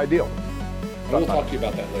 he'd be ideal. We'll talk to you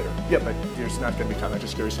about that later. Yeah, but there's not going to be time. I'm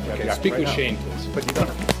just curious if you okay, have speak right with now. Shane, please. But you don't.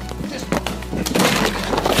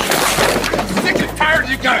 Sick and tired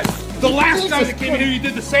of you guys. The last time that came here, you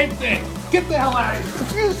did the same thing. Get the hell out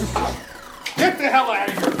of here. Get the hell out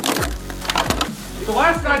of here. The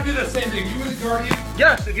last guy did the same thing. You were the Guardian?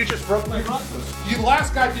 Yes, and you just broke my glasses. You, the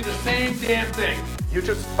last guy did the same damn thing. You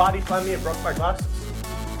just body slammed me and broke my glasses.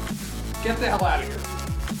 Get the hell out of here.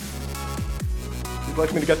 If you'd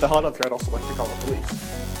like me to get the hell out of here, I'd also like to call the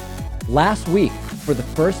police. Last week, for the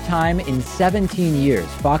first time in 17 years,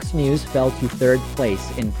 Fox News fell to third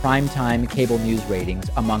place in primetime cable news ratings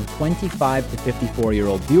among 25 to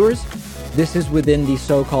 54-year-old viewers. This is within the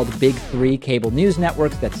so-called Big Three cable news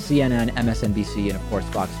networks, that's CNN, MSNBC, and of course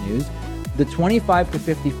Fox News. The 25 to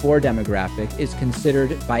 54 demographic is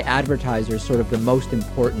considered by advertisers sort of the most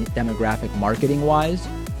important demographic marketing-wise.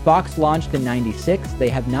 Fox launched in '96. They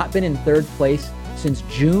have not been in third place since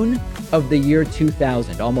June of the year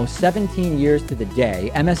 2000, almost 17 years to the day.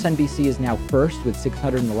 MSNBC is now first with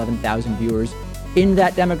 611,000 viewers in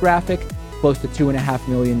that demographic, close to 2.5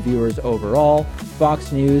 million viewers overall.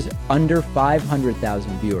 Fox News, under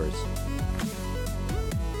 500,000 viewers.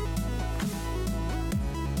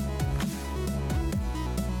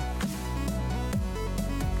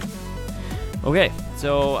 Okay,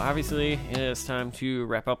 so obviously it's time to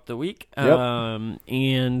wrap up the week. Yep.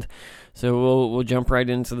 And so we'll jump right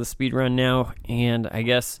into the speed run now. And I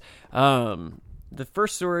guess the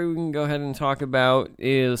first story we can go ahead and talk about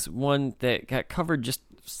is one that got covered just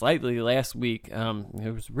slightly last week.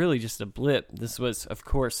 It was really just a blip. This was, of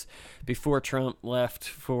course, before Trump left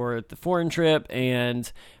for the foreign trip,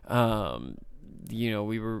 and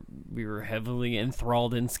we were heavily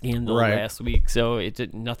enthralled in scandal last week, so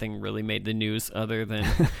nothing really made the news other than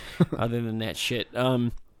that shit.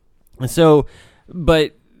 But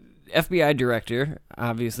FBI director,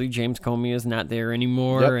 obviously James Comey, is not there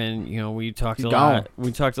anymore, and we talked a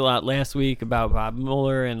lot last week about Bob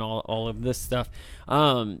Mueller and all of this stuff.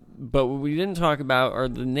 But what we didn't talk about are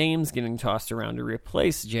the names getting tossed around to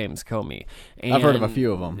replace James Comey. And, I've heard of a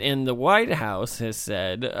few of them. And the White House has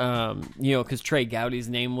said, because Trey Gowdy's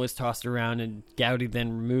name was tossed around, and Gowdy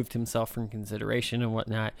then removed himself from consideration and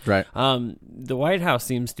whatnot. Right. The White House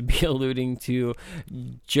seems to be alluding to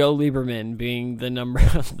Joe Lieberman being the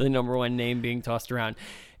number one name being tossed around.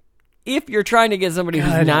 If you're trying to get somebody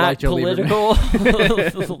who's not political,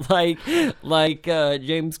 like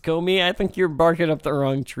James Comey, I think you're barking up the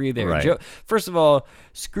wrong tree there. Right. First of all,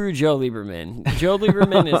 screw Joe Lieberman. Joe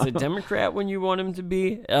Lieberman is a Democrat when you want him to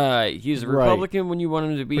be. He's a Republican when you want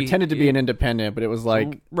him to be. Pretended to be an independent, but it was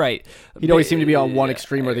like right. He'd always seem to be on one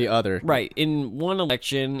extreme or the other. Right. In one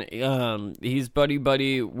election, he's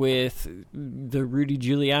buddy with the Rudy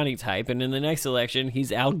Giuliani type, and in the next election,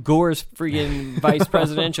 he's Al Gore's freaking vice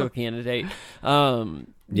presidential candidate.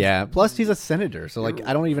 Yeah. Plus, he's a senator, so I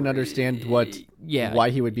don't even understand why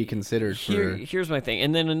he would be considered. Here's my thing,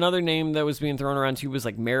 and then another name that was being thrown around too was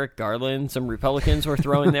Merrick Garland. Some Republicans were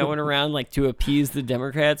throwing that one around to appease the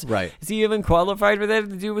Democrats. Right? Is he even qualified for that?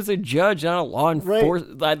 The dude was a judge, not a law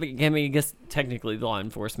enforcement. I guess technically law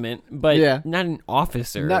enforcement, but not an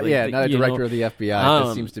officer. Not a director of the FBI. It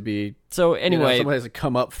just seems to be. So anyway, someone has to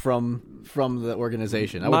come up from the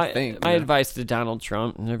organization. I would think. My advice to Donald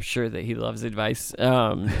Trump, and I'm sure that he loves advice,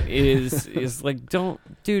 is don't.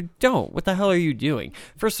 What the hell are you doing?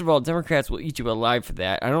 First of all, Democrats will eat you alive for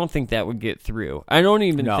that. I don't think that would get through. I don't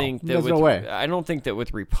even think that. No way. I don't think that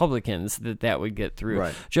with Republicans that would get through.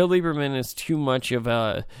 Right. Joe Lieberman is too much of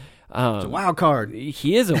a. It's a wild card.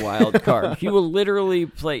 He is a wild card. He will literally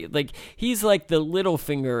play he's like the little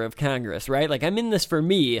finger of Congress, right? I'm in this for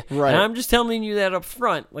me, right? And I'm just telling you that up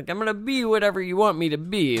front. I'm gonna be whatever you want me to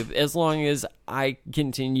be, as long as I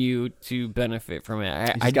continue to benefit from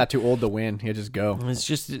it. I got too old to win. He'll just go. That's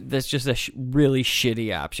just a really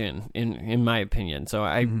shitty option in my opinion. So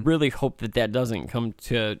I really hope that doesn't come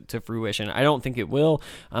to fruition. I don't think it will,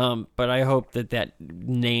 but I hope that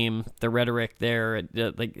name, the rhetoric there,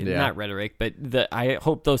 not rhetoric, but I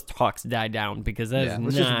hope those talks die down, because that is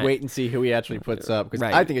let's just wait and see who he actually puts up, because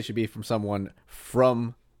I think it should be from someone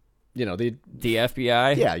from the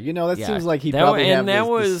FBI. Yeah, that seems like he probably have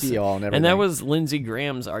the see-all and everything. And that was Lindsey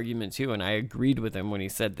Graham's argument too, and I agreed with him when he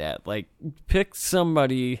said that. Pick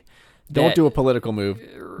somebody. Don't do a political move.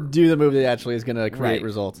 Do the move that actually is going to create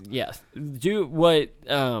results. Yes. Do what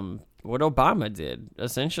Obama did,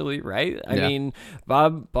 essentially, right? I mean,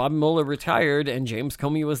 Bob Mueller retired, and James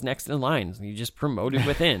Comey was next in line. You just promoted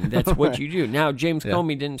within. That's what you do. Now, James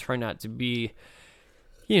Comey didn't turn out to be,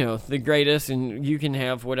 the greatest, and you can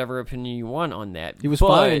have whatever opinion you want on that. He was But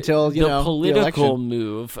fine until the political election.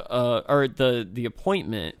 move, or the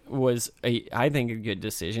appointment was I think a good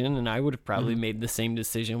decision, and I would have probably made the same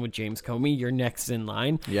decision with James Comey. You're next in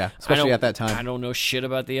line. Yeah, especially at that time. I don't know shit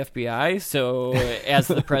about the FBI, so as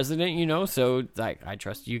the president, so I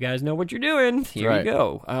trust you guys know what you're doing. Here you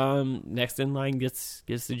go. Next in line gets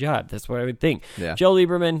the job. That's what I would think. Yeah. Joe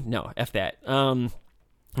Lieberman, no, F that. I'm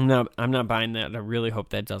not buying that. I really hope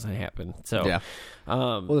that doesn't happen. So yeah,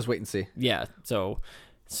 we'll just wait and see. Yeah. So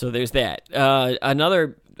there's that.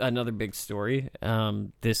 Another big story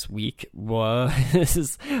this week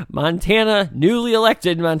was newly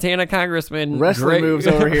elected Montana Congressman Wrestling moves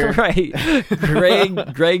over here, right?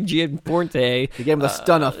 Greg Gianforte. He gave him the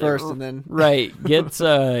stunner first, and then gets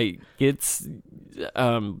I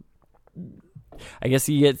guess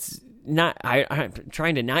he gets. I'm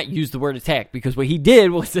trying to not use the word attack because what he did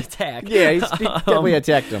was attack. Yeah, he definitely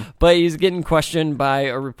attacked him. But he's getting questioned by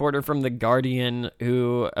a reporter from The Guardian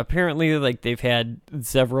who apparently, they've had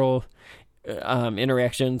several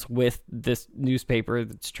interactions with this newspaper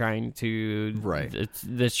that's trying to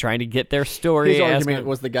that's trying to get their story. His argument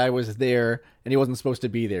was the guy was there and he wasn't supposed to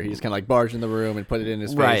be there. He just kind of barged in the room and put it in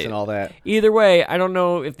his face and all that. Either way, I don't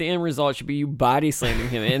know if the end result should be you body slamming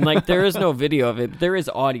him. And there is no video of it. There is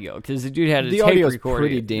audio because the dude had a tape recorder. The audio is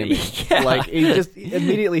pretty damning. Yeah. He just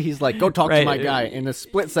immediately he's like, "Go talk to my guy," and a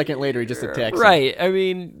split second later he just attacks him. Right. I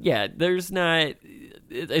mean, yeah. There's not.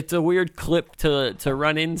 It's a weird clip to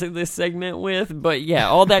run into this segment with, but yeah,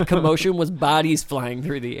 all that commotion was bodies flying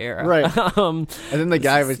through the air. Right. And then the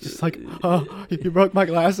guy was just like, "Oh, you broke my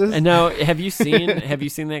glasses." And now, have you seen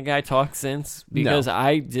that guy talk since? Because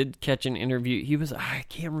I did catch an interview. I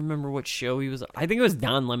can't remember what show he was. I think it was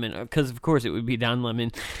Don Lemon, because of course it would be Don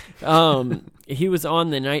Lemon. He was on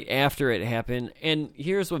the night after it happened, and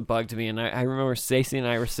here's what bugged me. And I remember Stacey and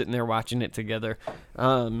I were sitting there watching it together.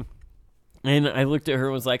 And I looked at her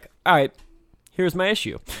and was like, all right, here's my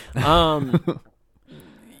issue. First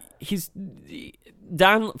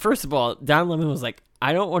of all, Don Lemon was like,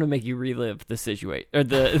 I don't want to make you relive the situation or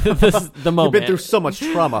the moment. You've been through so much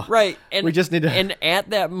trauma. Right. And we just need to. And at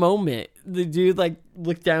that moment, the dude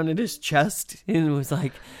looked down at his chest and was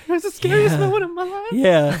like, "It was the scariest moment of my life."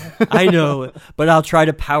 Yeah, I know, but I'll try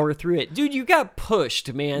to power through it. Dude, you got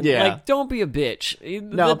pushed, man. Yeah. Don't be a bitch.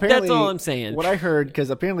 No, that's all I'm saying. What I heard,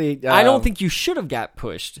 because apparently, I don't think you should have got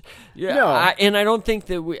pushed. Yeah, no, and I don't think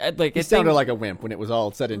that He sounded like a wimp when it was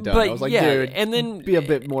all said and done. But I was like, yeah, dude, and then be a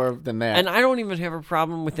bit more than that. And I don't even have a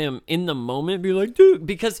problem with him in the moment be like, dude,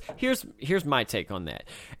 because here's my take on that.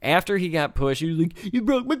 After he got pushed, he was like, "You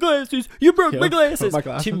broke my glasses. You broke my glasses."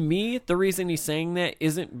 To me, the reason he's saying that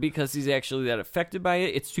isn't because he's actually that affected by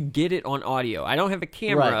it. It's to get it on audio. I don't have a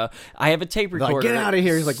camera. Right. I have a tape recorder. Like, get out of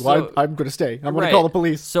here. He's like, "Well, I'm going to stay. I'm going to call the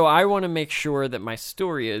police." So I want to make sure that my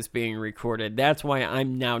story is being recorded. That's why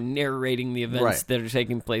I'm now narrating the events that are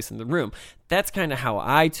taking place in the room. That's kind of how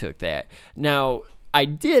I took that. Now, I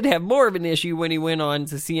did have more of an issue when he went on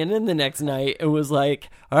to CNN the next night and was like,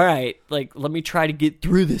 all right, let me try to get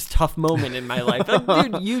through this tough moment in my life.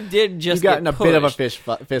 Dude, you did just You got in a bit of a pushed.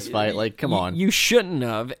 fist fight. Come on. You shouldn't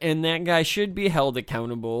have, and that guy should be held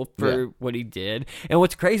accountable for what he did. And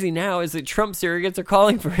what's crazy now is that Trump surrogates are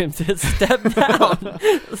calling for him to step down.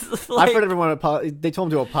 I've heard everyone they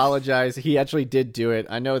told him to apologize. He actually did do it.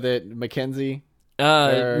 I know that Mackenzie...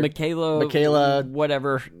 Michaela,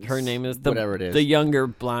 whatever her name is, whatever it is, the younger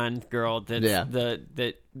blonde girl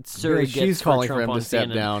that surrogates she's calling for him to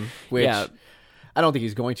step down. Which I don't think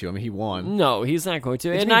he's going to. I mean, he won. No, he's not going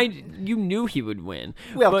to. You knew he would win.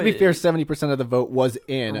 Well, to be fair, 70% of the vote was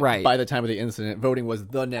in by the time of the incident. Voting was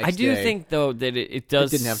the next day. I do think though that it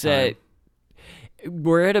does didn't have set. Time.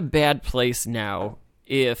 We're at a bad place now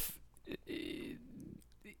if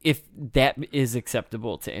that is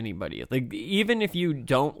acceptable to anybody. Even if you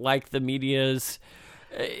don't like the media's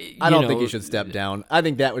I don't think he should step down. I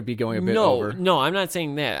think that would be going a bit over. No, I'm not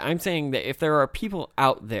saying that. I'm saying that if there are people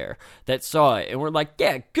out there that saw it and were like,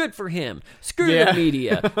 yeah, good for him, screw the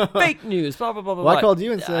media, fake news, blah, blah, blah, blah. Well, I called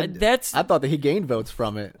you and said, I thought that he gained votes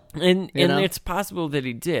from it. And it's possible that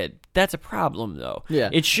he did. That's a problem, though. Yeah.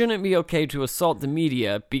 It shouldn't be okay to assault the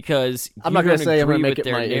media because I'm not going to say I'm going to make it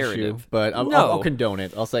my narrative. issue, but I'll condone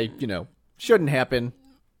it. I'll say, shouldn't happen.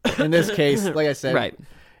 In this case, like I said, right.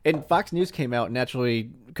 And Fox News came out naturally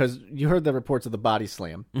because you heard the reports of the body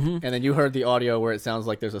slam, and then you heard the audio where it sounds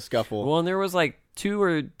like there's a scuffle. Well, and there was 2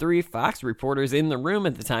 or 3 Fox reporters in the room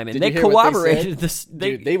at the time, and they corroborated this.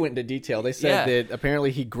 They went into detail. They said that apparently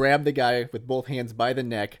he grabbed the guy with both hands by the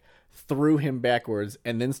neck, threw him backwards,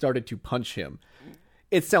 and then started to punch him.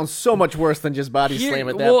 it sounds so much worse than just body slam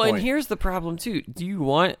at that point. And here's the problem, too. Do you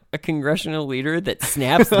want a congressional leader that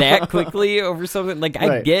snaps that quickly over something? Like,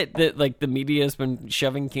 I get that, like, the media has been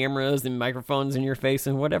shoving cameras and microphones in your face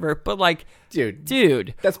and whatever, but, like,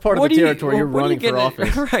 dude. That's part of the territory you're running for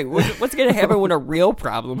office. Right. What's going to happen when a real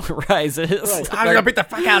problem arises? Right. I'm going to beat the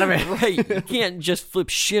fuck out of it. Right. You can't just flip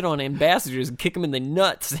shit on ambassadors and kick them in the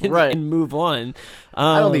nuts and move on.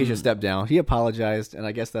 I don't think he should step down. He apologized, and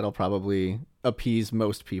I guess that'll probably appease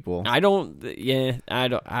most people. I don't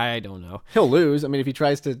know. He'll lose. I mean, if he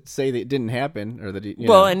tries to say that it didn't happen or that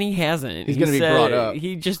and he hasn't. He's going to be brought up.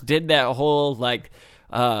 He just did that whole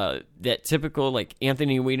that typical like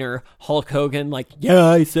Anthony Weiner, Hulk Hogan, like, yeah,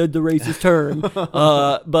 I said the racist term,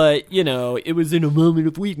 but it was in a moment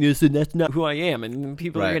of weakness, and that's not who I am. And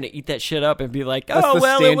people are going to eat that shit up and be like, it was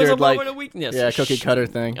a moment of weakness. Yeah, cookie cutter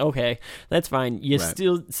thing. Okay, that's fine. You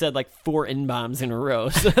still said like 4 N-bombs in a row,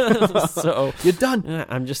 so you're done.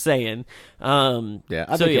 I'm just saying. I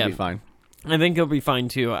think you'll be fine. I think he'll be fine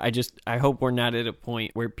too. I hope we're not at a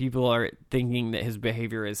point where people are thinking that his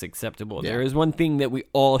behavior is acceptable. Yeah. There is one thing that we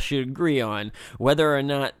all should agree on, whether or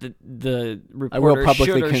not the reporter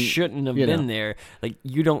should or shouldn't have been there. Like,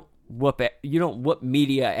 you don't whoop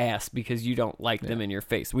media ass because you don't like them in your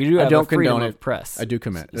face. We do have a freedom of press. I do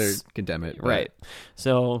condemn it. Right.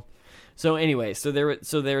 So anyway, so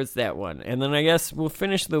there's that one. And then I guess we'll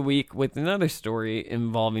finish the week with another story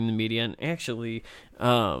involving the media. And actually,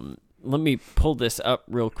 let me pull this up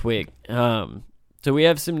real quick. So we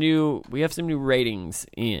have some new ratings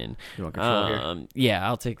in. You want control here? Yeah,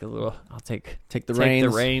 I'll take the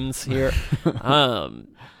reins here.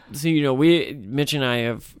 So Mitch and I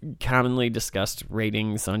have commonly discussed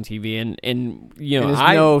ratings on TV, and it's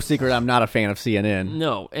no secret I'm not a fan of CNN.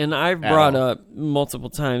 No, and I've brought up multiple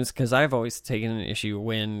times because I've always taken an issue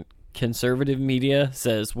when conservative media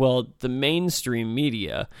says, "Well, the mainstream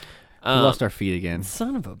media." We lost our feet again.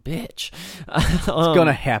 Son of a bitch. It's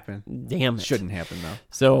gonna happen. Damn it. Shouldn't happen though.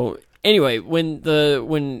 So anyway, when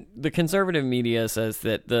the conservative media says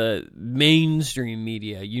that the mainstream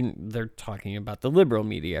media, they're talking about the liberal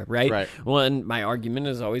media, right? Right. Well, and my argument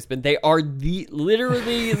has always been they are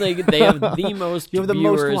literally like they have the most. You have the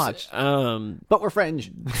viewers, most watched. But we're fringe.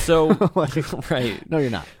 So right. No, you're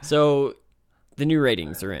not. So the new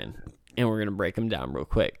ratings are in, and we're gonna break them down real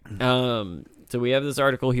quick. So we have this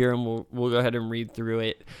article here, and we'll go ahead and read through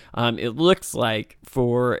it. It looks like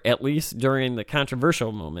for at least during the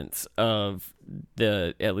controversial moments of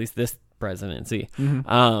at least this presidency,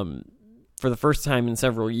 for the first time in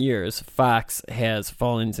several years, Fox has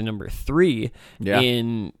fallen to number 3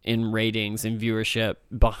 in ratings and viewership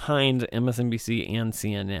behind MSNBC and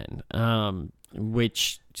CNN,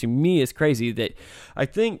 which to me is crazy. That I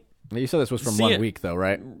think you said this was from 1 week, though,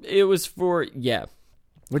 right? It was for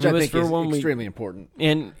Which I think is extremely important.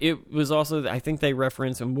 And it was also, I think they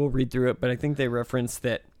reference, and we'll read through it, but I think they reference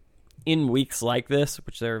that in weeks like this,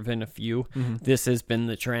 which there have been a few, this has been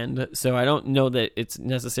the trend. So I don't know that it's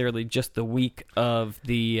necessarily just the week of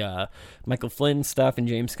the Michael Flynn stuff and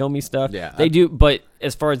James Comey stuff. Yeah, they do, but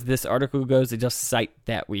as far as this article goes, they just cite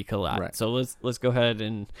that week a lot. Right. So let's go ahead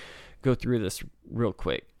and go through this real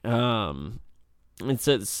quick. It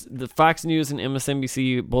says the Fox News and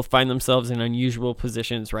MSNBC both find themselves in unusual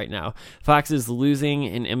positions right now. Fox is losing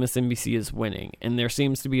and MSNBC is winning, and there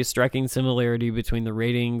seems to be a striking similarity between the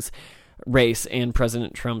ratings race and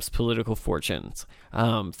President Trump's political fortunes.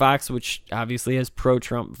 Fox, which obviously has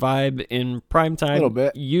pro-Trump vibe in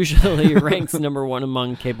primetime, usually ranks number 1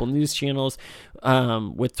 among cable news channels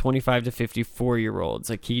with 25 to 54-year-olds,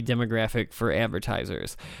 a key demographic for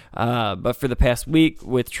advertisers. But for the past week,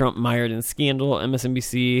 with Trump mired in scandal,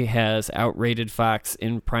 MSNBC has outrated Fox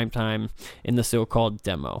in primetime in the so-called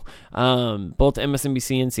demo. Both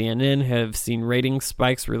MSNBC and CNN have seen rating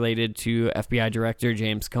spikes related to FBI Director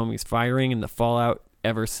James Comey's firing and the fallout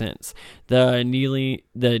ever since. The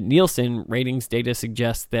Nielsen ratings data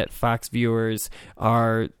suggests that Fox viewers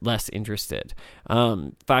are less interested.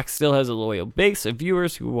 Fox still has a loyal base of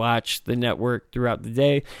viewers who watch the network throughout the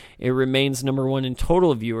day. It remains number 1 in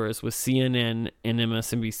total viewers, with CNN and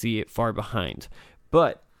MSNBC far behind.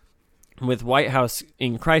 But with White House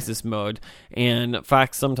in crisis mode and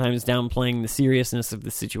Fox sometimes downplaying the seriousness of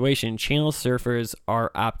the situation, channel surfers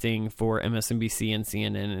are opting for MSNBC and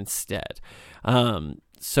CNN instead.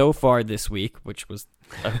 So far this week, which was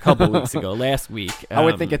a couple weeks ago, last week. I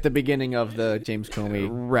would think at the beginning of the James Comey.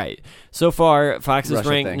 Right. So far, Fox is Russia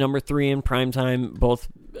ranked thing. number 3 in primetime,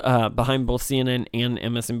 behind both CNN and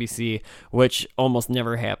MSNBC, which almost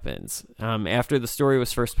never happens. After the story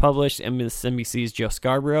was first published, MSNBC's Joe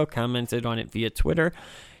Scarborough commented on it via Twitter.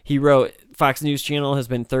 He wrote, Fox News Channel has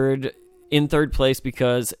been third in third place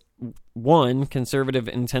because, one, conservative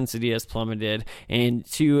intensity has plummeted, and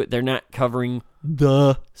two, they're not covering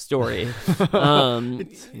the story.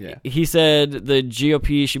 He said the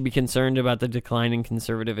GOP should be concerned about the decline in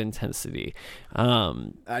conservative intensity.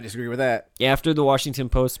 I disagree with that. After the Washington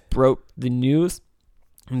Post broke the news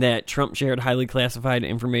that Trump shared highly classified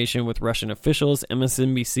information with Russian officials,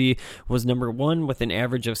 MSNBC was number one with an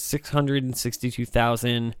average of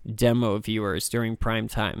 662,000 demo viewers during prime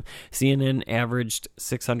time. CNN averaged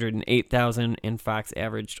 608,000 and Fox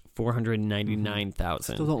averaged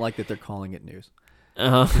 499,000. Still don't like that they're calling it news.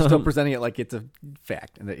 They're still presenting it like it's a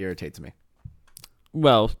fact, and that irritates me.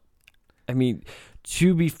 Well, I mean,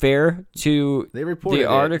 to be fair to the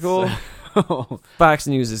article, Fox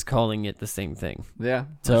News is calling it the same thing. Yeah,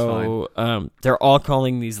 so they're all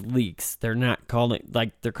calling these leaks. They're not calling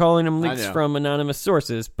they're calling them leaks from anonymous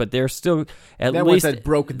sources, but they're still at that least one said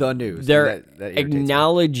broke the news. They're that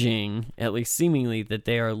acknowledging, at least seemingly, that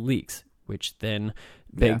they are leaks, which then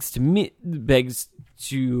begs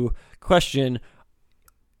to question: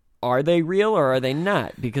 are they real or are they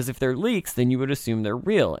not? Because if they're leaks, then you would assume they're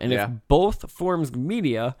real. And if both forms of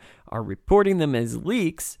media are reporting them as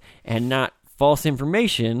leaks and not false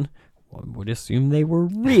information, one would assume they were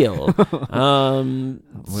real.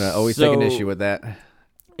 We're always take an issue with that.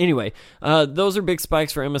 Anyway, those are big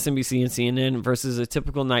spikes for MSNBC and CNN versus a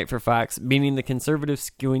typical night for Fox, meaning the conservative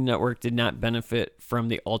skewing network did not benefit from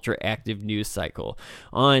the ultra-active news cycle.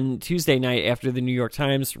 On Tuesday night, after the New York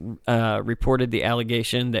Times reported the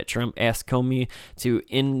allegation that Trump asked Comey to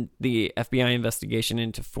end the FBI investigation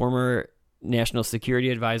into former National Security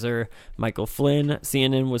Advisor Michael Flynn,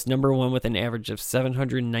 CNN was number one with an average of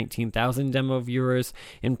 719,000 demo viewers.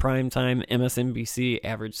 In prime time, MSNBC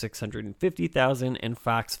averaged 650,000 and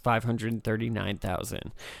Fox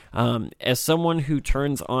 539,000. As someone who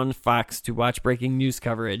turns on Fox to watch breaking news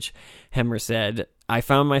coverage, Hemmer said, I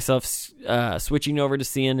found myself switching over to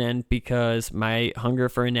CNN because my hunger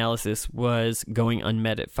for analysis was going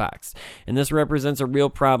unmet at Fox. And this represents a real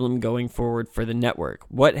problem going forward for the network.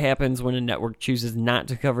 What happens when a network chooses not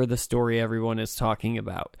to cover the story everyone is talking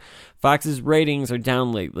about? Fox's ratings are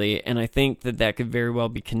down lately, and I think that could very well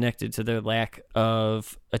be connected to their lack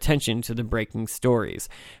of attention to the breaking stories.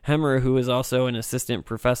 Hemmer, who is also an assistant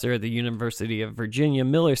professor at the University of Virginia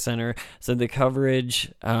Miller Center, said the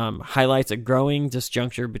coverage highlights a growing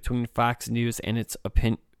disjuncture between Fox News and its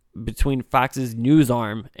between Fox's news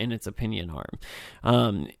arm and its opinion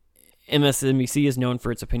arm. MSNBC is known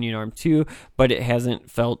for its opinion arm too, but it hasn't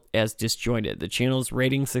felt as disjointed. The channel's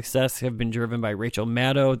rating success have been driven by Rachel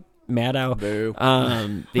Maddow,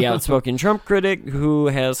 the outspoken Trump critic who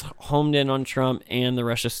has homed in on Trump and the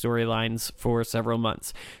Russia storylines for several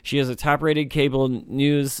months. She has a top-rated cable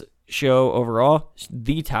news show overall,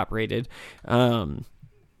 the top-rated, and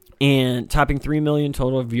topping 3 million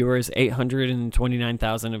total viewers,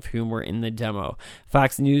 829,000 of whom were in the demo.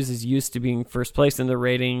 Fox News is used to being first place in the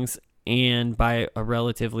ratings and by a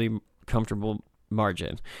relatively comfortable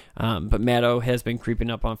margin. But Maddow has been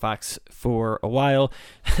creeping up on Fox for a while,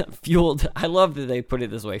 fueled, I love that they put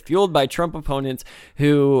it this way, fueled by Trump opponents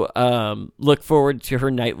who look forward to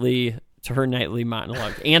her nightly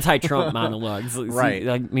monologue, anti-Trump monologues. Right.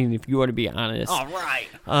 I mean, if you want to be honest. All right.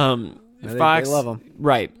 Fox, they love them.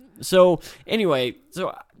 Right. So anyway,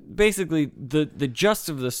 basically the gist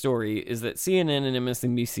of the story is that CNN and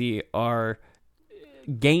MSNBC are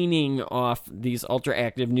gaining off these ultra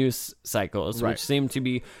active news cycles, which seem to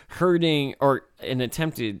be hurting or an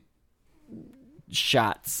attempted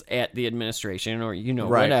shots at the administration or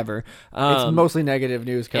whatever. It's mostly negative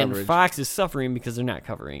news coverage, and Fox is suffering because they're not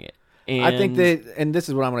covering it. And I think that, and this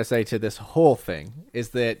is what I'm going to say to this whole thing, is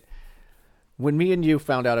that when me and you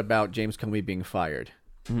found out about James Comey being fired,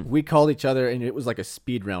 we called each other and it was like a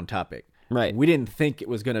speed round topic. Right. We didn't think it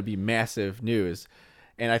was going to be massive news.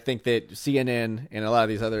 And I think that CNN and a lot of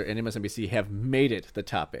these other, and MSNBC have made it the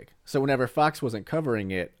topic. So whenever Fox wasn't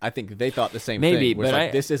covering it, I think they thought the same thing.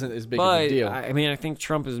 But this isn't as big of a deal. I mean, I think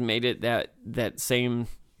Trump has made it that same.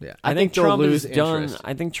 Yeah, I think Trump has done.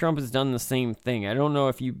 I think Trump has done the same thing. I don't know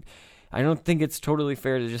if you. I don't think it's totally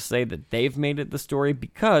fair to just say that they've made it the story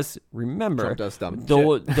because remember, Trump does dumb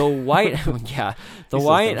the White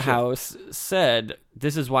White House said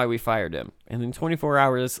this is why we fired him, and then 24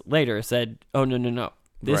 hours later said, oh no.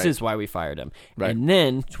 This is why we fired him. Right. And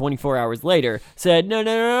then 24 hours later said,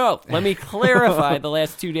 no. Let me clarify the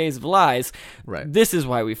last 2 days of lies. Right. This is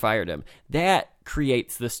why we fired him. That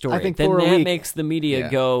creates the story. I think then for a that week, makes the media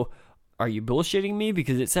go, are you bullshitting me?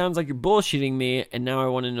 Because it sounds like you're bullshitting me, and now I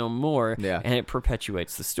want to know more. Yeah. And it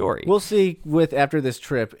perpetuates the story. We'll see after this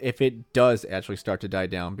trip if it does actually start to die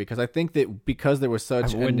down, because I think that because there was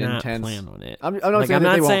such I would an not intense plan on it. I'm not saying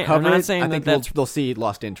that they won't cover I'm not it. saying I think they'll see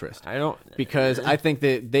lost interest. I don't, because I think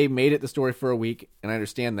that they made it the story for a week, and I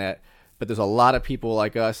understand that. But there's a lot of people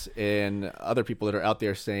like us and other people that are out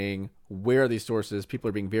there saying, where are these sources? People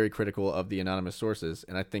are being very critical of the anonymous sources.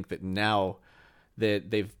 And I think that now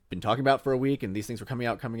that they've been talking about for a week and these things were coming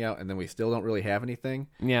out, and then we still don't really have anything.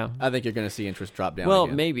 Yeah. I think you're going to see interest drop down. Well,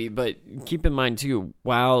 again. maybe, but keep in mind too,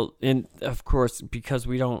 and of course, because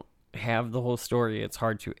we don't have the whole story, it's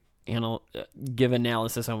hard to give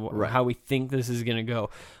analysis on how we think this is going to go.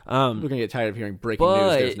 We're going to get tired of hearing breaking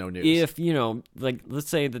news. There's no news. If, let's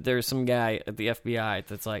say that there's some guy at the FBI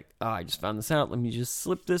that's like, oh, I just found this out. Let me just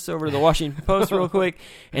slip this over to the Washington Post real quick.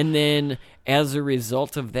 And then as a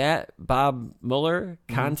result of that, Bob Mueller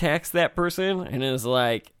contacts that person and is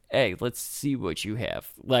like, hey, let's see what you have.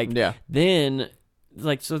 Then...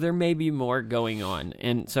 so there may be more going on.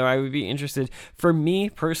 And so I would be interested, for me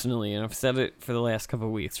personally, and I've said it for the last couple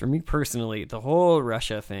of weeks, for me personally, the whole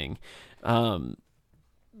Russia thing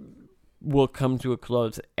will come to a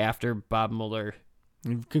close after Bob Mueller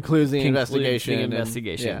concludes the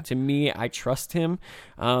investigation. To me, I trust him.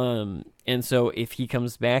 And so if he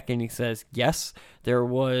comes back and he says, yes, there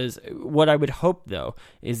was, what I would hope, though,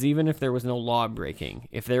 is even if there was no law breaking,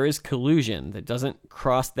 if there is collusion that doesn't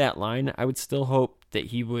cross that line, I would still hope that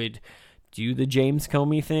he would do the James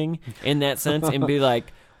Comey thing in that sense and be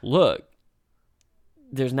like, look,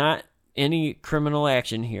 there's not any criminal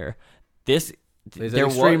action here. There's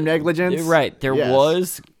extreme negligence. Right. There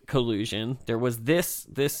was collusion. There was this,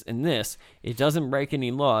 and this. It doesn't break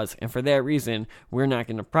any laws, and for that reason, we're not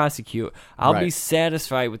going to prosecute. I'll be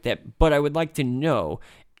satisfied with that, but I would like to know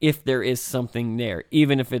if there is something there,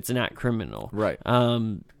 even if it's not criminal. Right.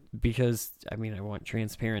 Because I want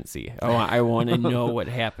transparency. I want to know what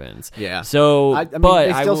happens. Yeah. So, but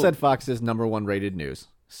they still said Fox is #1 rated news.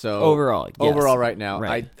 So overall right now,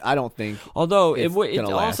 I don't think. Although it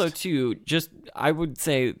also too, I would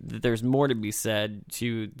say that there's more to be said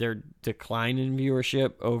to their decline in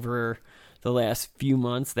viewership over the last few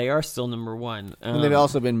months. They are still #1. And they've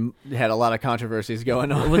also had a lot of controversies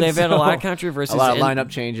going on. Well, they've had a lot of controversies. A lot of lineup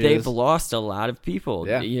changes. They've lost a lot of people.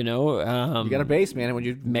 Yeah. You got a base, man. When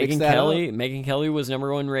you Megyn Kelly was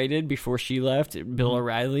 #1 rated before she left. Bill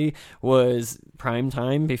O'Reilly was prime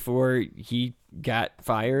time before he got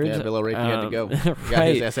fired. Yeah, Bill O'Reilly had to go. Got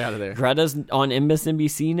his ass out of there. Greta's on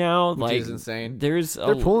MSNBC now. Which is insane. They're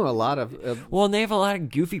pulling a lot of... and they have a lot of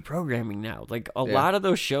goofy programming now. A lot of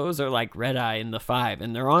those shows are like Red Eye and The Five,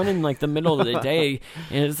 and they're on in the middle of the day,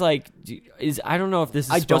 and it's I don't know if this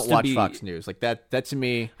is supposed to be... I don't watch Fox News. That to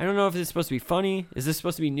me... I don't know if it's supposed to be funny. Is this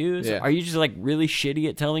supposed to be news? Yeah. Are you just really shitty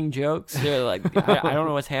at telling jokes? They're I don't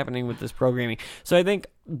know what's happening with this programming. So I think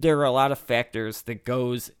there are a lot of factors that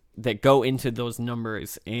go into those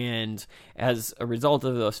numbers, and as a result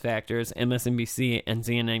of those factors, MSNBC and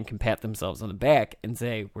CNN can pat themselves on the back and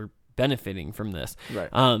say we're benefiting from this. Right.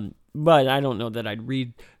 But I don't know that I'd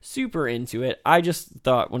read super into it. I just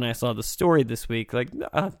thought when I saw the story this week,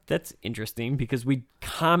 that's interesting, because we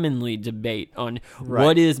commonly debate on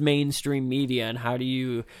what is mainstream media and how do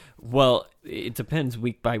you. Well, it depends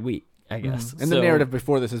week by week, I guess. And the narrative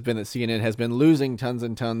before this has been that CNN has been losing tons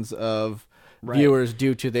and tons of viewers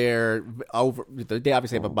due to they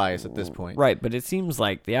obviously have a bias at this point. Right, but it seems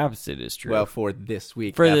like the opposite is true. Well, for this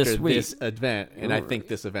week, this event, and I think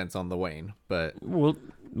this event's on the wane, but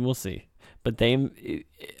we'll see. But they,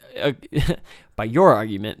 by your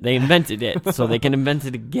argument, they invented it, so they can invent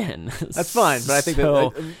it again. That's fine, but I think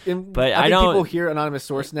people hear anonymous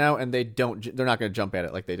source now, and they're not going to jump at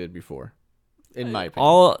it like they did before, in my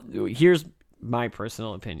opinion. Here's my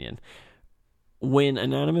personal opinion. When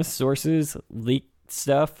anonymous sources leak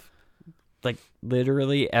stuff,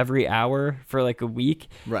 literally every hour for a week,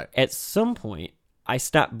 at some point, I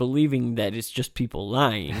stop believing that it's just people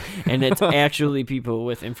lying, and it's actually people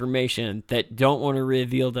with information that don't want to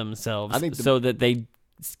reveal themselves so that they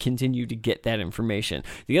continue to get that information.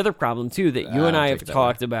 The other problem, too, that you and I have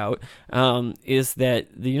talked about is that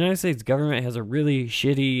the United States government has a really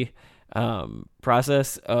shitty...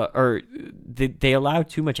 process, or they allow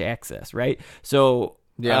too much access, right? So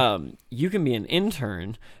Yeah. You can be an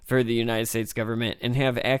intern for the United States government and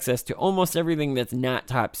have access to almost everything that's not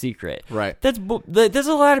top secret. Right. There's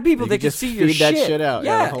a lot of people that can just see your feed that shit. shit out.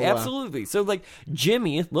 Yeah, hold on. absolutely. So like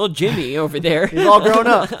little Jimmy over there, He's all grown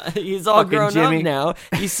up. He's all Fucking grown Jimmy. up now.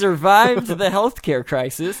 He survived the healthcare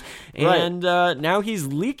crisis, Right. and now he's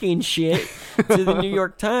leaking shit to the New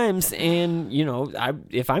York Times. And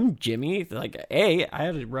if I'm Jimmy, like, I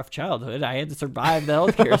had a rough childhood. I had to survive the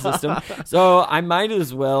healthcare system, so I might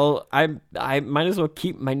as well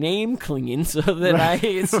keep my name clean so that I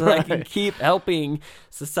can keep helping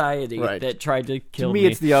society that tried to kill To me,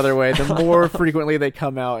 it's the other way. The more frequently they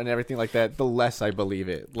come out and everything like that, the less I believe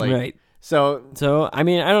it. Like, right. So I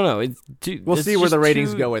mean, I don't know. We'll see where the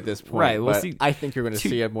ratings go at this point. Right. We'll but see. I think you're going to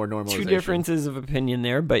see a more normalization. Two differences of opinion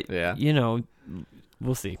there, but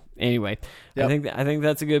we'll see. Anyway, Yep. I think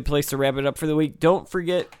that's a good place to wrap it up for the week. Don't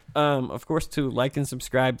forget, of course, to like and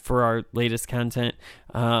subscribe for our latest content.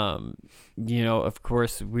 Of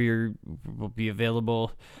course, we'll be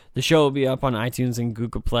available. The show will be up on iTunes and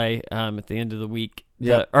Google Play at the end of the week.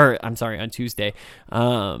 Yeah. On Tuesday.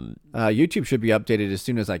 YouTube should be updated as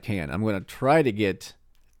soon as I can. I'm going to try to get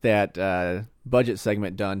that budget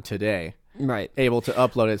segment done today. Right. Able to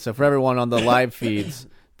upload it. So for everyone on the live feeds,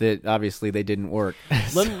 that obviously they didn't work.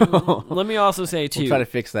 Let me also say, too, we'll try to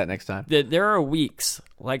fix that next time. That there are weeks,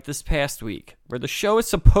 like this past week, where the show is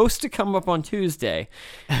supposed to come up on Tuesday,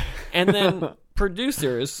 and then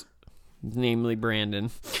producers, namely Brandon,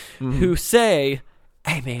 who say,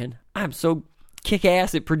 "Hey, man, I'm so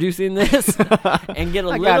kick-ass at producing this," and get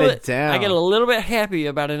I get a little bit happy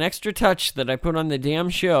about an extra touch that I put on the damn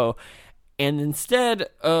show, and instead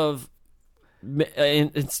of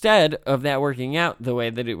that working out the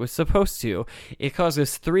way that it was supposed to, it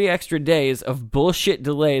causes 3 extra days of bullshit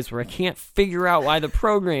delays where I can't figure out why the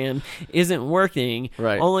program isn't working,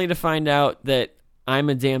 only to find out that I'm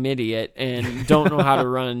a damn idiot and don't know how to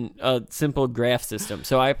run a simple graph system.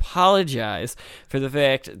 So I apologize for the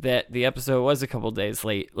fact that the episode was a couple days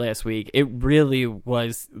late last week. It really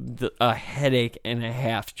was a headache and a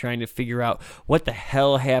half trying to figure out what the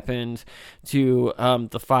hell happened to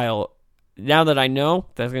the file. Now that I know,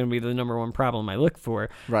 that's going to be the number one problem I look for.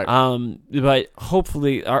 Right. But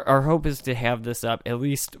hopefully, our hope is to have this up at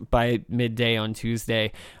least by midday on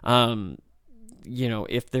Tuesday.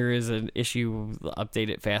 If there is an issue, we'll update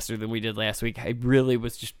it faster than we did last week. I really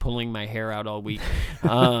was just pulling my hair out all week,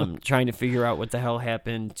 trying to figure out what the hell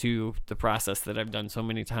happened to the process that I've done so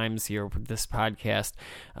many times here with this podcast.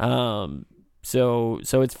 So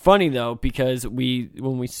it's funny though, because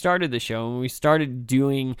when we started the show, when we started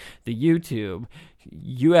doing the YouTube,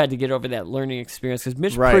 you had to get over that learning experience because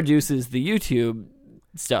Mitch produces the YouTube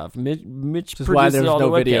stuff. Mitch Which is produces why there's all no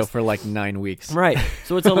the video webcasts. for like 9 weeks. Right.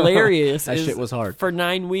 So it's hilarious. That shit was hard. For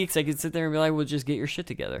 9 weeks, I could sit there and be like, well, just get your shit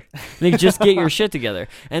together. Just get your shit together.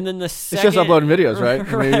 And then the second... It's just uploading videos, right?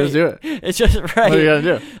 I mean, you just do it. It's just, right. What are you going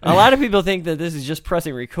to do? A lot of people think that this is just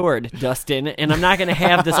pressing record, Dustin, and I'm not going to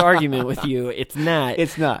have this argument with you. It's not.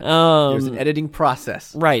 It's not. There's an editing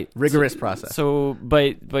process. Right. Rigorous process. So,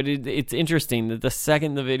 but it's interesting that the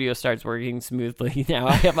second the video starts working smoothly, now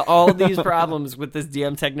I have all these problems with this damn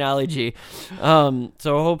technology. So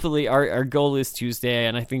hopefully our goal is Tuesday,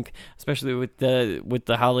 and I think especially with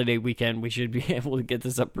the holiday weekend, we should be able to get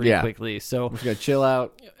this up pretty quickly. So we're gonna chill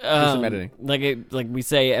out, do some editing. Like we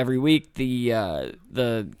say every week,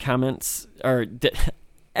 the comments are.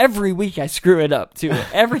 Every week I screw it up, too.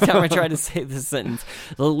 Every time I try to say this sentence.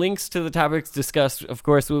 The links to the topics discussed, of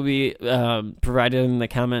course, will be provided in the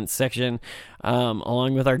comments section,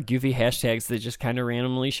 along with our goofy hashtags that just kind of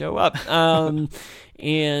randomly show up.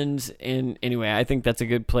 And anyway, I think that's a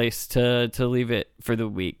good place to leave it for the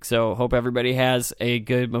week. So hope everybody has a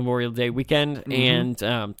good Memorial Day weekend, and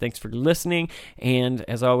thanks for listening. And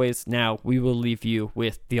as always, now we will leave you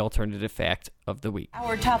with the alternative fact of the week.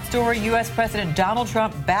 Our top story, U.S. President Donald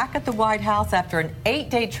Trump back at the White House after an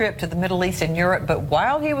 8-day trip to the Middle East and Europe. But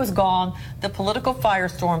while he was gone, the political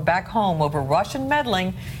firestorm back home over Russian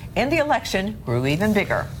meddling in the election grew even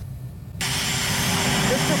bigger.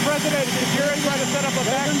 Mr. President, is Ukraine trying to set up a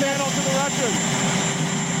back channel to the Russians?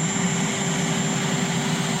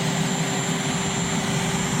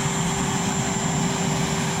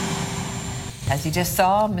 As you just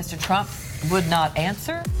saw, Mr. Trump would not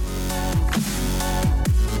answer.